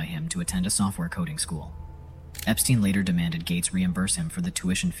supported by him to attend a software coding school. Epstein later demanded Gates reimburse him for the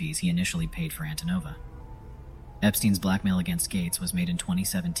tuition fees he initially paid for Antonova. Epstein's blackmail against Gates was made in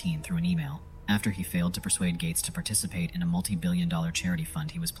 2017 through an email, after he failed to persuade Gates to participate in a multi-billion-dollar charity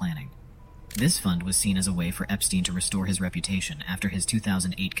fund he was planning. This fund was seen as a way for Epstein to restore his reputation after his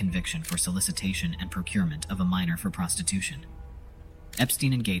 2008 conviction for solicitation and procurement of a minor for prostitution.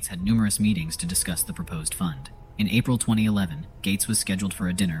 Epstein and Gates had numerous meetings to discuss the proposed fund. In April 2011, Gates was scheduled for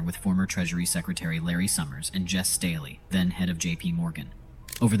a dinner with former Treasury Secretary Larry Summers and Jess Staley, then head of J.P. Morgan.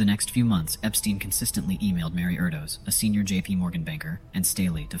 Over the next few months, Epstein consistently emailed Mary Erdos, a senior J.P. Morgan banker, and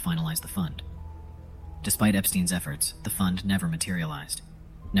Staley to finalize the fund. Despite Epstein's efforts, the fund never materialized.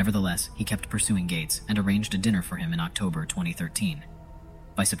 Nevertheless, he kept pursuing Gates and arranged a dinner for him in October 2013.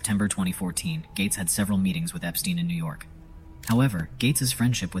 By September 2014, Gates had several meetings with Epstein in New York. However, Gates's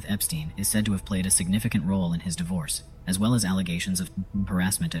friendship with Epstein is said to have played a significant role in his divorce, as well as allegations of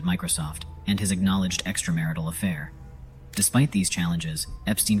harassment at Microsoft and his acknowledged extramarital affair. Despite these challenges,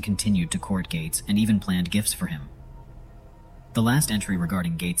 Epstein continued to court Gates and even planned gifts for him. The last entry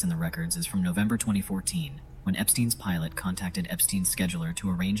regarding Gates in the records is from November 2014, when Epstein's pilot contacted Epstein's scheduler to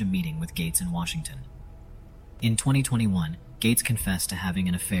arrange a meeting with Gates in Washington. In 2021, Gates confessed to having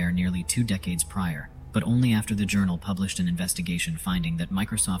an affair nearly 2 decades prior, but only after the Journal published an investigation finding that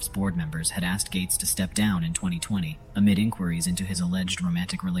Microsoft's board members had asked Gates to step down in 2020 amid inquiries into his alleged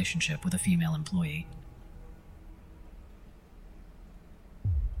romantic relationship with a female employee.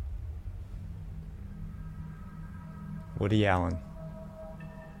 Woody Allen.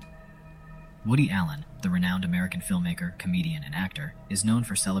 Woody Allen, the renowned American filmmaker, comedian, and actor, is known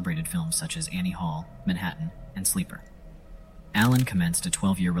for celebrated films such as Annie Hall, Manhattan, and Sleeper. Allen commenced a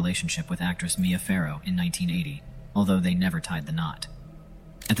 12-year relationship with actress Mia Farrow in 1980, although they never tied the knot.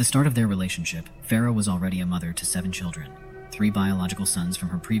 At the start of their relationship, Farrow was already a mother to 7 children, 3 biological sons from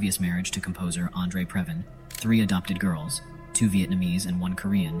her previous marriage to composer Andre Previn, 3 adopted girls, 2 Vietnamese and 1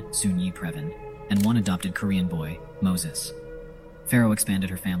 Korean, Soon Yi Previn, and 1 adopted Korean boy, Moses. Farrow expanded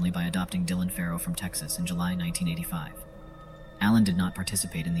her family by adopting Dylan Farrow from Texas in July 1985. Allen did not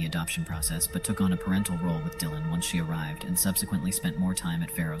participate in the adoption process, but took on a parental role with Dylan once she arrived and subsequently spent more time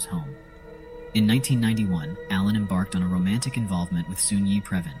at Farrow's home. In 1991, Allen embarked on a romantic involvement with Soon Yi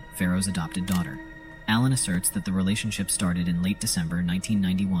Previn, Farrow's adopted daughter. Allen asserts that the relationship started in late December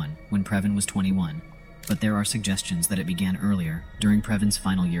 1991, when Previn was 21, but there are suggestions that it began earlier, during Previn's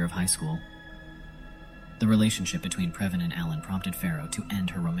final year of high school. The relationship between Previn and Allen prompted Farrow to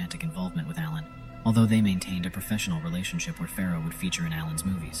end her romantic involvement with Allen, although they maintained a professional relationship where Farrow would feature in Allen's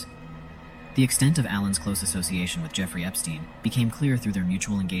movies. The extent of Allen's close association with Jeffrey Epstein became clear through their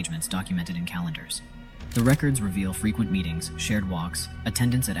mutual engagements documented in calendars. The records reveal frequent meetings, shared walks,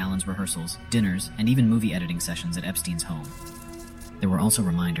 attendance at Allen's rehearsals, dinners, and even movie editing sessions at Epstein's home. There were also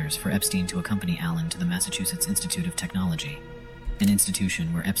reminders for Epstein to accompany Allen to the Massachusetts Institute of Technology, an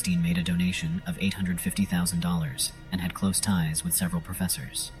institution where Epstein made a donation of $850,000 and had close ties with several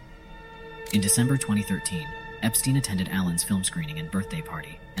professors. In December 2013, Epstein attended Allen's film screening and birthday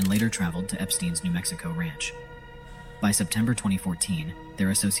party, and later traveled to Epstein's New Mexico ranch. By September 2014, their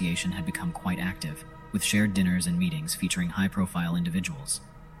association had become quite active, with shared dinners and meetings featuring high-profile individuals.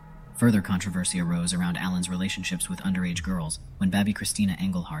 Further controversy arose around Allen's relationships with underage girls when Babby Christina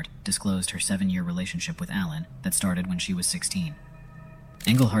Engelhardt disclosed her 7-year relationship with Allen that started when she was 16.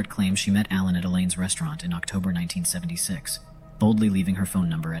 Engelhardt claims she met Allen at Elaine's restaurant in October 1976, boldly leaving her phone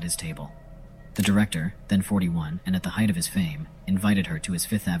number at his table. The director, then 41 and at the height of his fame, invited her to his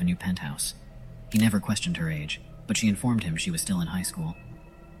Fifth Avenue penthouse. He never questioned her age, but she informed him she was still in high school.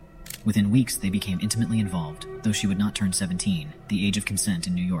 Within weeks, they became intimately involved, though she would not turn 17, the age of consent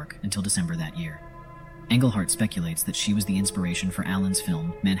in New York, until December that year. Engelhardt speculates that she was the inspiration for Allen's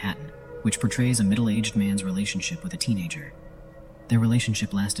film, Manhattan, which portrays a middle-aged man's relationship with a teenager. Their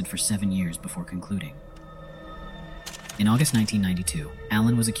relationship lasted for 7 years before concluding. In August 1992,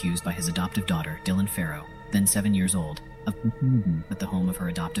 Allen was accused by his adoptive daughter, Dylan Farrow, then 7 years old, of at the home of her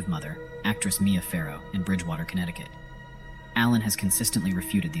adoptive mother, actress Mia Farrow, in Bridgewater, Connecticut. Allen has consistently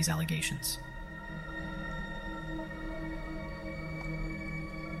refuted these allegations.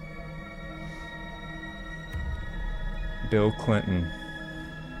 Bill Clinton.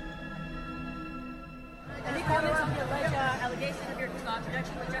 Any comments on the alleged allegations of your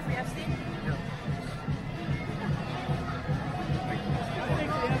connection with Jeffrey Epstein?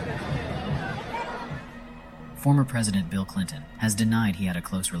 Former President Bill Clinton has denied he had a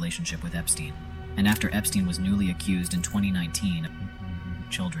close relationship with Epstein, and after Epstein was newly accused in 2019 of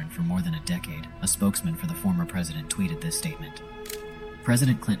children for more than a decade, a spokesman for the former president tweeted this statement.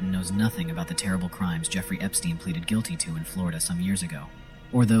 President Clinton knows nothing about the terrible crimes Jeffrey Epstein pleaded guilty to in Florida some years ago,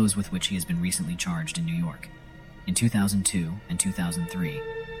 or those with which he has been recently charged in New York. In 2002 and 2003,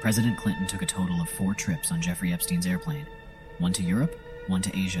 President Clinton took a total of 4 trips on Jeffrey Epstein's airplane, 1 to Europe, 1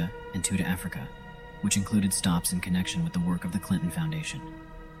 to Asia, and 2 to Africa, which included stops in connection with the work of the Clinton Foundation.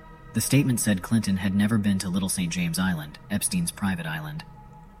 The statement said Clinton had never been to Little St. James Island, Epstein's private island.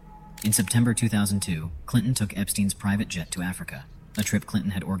 In September 2002, Clinton took Epstein's private jet to Africa, a trip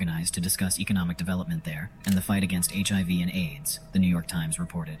Clinton had organized to discuss economic development there and the fight against HIV and AIDS, the New York Times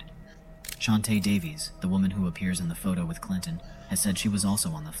reported. Shantae Davies, the woman who appears in the photo with Clinton, has said she was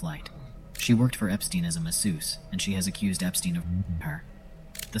also on the flight. She worked for Epstein as a masseuse, and she has accused Epstein of her.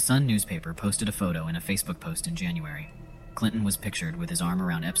 The Sun newspaper posted a photo in a Facebook post in January. Clinton was pictured with his arm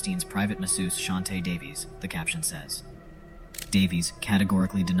around Epstein's private masseuse Shantae Davies, the caption says. Davies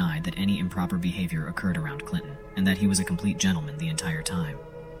categorically denied that any improper behavior occurred around Clinton, and that he was a complete gentleman the entire time.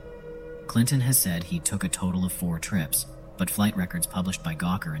 Clinton has said he took a total of 4 trips, but flight records published by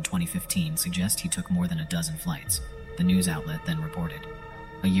Gawker in 2015 suggest he took more than a dozen flights, the news outlet then reported.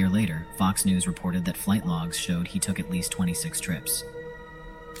 A year later, Fox News reported that flight logs showed he took at least 26 trips.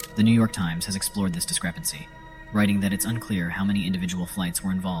 The New York Times has explored this discrepancy, writing that it's unclear how many individual flights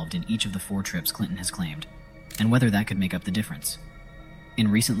were involved in each of the 4 trips Clinton has claimed, and whether that could make up the difference.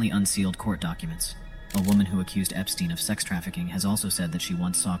 In recently unsealed court documents, a woman who accused Epstein of sex trafficking has also said that she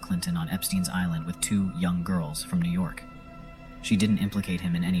once saw Clinton on Epstein's island with 2 young girls from New York. She didn't implicate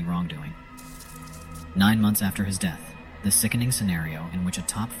him in any wrongdoing. 9 months after his death, the sickening scenario in which a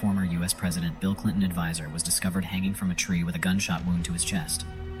top former U.S. President Bill Clinton advisor was discovered hanging from a tree with a gunshot wound to his chest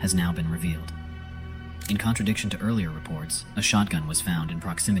has now been revealed. In contradiction to earlier reports, a shotgun was found in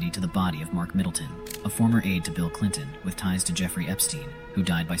proximity to the body of Mark Middleton, a former aide to Bill Clinton with ties to Jeffrey Epstein, who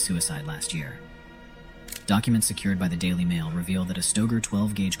died by suicide last year. Documents secured by the Daily Mail reveal that a Stoger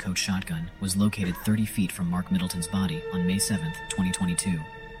 12-gauge Colt shotgun was located 30 feet from Mark Middleton's body on May 7, 2022.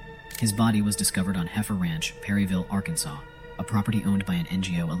 His body was discovered on Heifer Ranch, Perryville, Arkansas, a property owned by an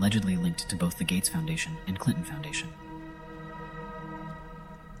NGO allegedly linked to both the Gates Foundation and Clinton Foundation.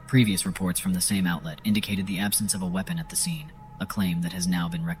 Previous reports from the same outlet indicated the absence of a weapon at the scene, a claim that has now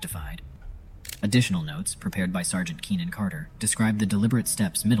been rectified. Additional notes, prepared by Sergeant Keenan Carter, describe the deliberate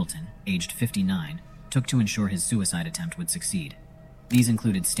steps Middleton, aged 59, took to ensure his suicide attempt would succeed. These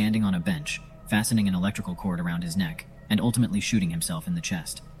included standing on a bench, fastening an electrical cord around his neck, and ultimately shooting himself in the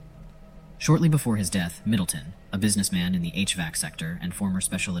chest. Shortly before his death, Middleton, a businessman in the HVAC sector and former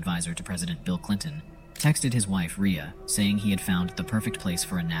special advisor to President Bill Clinton, texted his wife, Rhea, saying he had found the perfect place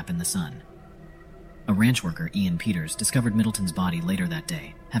for a nap in the sun. A ranch worker, Ian Peters, discovered Middleton's body later that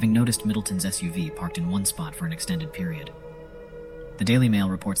day, having noticed Middleton's SUV parked in one spot for an extended period. The Daily Mail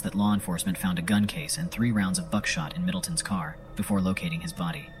reports that law enforcement found a gun case and 3 rounds of buckshot in Middleton's car before locating his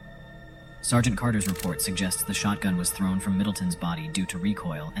body. Sergeant Carter's report suggests the shotgun was thrown from Middleton's body due to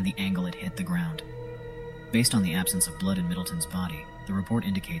recoil and the angle it hit the ground. Based on the absence of blood in Middleton's body, the report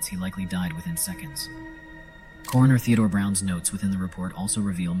indicates he likely died within seconds. Coroner Theodore Brown's notes within the report also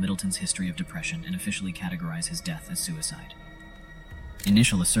reveal Middleton's history of depression and officially categorize his death as suicide.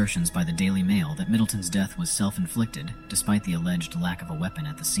 Initial assertions by the Daily Mail that Middleton's death was self-inflicted, despite the alleged lack of a weapon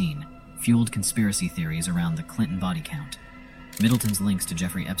at the scene, fueled conspiracy theories around the Clinton body count. Middleton's links to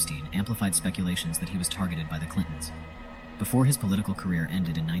Jeffrey Epstein amplified speculations that he was targeted by the Clintons. Before his political career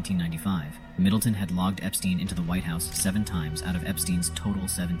ended in 1995, Middleton had logged Epstein into the White House 7 times out of Epstein's total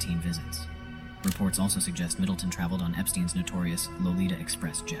 17 visits. Reports also suggest Middleton traveled on Epstein's notorious Lolita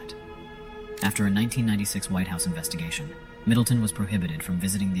Express jet. After a 1996 White House investigation, Middleton was prohibited from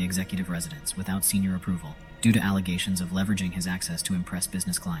visiting the executive residence without senior approval due to allegations of leveraging his access to impress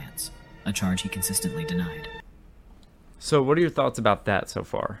business clients, a charge he consistently denied. So what are your thoughts about that so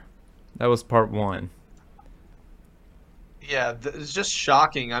far? That was part 1. Yeah, it's just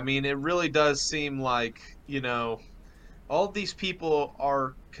shocking. I mean, it really does seem like, all these people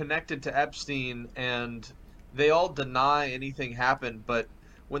are connected to Epstein and they all deny anything happened. But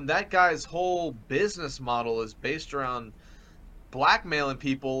when that guy's whole business model is based around blackmailing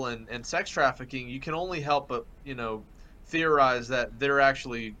people and sex trafficking, you can only help but, theorize that they're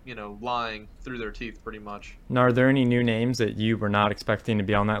actually, lying through their teeth pretty much. Now, are there any new names that you were not expecting to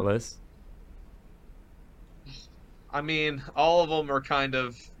be on that list? I mean, all of them are kind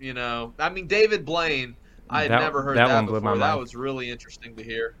of, David Blaine, I had never heard that before. That was really interesting to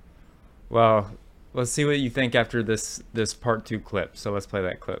hear. Well, let's see what you think after this part 2 clip. So let's play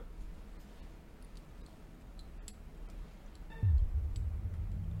that clip.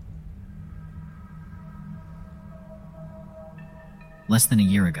 Less than a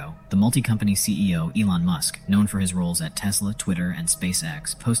year ago, the multi-company CEO Elon Musk, known for his roles at Tesla, Twitter, and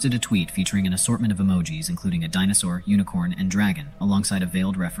SpaceX, posted a tweet featuring an assortment of emojis including a dinosaur, unicorn, and dragon, alongside a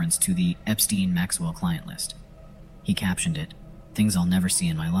veiled reference to the Epstein-Maxwell client list. He captioned it, "Things I'll never see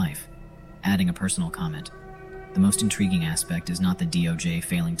in my life," adding a personal comment. The most intriguing aspect is not the DOJ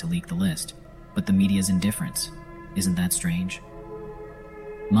failing to leak the list, but the media's indifference. Isn't that strange?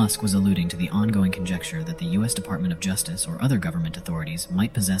 Musk was alluding to the ongoing conjecture that the U.S. Department of Justice or other government authorities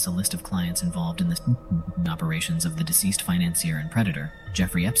might possess a list of clients involved in the operations of the deceased financier and predator,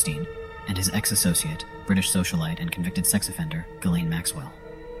 Jeffrey Epstein, and his ex-associate, British socialite and convicted sex offender, Ghislaine Maxwell.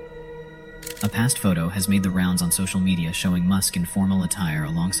 A past photo has made the rounds on social media showing Musk in formal attire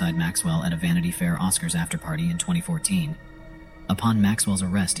alongside Maxwell at a Vanity Fair Oscars afterparty in 2014. Upon Maxwell's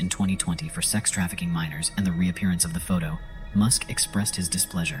arrest in 2020 for sex trafficking minors and the reappearance of the photo, Musk expressed his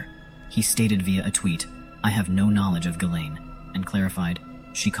displeasure. He stated via a tweet, "I have no knowledge of Ghislaine. and clarified,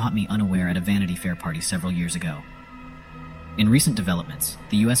 "She caught me unaware at a Vanity Fair party several years ago." In recent developments,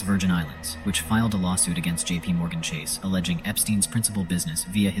 the U.S. Virgin Islands, which filed a lawsuit against J.P. Morgan Chase alleging Epstein's principal business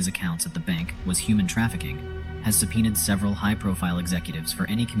via his accounts at the bank was human trafficking, has subpoenaed several high-profile executives for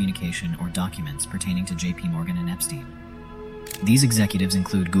any communication or documents pertaining to J.P. Morgan and Epstein. These executives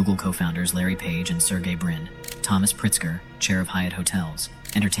include Google co-founders Larry Page and Sergey Brin, Thomas Pritzker, chair of Hyatt Hotels,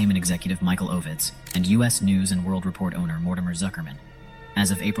 entertainment executive Michael Ovitz, and U.S. News and World Report owner Mortimer Zuckerman. As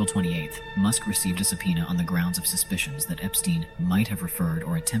of April 28th, Musk received a subpoena on the grounds of suspicions that Epstein might have referred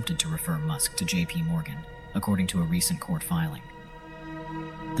or attempted to refer Musk to J.P. Morgan, according to a recent court filing.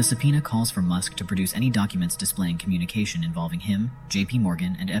 The subpoena calls for Musk to produce any documents displaying communication involving him, J.P.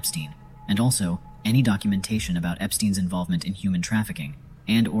 Morgan, and Epstein, and also any documentation about Epstein's involvement in human trafficking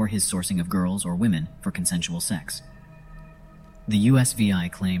and or his sourcing of girls or women for consensual sex. The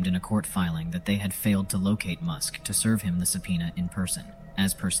USVI claimed in a court filing that they had failed to locate Musk to serve him the subpoena in person,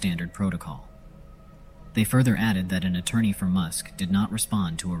 as per standard protocol. They further added that an attorney for Musk did not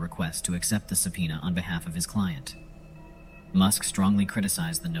respond to a request to accept the subpoena on behalf of his client. Musk strongly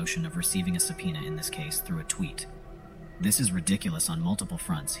criticized the notion of receiving a subpoena in this case through a tweet. "This is ridiculous on multiple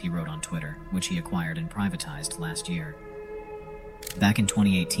fronts," he wrote on Twitter, which he acquired and privatized last year. Back in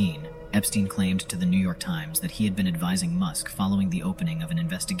 2018, Epstein claimed to the New York Times that he had been advising Musk following the opening of an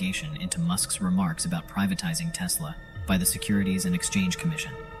investigation into Musk's remarks about privatizing Tesla by the Securities and Exchange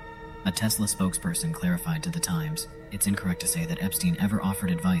Commission. A Tesla spokesperson clarified to the Times, "It's incorrect to say that Epstein ever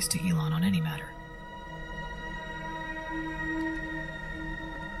offered advice to Elon on any matter."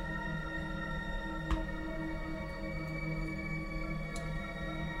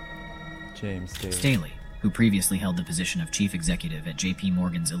 James Staley. Staley, who previously held the position of chief executive at J.P.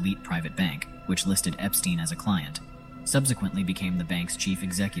 Morgan's elite private bank, which listed Epstein as a client, subsequently became the bank's chief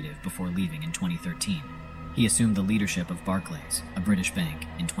executive before leaving in 2013. He assumed the leadership of Barclays, a British bank,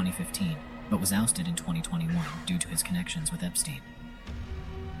 in 2015, but was ousted in 2021 due to his connections with Epstein.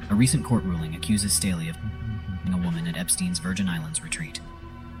 A recent court ruling accuses Staley of a woman at Epstein's Virgin Islands retreat.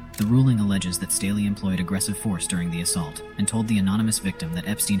 The ruling alleges that Staley employed aggressive force during the assault and told the anonymous victim that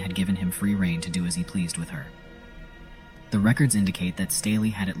Epstein had given him free rein to do as he pleased with her. The records indicate that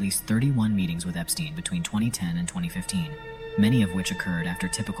Staley had at least 31 meetings with Epstein between 2010 and 2015, many of which occurred after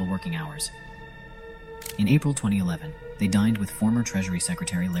typical working hours. In April 2011, they dined with former Treasury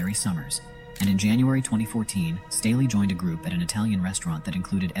Secretary Larry Summers, and in January 2014, Staley joined a group at an Italian restaurant that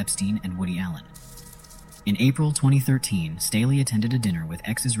included Epstein and Woody Allen. In April 2013, Staley attended a dinner with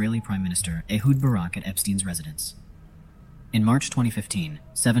ex-Israeli Prime Minister Ehud Barak at Epstein's residence. In March 2015,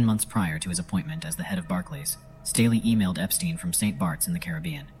 7 months prior to his appointment as the head of Barclays, Staley emailed Epstein from St. Bart's in the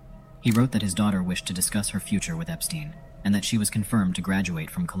Caribbean. He wrote that his daughter wished to discuss her future with Epstein, and that she was confirmed to graduate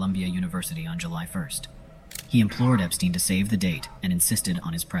from Columbia University on July 1st. He implored Epstein to save the date and insisted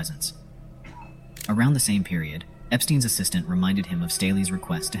on his presence. Around the same period, Epstein's assistant reminded him of Staley's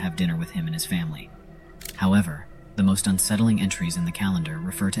request to have dinner with him and his family. However, the most unsettling entries in the calendar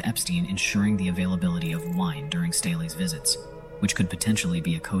refer to Epstein ensuring the availability of wine during Staley's visits, which could potentially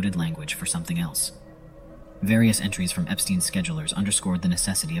be a coded language for something else. Various entries from Epstein's schedulers underscored the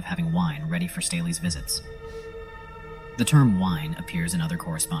necessity of having wine ready for Staley's visits. The term wine appears in other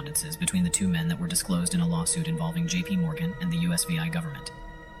correspondences between the two men that were disclosed in a lawsuit involving J.P. Morgan and the USVI government.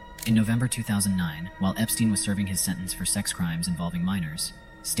 In November 2009, while Epstein was serving his sentence for sex crimes involving minors,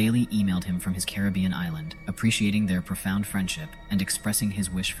 Staley emailed him from his Caribbean island, appreciating their profound friendship and expressing his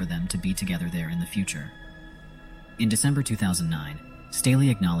wish for them to be together there in the future. In December 2009,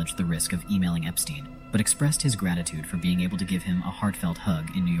 Staley acknowledged the risk of emailing Epstein, but expressed his gratitude for being able to give him a heartfelt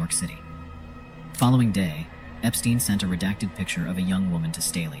hug in New York City. Following day, Epstein sent a redacted picture of a young woman to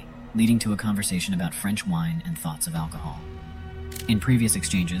Staley, leading to a conversation about French wine and thoughts of alcohol. In previous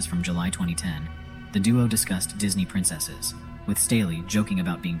exchanges from July 2010, the duo discussed Disney princesses, with Staley joking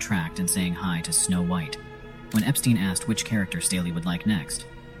about being tracked and saying hi to Snow White. When Epstein asked which character Staley would like next,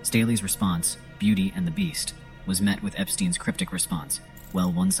 Staley's response, Beauty and the Beast, was met with Epstein's cryptic response,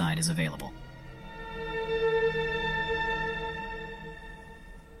 "Well, one side is available."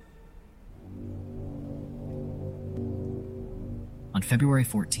 On February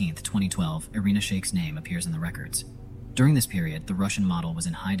 14, 2012, Irina Shayk's name appears in the records. During this period, the Russian model was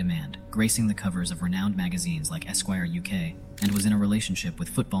in high demand, gracing the covers of renowned magazines like Esquire UK, and was in a relationship with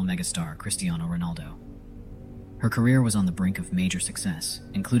football megastar Cristiano Ronaldo. Her career was on the brink of major success,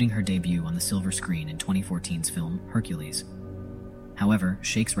 including her debut on the silver screen in 2014's film Hercules. However,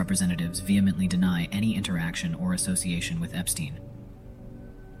 Shayk's representatives vehemently deny any interaction or association with Epstein.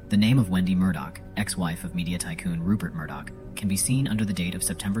 The name of Wendy Murdoch, ex-wife of media tycoon Rupert Murdoch, can be seen under the date of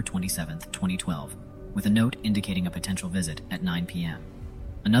September 27, 2012, with a note indicating a potential visit at 9 p.m.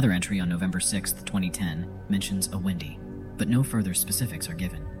 Another entry on November 6, 2010, mentions a Wendy, but no further specifics are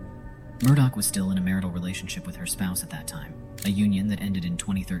given. Murdoch was still in a marital relationship with her spouse at that time, a union that ended in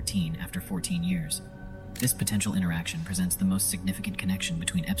 2013 after 14 years. This potential interaction presents the most significant connection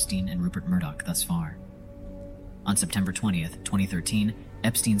between Epstein and Rupert Murdoch thus far. On September 20th, 2013,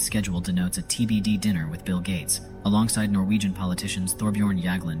 Epstein's schedule denotes a TBD dinner with Bill Gates, alongside Norwegian politicians Thorbjorn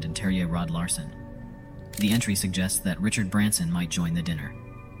Jagland and Terje Rod Larsen. The entry suggests that Richard Branson might join the dinner.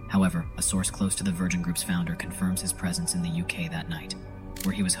 However, a source close to the Virgin Group's founder confirms his presence in the UK that night,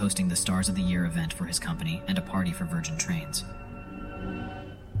 where he was hosting the Stars of the Year event for his company and a party for Virgin Trains.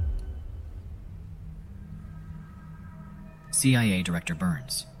 CIA Director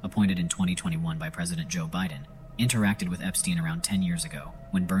Burns, appointed in 2021 by President Joe Biden, interacted with Epstein around 10 years ago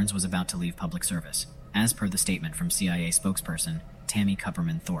when Burns was about to leave public service, as per the statement from CIA spokesperson Tammy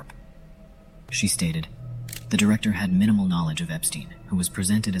Kupperman Thorpe. She stated, "The director had minimal knowledge of Epstein, who was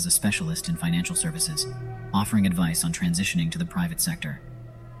presented as a specialist in financial services, offering advice on transitioning to the private sector.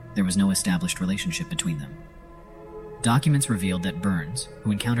 There was no established relationship between them." Documents revealed that Burns,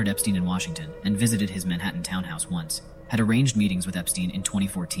 who encountered Epstein in Washington and visited his Manhattan townhouse once, had arranged meetings with Epstein in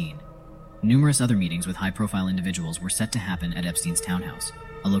 2014. Numerous other meetings with high-profile individuals were set to happen at Epstein's townhouse,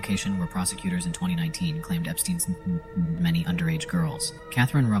 a location where prosecutors in 2019 claimed Epstein's many underage girls.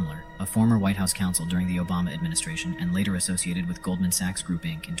 Catherine Rumler, a former White House counsel during the Obama administration and later associated with Goldman Sachs Group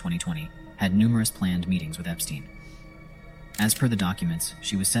Inc. in 2020, had numerous planned meetings with Epstein. As per the documents,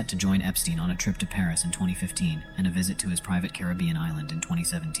 she was set to join Epstein on a trip to Paris in 2015 and a visit to his private Caribbean island in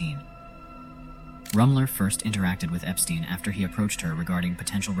 2017. Rumler first interacted with Epstein after he approached her regarding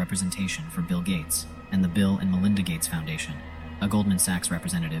potential representation for Bill Gates and the Bill and Melinda Gates Foundation, a Goldman Sachs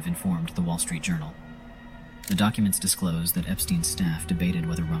representative informed the Wall Street Journal. The documents disclose that Epstein's staff debated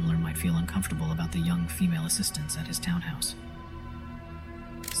whether Rumler might feel uncomfortable about the young female assistants at his townhouse.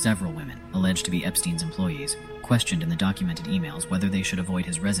 Several women, alleged to be Epstein's employees, questioned in the documented emails whether they should avoid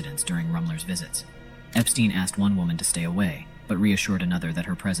his residence during Rumler's visits. Epstein asked one woman to stay away, but reassured another that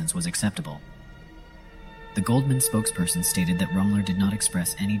her presence was acceptable. The Goldman spokesperson stated that Rumler did not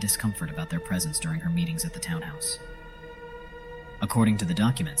express any discomfort about their presence during her meetings at the townhouse. According to the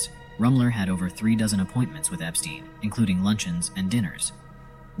documents, Rumler had over 36 appointments with Epstein, including luncheons and dinners.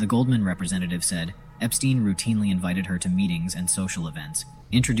 The Goldman representative said Epstein routinely invited her to meetings and social events,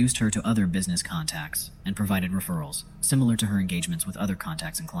 introduced her to other business contacts, and provided referrals, similar to her engagements with other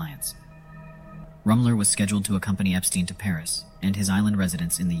contacts and clients. Rumler was scheduled to accompany Epstein to Paris and his island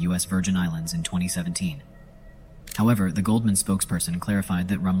residence in the U.S. Virgin Islands in 2017. However, the Goldman spokesperson clarified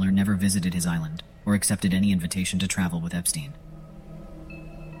that Rumler never visited his island or accepted any invitation to travel with Epstein.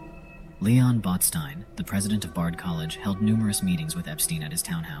 Leon Botstein, the president of Bard College, held numerous meetings with Epstein at his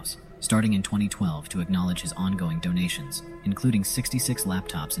townhouse, starting in 2012 to acknowledge his ongoing donations, including 66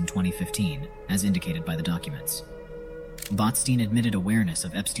 laptops in 2015, as indicated by the documents. Botstein admitted awareness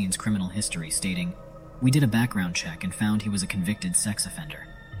of Epstein's criminal history, stating, "We did a background check and found he was a convicted sex offender.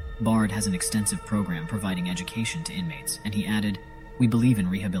 Bard has an extensive program providing education to inmates," and he added, "We believe in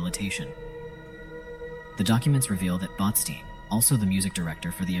rehabilitation." The documents reveal that Botstein, also the music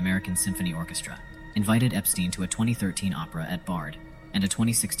director for the American Symphony Orchestra, invited Epstein to a 2013 opera at Bard and a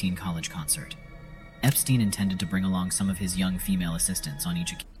 2016 college concert. Epstein intended to bring along some of his young female assistants on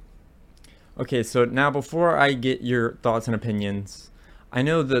each occasion. Okay, so now before I get your thoughts and opinions, I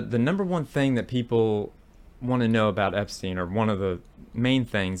know that the number one thing that people want to know about Epstein, or one of the main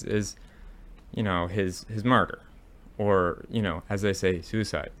things, is, his murder, or, as they say,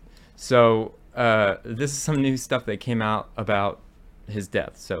 suicide. So this is some new stuff that came out about his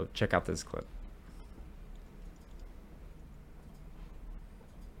death. So check out this clip.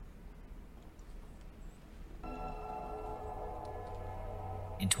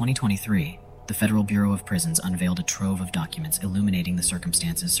 In 2023, the Federal Bureau of Prisons unveiled a trove of documents illuminating the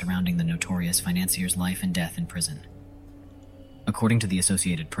circumstances surrounding the notorious financier's life and death in prison. According to the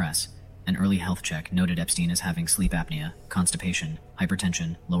Associated Press, an early health check noted Epstein as having sleep apnea, constipation,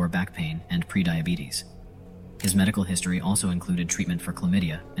 hypertension, lower back pain, and prediabetes. His medical history also included treatment for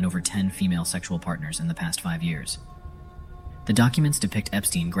chlamydia and over 10 female sexual partners in the past 5 years. The documents depict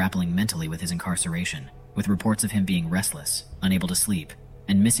Epstein grappling mentally with his incarceration, with reports of him being restless, unable to sleep,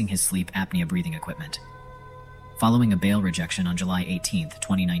 and missing his sleep apnea breathing equipment. Following a bail rejection on July 18,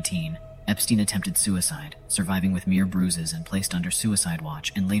 2019, Epstein attempted suicide, surviving with mere bruises and placed under suicide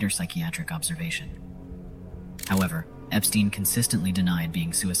watch and later psychiatric observation. However, Epstein consistently denied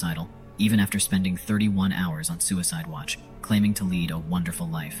being suicidal, even after spending 31 hours on suicide watch, claiming to lead a wonderful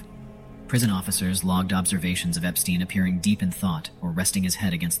life. Prison officers logged observations of Epstein appearing deep in thought or resting his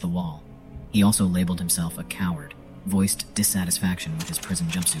head against the wall. He also labeled himself a coward, voiced dissatisfaction with his prison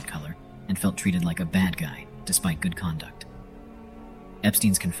jumpsuit color, and felt treated like a bad guy, despite good conduct.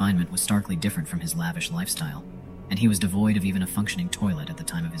 Epstein's confinement was starkly different from his lavish lifestyle, and he was devoid of even a functioning toilet at the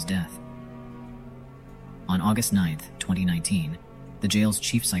time of his death. On August 9, 2019, the jail's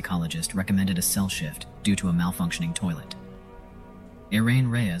chief psychologist recommended a cell shift due to a malfunctioning toilet.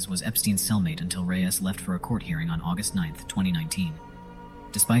 Irain Reyes was Epstein's cellmate until Reyes left for a court hearing on August 9, 2019.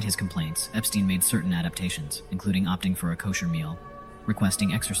 Despite his complaints, Epstein made certain adaptations, including opting for a kosher meal,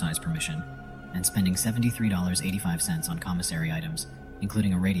 requesting exercise permission, and spending $73.85 on commissary items,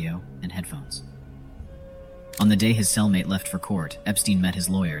 including a radio and headphones. On the day his cellmate left for court, Epstein met his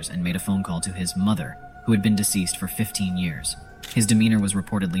lawyers and made a phone call to his mother, who had been deceased for 15 years. His demeanor was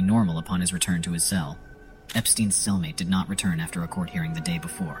reportedly normal upon his return to his cell. Epstein's cellmate did not return after a court hearing the day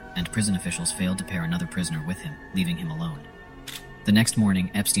before, and prison officials failed to pair another prisoner with him, leaving him alone. The next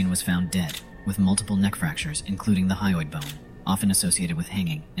morning, Epstein was found dead, with multiple neck fractures, including the hyoid bone, often associated with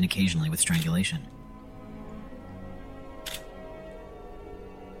hanging and occasionally with strangulation.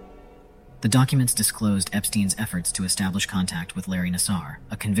 The documents disclosed Epstein's efforts to establish contact with Larry Nassar,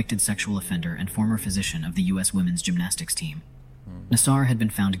 a convicted sexual offender and former physician of the U.S. women's gymnastics team. Nassar had been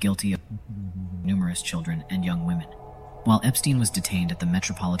found guilty of numerous children and young women. While Epstein was detained at the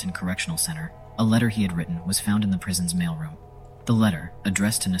Metropolitan Correctional Center, a letter he had written was found in the prison's mailroom. The letter,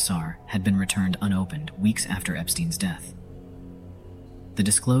 addressed to Nassar, had been returned unopened weeks after Epstein's death. The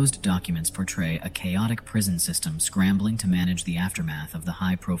disclosed documents portray a chaotic prison system scrambling to manage the aftermath of the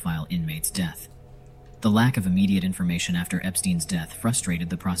high-profile inmate's death. The lack of immediate information after Epstein's death frustrated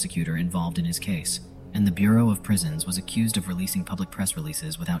the prosecutor involved in his case, and the Bureau of Prisons was accused of releasing public press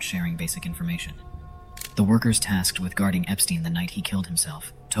releases without sharing basic information. The workers tasked with guarding Epstein the night he killed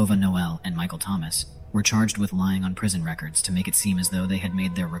himself, Tova Noel and Michael Thomas, were charged with lying on prison records to make it seem as though they had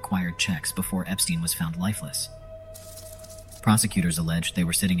made their required checks before Epstein was found lifeless. Prosecutors alleged they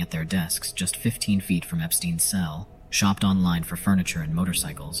were sitting at their desks just 15 feet from Epstein's cell, shopped online for furniture and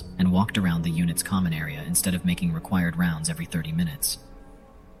motorcycles, and walked around the unit's common area instead of making required rounds every 30 minutes.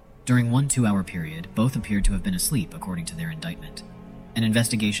 During one 2-hour period, both appeared to have been asleep, according to their indictment. An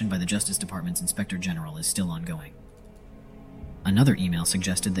investigation by the Justice Department's Inspector General is still ongoing. Another email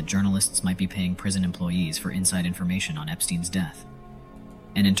suggested that journalists might be paying prison employees for inside information on Epstein's death.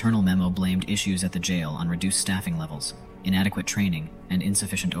 An internal memo blamed issues at the jail on reduced staffing levels, inadequate training, and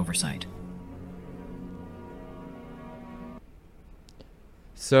insufficient oversight.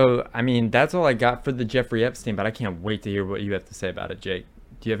 So, I mean, that's all I got for the Jeffrey Epstein, but I can't wait to hear what you have to say about it, Jake.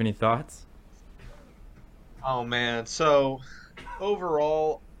 Do you have any thoughts? Oh, man. So,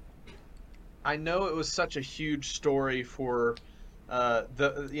 overall, I know it was such a huge story for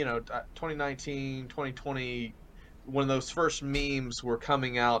 2019, 2020, when those first memes were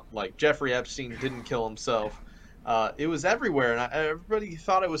coming out, like Jeffrey Epstein didn't kill himself. It was everywhere, and everybody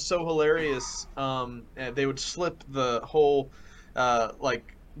thought it was so hilarious. And they would slip the whole,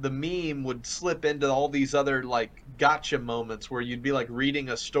 the meme would slip into all these other, gotcha moments where you'd be, reading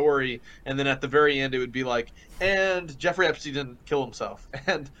a story, and then at the very end it would be and Jeffrey Epstein didn't kill himself.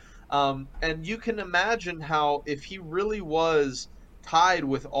 And you can imagine how, if he really was tied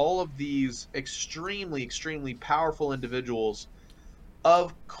with all of these extremely, extremely powerful individuals,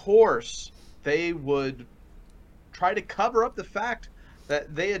 of course they would try to cover up the fact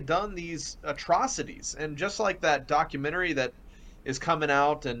that they had done these atrocities. And just like that documentary that is coming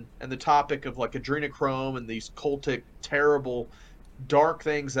out, and the topic of adrenochrome and these cultic, terrible, dark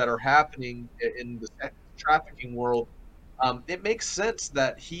things that are happening in the sex trafficking world, it makes sense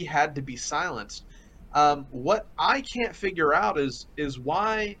that he had to be silenced. What I can't figure out is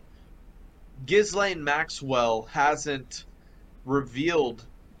why Ghislaine Maxwell hasn't revealed.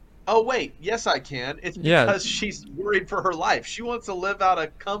 Oh, wait, yes, I can. It's because she's worried for her life. She wants to live out a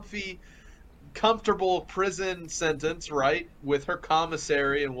comfortable prison sentence, right, with her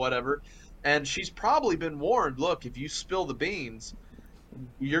commissary and whatever. And she's probably been warned, look, if you spill the beans,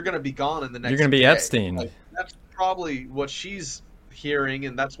 you're going to be gone in the next You're going to be day. Epstein. That's probably what she's hearing,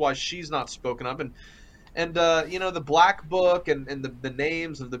 and that's why she's not spoken up. And the Black Book and the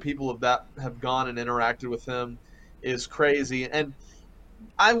names of the people that have gone and interacted with him is crazy. And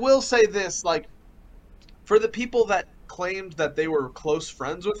I will say this, for the people that claimed that they were close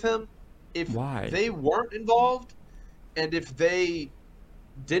friends with him, if they weren't involved and if they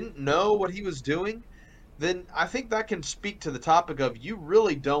didn't know what he was doing, then I think that can speak to the topic of you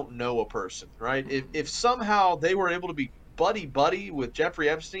really don't know a person, right? If somehow they were able to be buddy-buddy with Jeffrey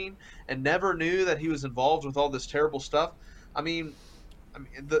Epstein and never knew that he was involved with all this terrible stuff, I mean, I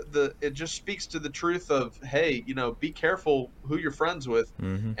mean, it just speaks to the truth of, hey, be careful who you're friends with,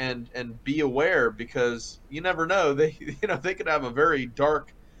 Mhm. and be aware, because you never know, they they could have a very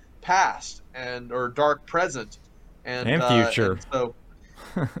dark past or dark present, And future. and so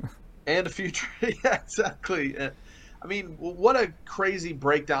and a future. Yeah, exactly. I mean, what a crazy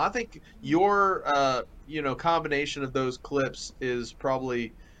breakdown. I think your combination of those clips is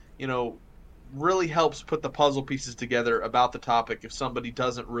probably, really helps put the puzzle pieces together about the topic if somebody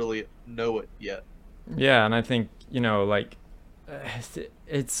doesn't really know it yet. Yeah, and I think, like,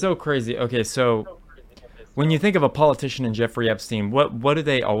 it's so crazy. Okay, so when you think of a politician in Jeffrey Epstein, what do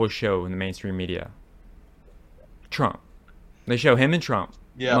they always show in the mainstream media? Trump. They show him and Trump,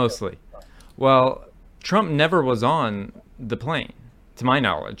 Yeah. mostly. Well, Trump never was on the plane, to my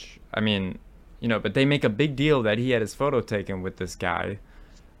knowledge. I mean, but they make a big deal that he had his photo taken with this guy.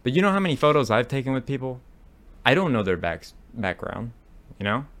 But you know how many photos I've taken with people? I don't know their background,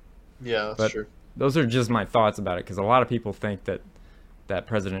 Yeah, that's But true. those are just my thoughts about it, because a lot of people think that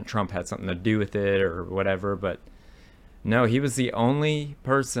President Trump had something to do with it or whatever, but no, he was the only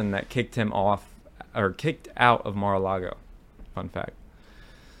person that kicked him off or kicked out of Mar-a-Lago. Fun fact.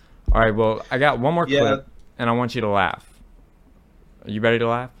 All right, well, I got one more clip, and I want you to laugh. Are you ready to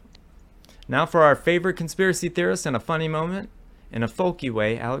laugh? Now for our favorite conspiracy theorist and a funny moment. In a folky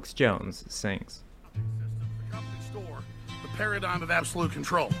way, Alex Jones sings. The paradigm of absolute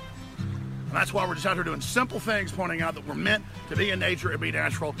control. And that's why we're just out here doing simple things, pointing out that we're meant to be in nature and be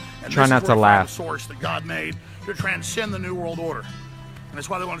natural. And Try this not is to where we find laugh. the source that God made to transcend the New World Order. And that's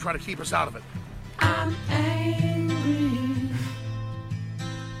why they want to try to keep us out of it. I'm angry.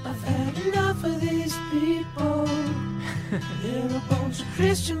 I've had enough of these people. They're a bunch of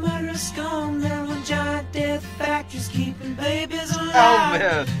Christian murderers, scum. They're on giant death factories keeping babies alive. Oh,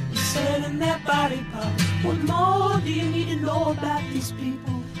 man. Selling their body parts. What more do you need to know about these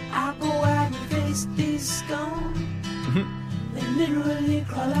people? I go out and face these scum. They literally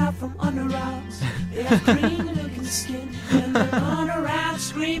crawl out from under rocks. They have green looking skin. And they run around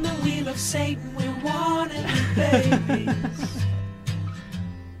screaming, we love Satan, we want it, babies.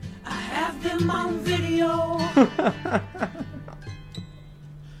 I have them on video.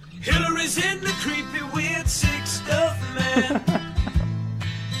 Hillary's in the creepy, weird, sick stuff, man.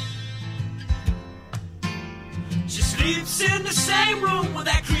 She sleeps in the same room with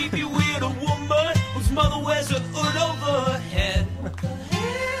that creepy, weird woman whose mother wears a hood over her head.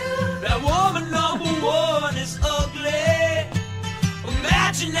 That woman number one is ugly.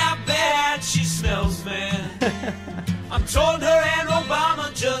 Imagine how bad she smells, man. I'm told her and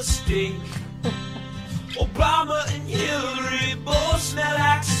Obama just stink. Obama and Hillary both smell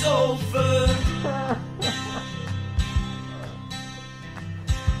like sulfur.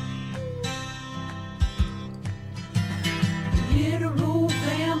 Literal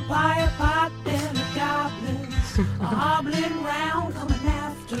vampire pot and the goblins are hobbling round coming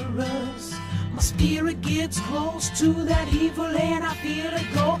after us. My spirit gets close to that evil and I feel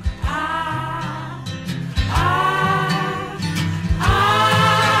it go.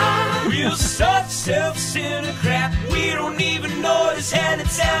 We're such self-centered crap. We don't even notice hell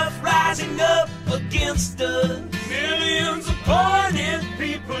itself rising up against us. Millions of pointed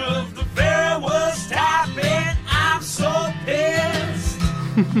people of the very worst type, and I'm so pissed.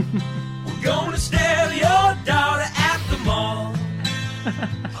 We're gonna steal your daughter at the mall.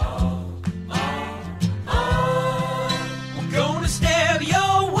 We're gonna steal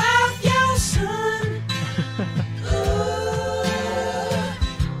your wife, your son.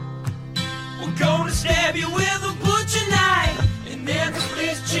 We're gonna stab you with a butcher knife, and then the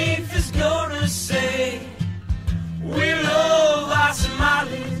police chief is gonna say, we love our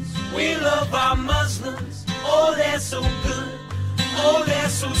Somalis, we love our Muslims. Oh, they're so good, oh, they're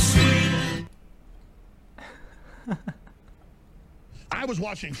so sweet. I was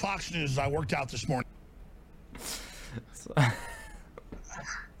watching Fox News as I worked out this morning.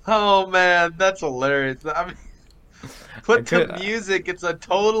 Oh man, that's hilarious. I mean, put to music, it's a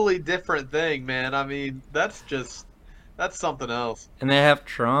totally different thing, man. I mean, that's something else. And they have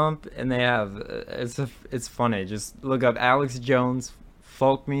Trump, and they have it's funny. Just look up Alex Jones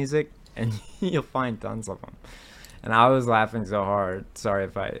folk music, and you'll find tons of them. And I was laughing so hard. Sorry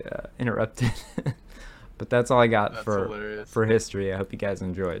if I interrupted, but that's all I got for history. I hope you guys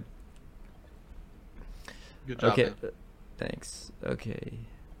enjoyed. Good job. Okay, man. thanks.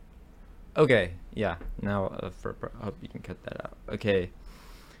 Okay, yeah. Now I hope you can cut that out. Okay.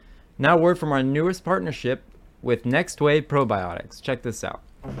 Now, word from our newest partnership with Next Wave Probiotics. Check this out.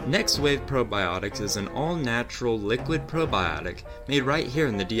 Next Wave Probiotics is an all-natural liquid probiotic made right here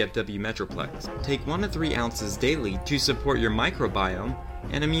in the DFW Metroplex. Take 1 to 3 ounces daily to support your microbiome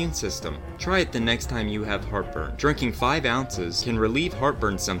and immune system. Try it the next time you have heartburn. Drinking 5 ounces can relieve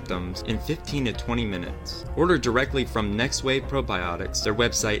heartburn symptoms in 15 to 20 minutes. Order directly from Next Wave Probiotics. Their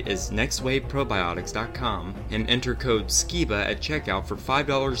website is nextwaveprobiotics.com and enter code SKIBA at checkout for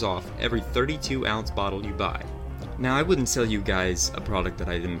 $5 off every 32-ounce bottle you buy. Now, I wouldn't sell you guys a product that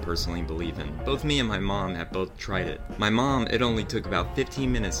I didn't personally believe in. Both me and my mom have both tried it. My mom, it only took about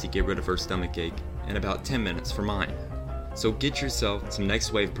 15 minutes to get rid of her stomach ache, and about 10 minutes for mine. So get yourself some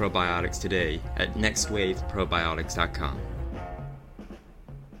Next Wave Probiotics today at nextwaveprobiotics.com.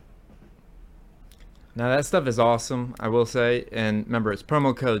 Now that stuff is awesome, I will say, and remember it's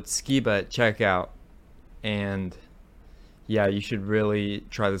promo code SKIBA at checkout, and yeah, you should really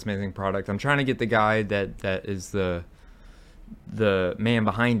try this amazing product. I'm trying to get the guy that is the man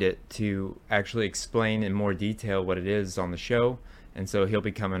behind it to actually explain in more detail what it is on the show, and so he'll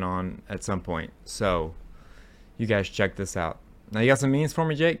be coming on at some point. So you guys check this out. Now you got some memes for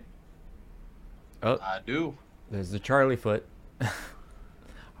me, Jake? Oh, I do. There's the Charlie foot.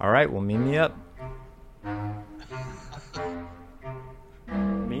 All right, well, meme me up.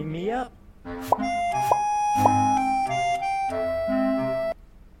 Meme me up.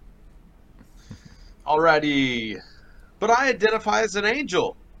 Alrighty. But I identify as an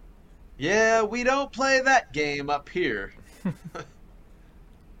angel. Yeah, we don't play that game up here.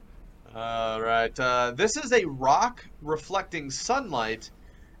 Alright, this is a rock reflecting sunlight,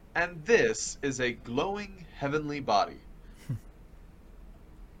 and this is a glowing heavenly body.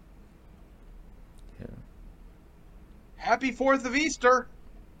 Yeah. Happy 4th of Easter!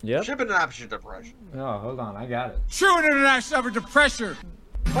 Yep. Shipping an option depression. Oh, hold on, I got it. True international effort pressure.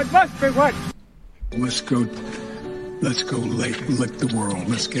 What must be what? Let's go lick the world.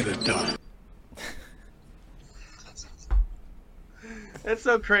 Let's get it done. It's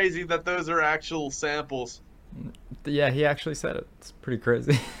so crazy that those are actual samples. Yeah, he actually said it. It's pretty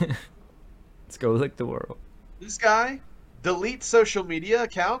crazy. Let's go lick the world. This guy deletes social media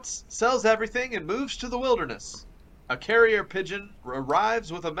accounts, sells everything, and moves to the wilderness. A carrier pigeon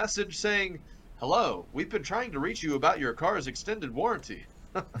arrives with a message saying, "Hello, we've been trying to reach you about your car's extended warranty."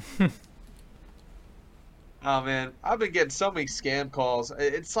 Oh man, I've been getting so many scam calls.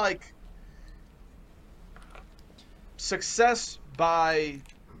 It's like success by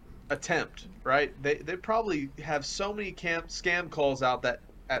attempt, right? They probably have so many scam calls out that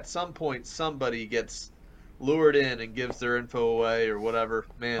at some point somebody gets lured in and gives their info away or whatever.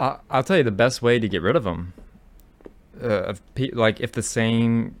 Man, I'll tell you the best way to get rid of them. Like if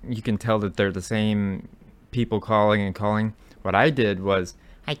you can tell that they're the same people calling and calling. What I did was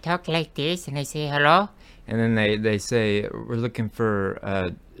I talk like this and I say hello, and then they say we're looking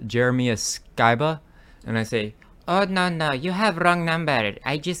for Jeremiah Skyba, and I say, oh no, you have wrong number.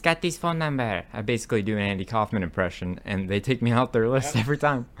 I just got this phone number. I basically do an Andy Kaufman impression, and they take me out their list every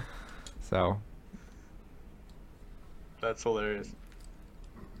time. So that's hilarious.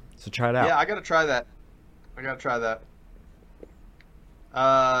 So try it out. Yeah, I gotta try that.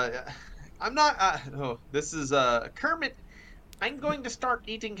 I'm not. This is Kermit. I'm going to start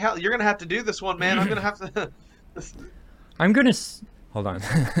eating healthy. You're gonna have to do this one, man. I'm gonna have to. Hold on.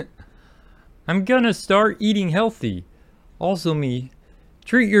 I'm gonna start eating healthy. Also me.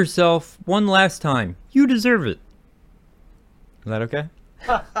 Treat yourself one last time. You deserve it. Is that okay?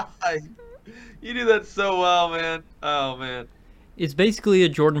 You do that so well, man. Oh, man. It's basically a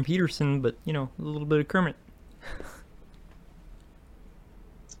Jordan Peterson, but, a little bit of Kermit.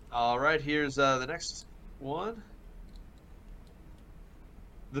 All right, here's the next one.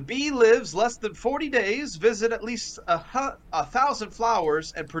 The bee lives less than 40 days, visit at least 1,000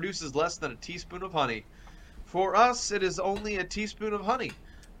 flowers, and produces less than a teaspoon of honey. For us, it is only a teaspoon of honey,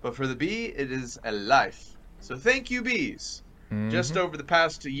 but for the bee, it is a life. So thank you, bees. Just over the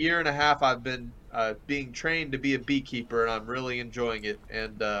past year and a half, I've been being trained to be a beekeeper, and I'm really enjoying it.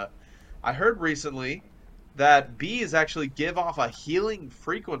 And I heard recently that bees actually give off a healing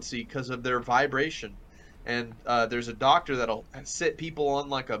frequency because of their vibration. And there's a doctor that'll sit people on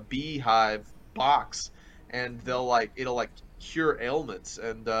like a beehive box, and it'll cure ailments.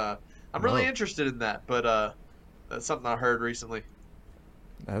 And I'm really interested in that, but that's something I heard recently.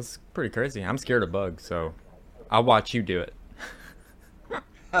 That's pretty crazy. I'm scared of bugs, so I'll watch you do it.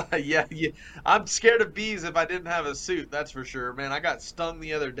 Yeah, I'm scared of bees if I didn't have a suit, that's for sure. Man, I got stung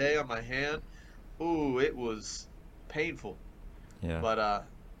the other day on my hand. Ooh, it was painful. Yeah. But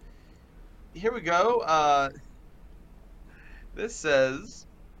here we go. This says,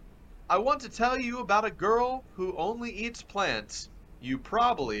 I want to tell you about a girl who only eats plants. you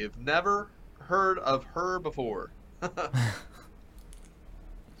probably have never heard of her before. I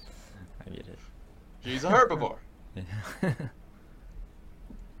get it. She's a herbivore. Yeah.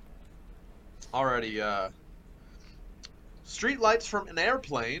 Alrighty, street lights from an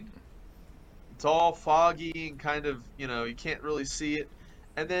airplane. It's all foggy and kind of, you can't really see it.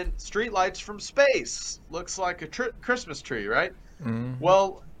 And then street lights from space. Looks like a Christmas tree, right? Mm-hmm.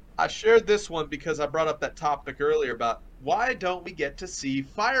 Well, I shared this one because I brought up that topic earlier about why don't we get to see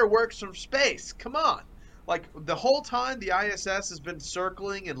fireworks from space? Come on. Like, the whole time the ISS has been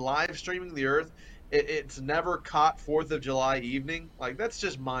circling and live streaming the Earth, it's never caught 4th of July evening. Like, that's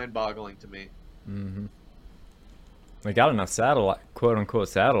just mind-boggling to me. Mm-hmm. They got enough quote-unquote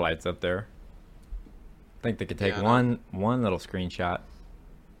satellites up there. I think they could take one little screenshot.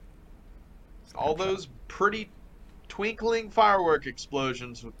 All those pretty twinkling firework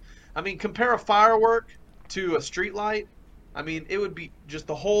explosions. I mean, compare a firework to a street light. I mean, it would be just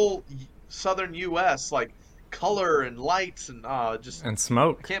the whole southern U.S., like, color and lights and and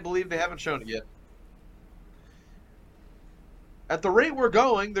smoke. I can't believe they haven't shown it yet. At the rate we're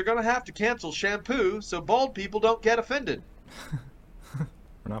going, they're going to have to cancel shampoo so bald people don't get offended. We're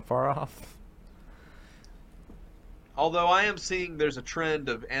not far off. Although I am seeing there's a trend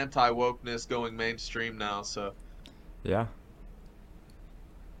of anti-wokeness going mainstream now, so... Yeah.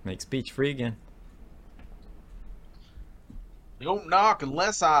 Make speech free again. You don't knock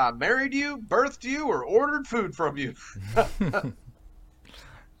unless I married you, birthed you, or ordered food from you. What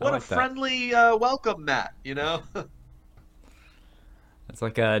like a friendly welcome mat, It's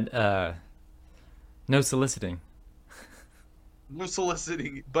like a no soliciting. No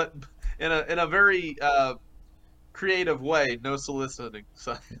soliciting, but in a very creative way. No soliciting.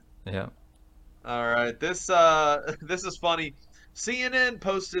 So. Yeah. All right. This is funny. CNN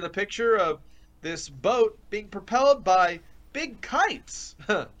posted a picture of this boat being propelled by big kites.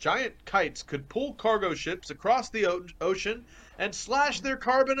 Giant kites could pull cargo ships across the ocean and slash their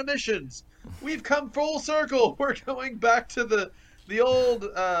carbon emissions. We've come full circle. We're going back to the old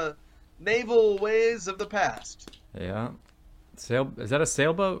naval ways of the past. Yeah. Is that a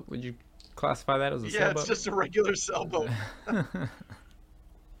sailboat? Would you classify that as a sailboat? Yeah, it's just a regular sailboat.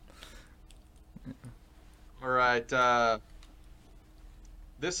 All right.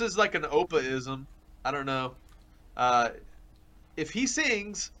 This is like an Opa-ism. I don't know. If he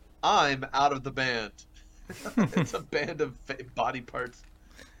sings, I'm out of the band. It's a band of body parts.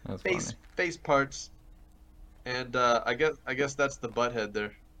 That's face parts. And I guess that's the butthead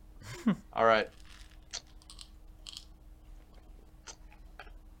there. All right.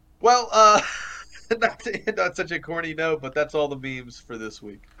 Well, not to end on such a corny note, but that's all the memes for this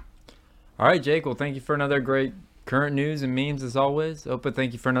week. All right, Jake. Well, thank you for another great current news and memes as always. Opa,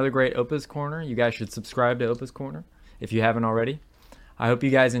 thank you for another great Opa's Corner. You guys should subscribe to Opa's Corner if you haven't already. I hope you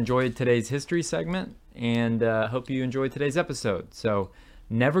guys enjoyed today's history segment and hope you enjoyed today's episode. So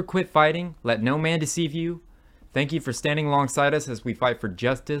never quit fighting. Let no man deceive you. Thank you for standing alongside us as we fight for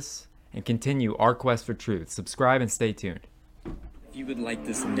justice and continue our quest for truth. Subscribe and stay tuned. If you would like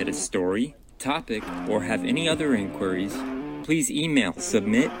to submit a story, topic, or have any other inquiries, please email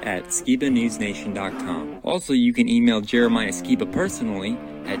submit@skibanewsnation.com. Also, you can email Jeremiah Skiba personally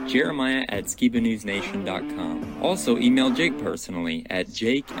at jeremiah@skibanewsnation.com. Also, email Jake personally at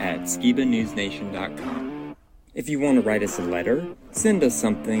jake@skibanewsnation.com. If you want to write us a letter, send us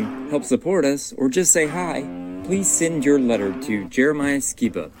something, help support us, or just say hi, please send your letter to Jeremiah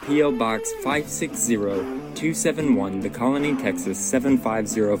Skiba, P.O. Box 560-271, The Colony, Texas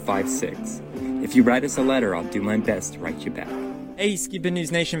 75056. If you write us a letter, I'll do my best to write you back. Hey, Skiba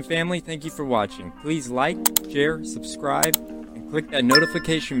News Nation family, thank you for watching. Please like, share, subscribe, and click that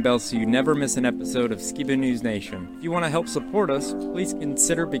notification bell so you never miss an episode of Skiba News Nation. If you want to help support us, please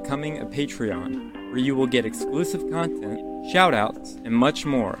consider becoming a Patreon, where you will get exclusive content, shoutouts, and much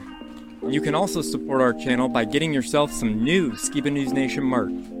more. You can also support our channel by getting yourself some new Skiba News Nation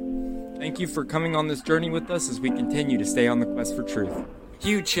merch. Thank you for coming on this journey with us as we continue to stay on the quest for truth.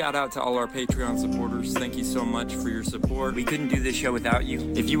 Huge shout out to all our Patreon supporters. Thank you so much for your support. We couldn't do this show without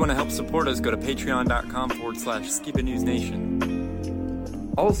you. If you want to help support us, go to patreon.com/Skiba News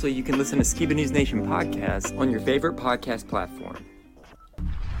Nation. Also, you can listen to Skiba News Nation podcast on your favorite podcast platform.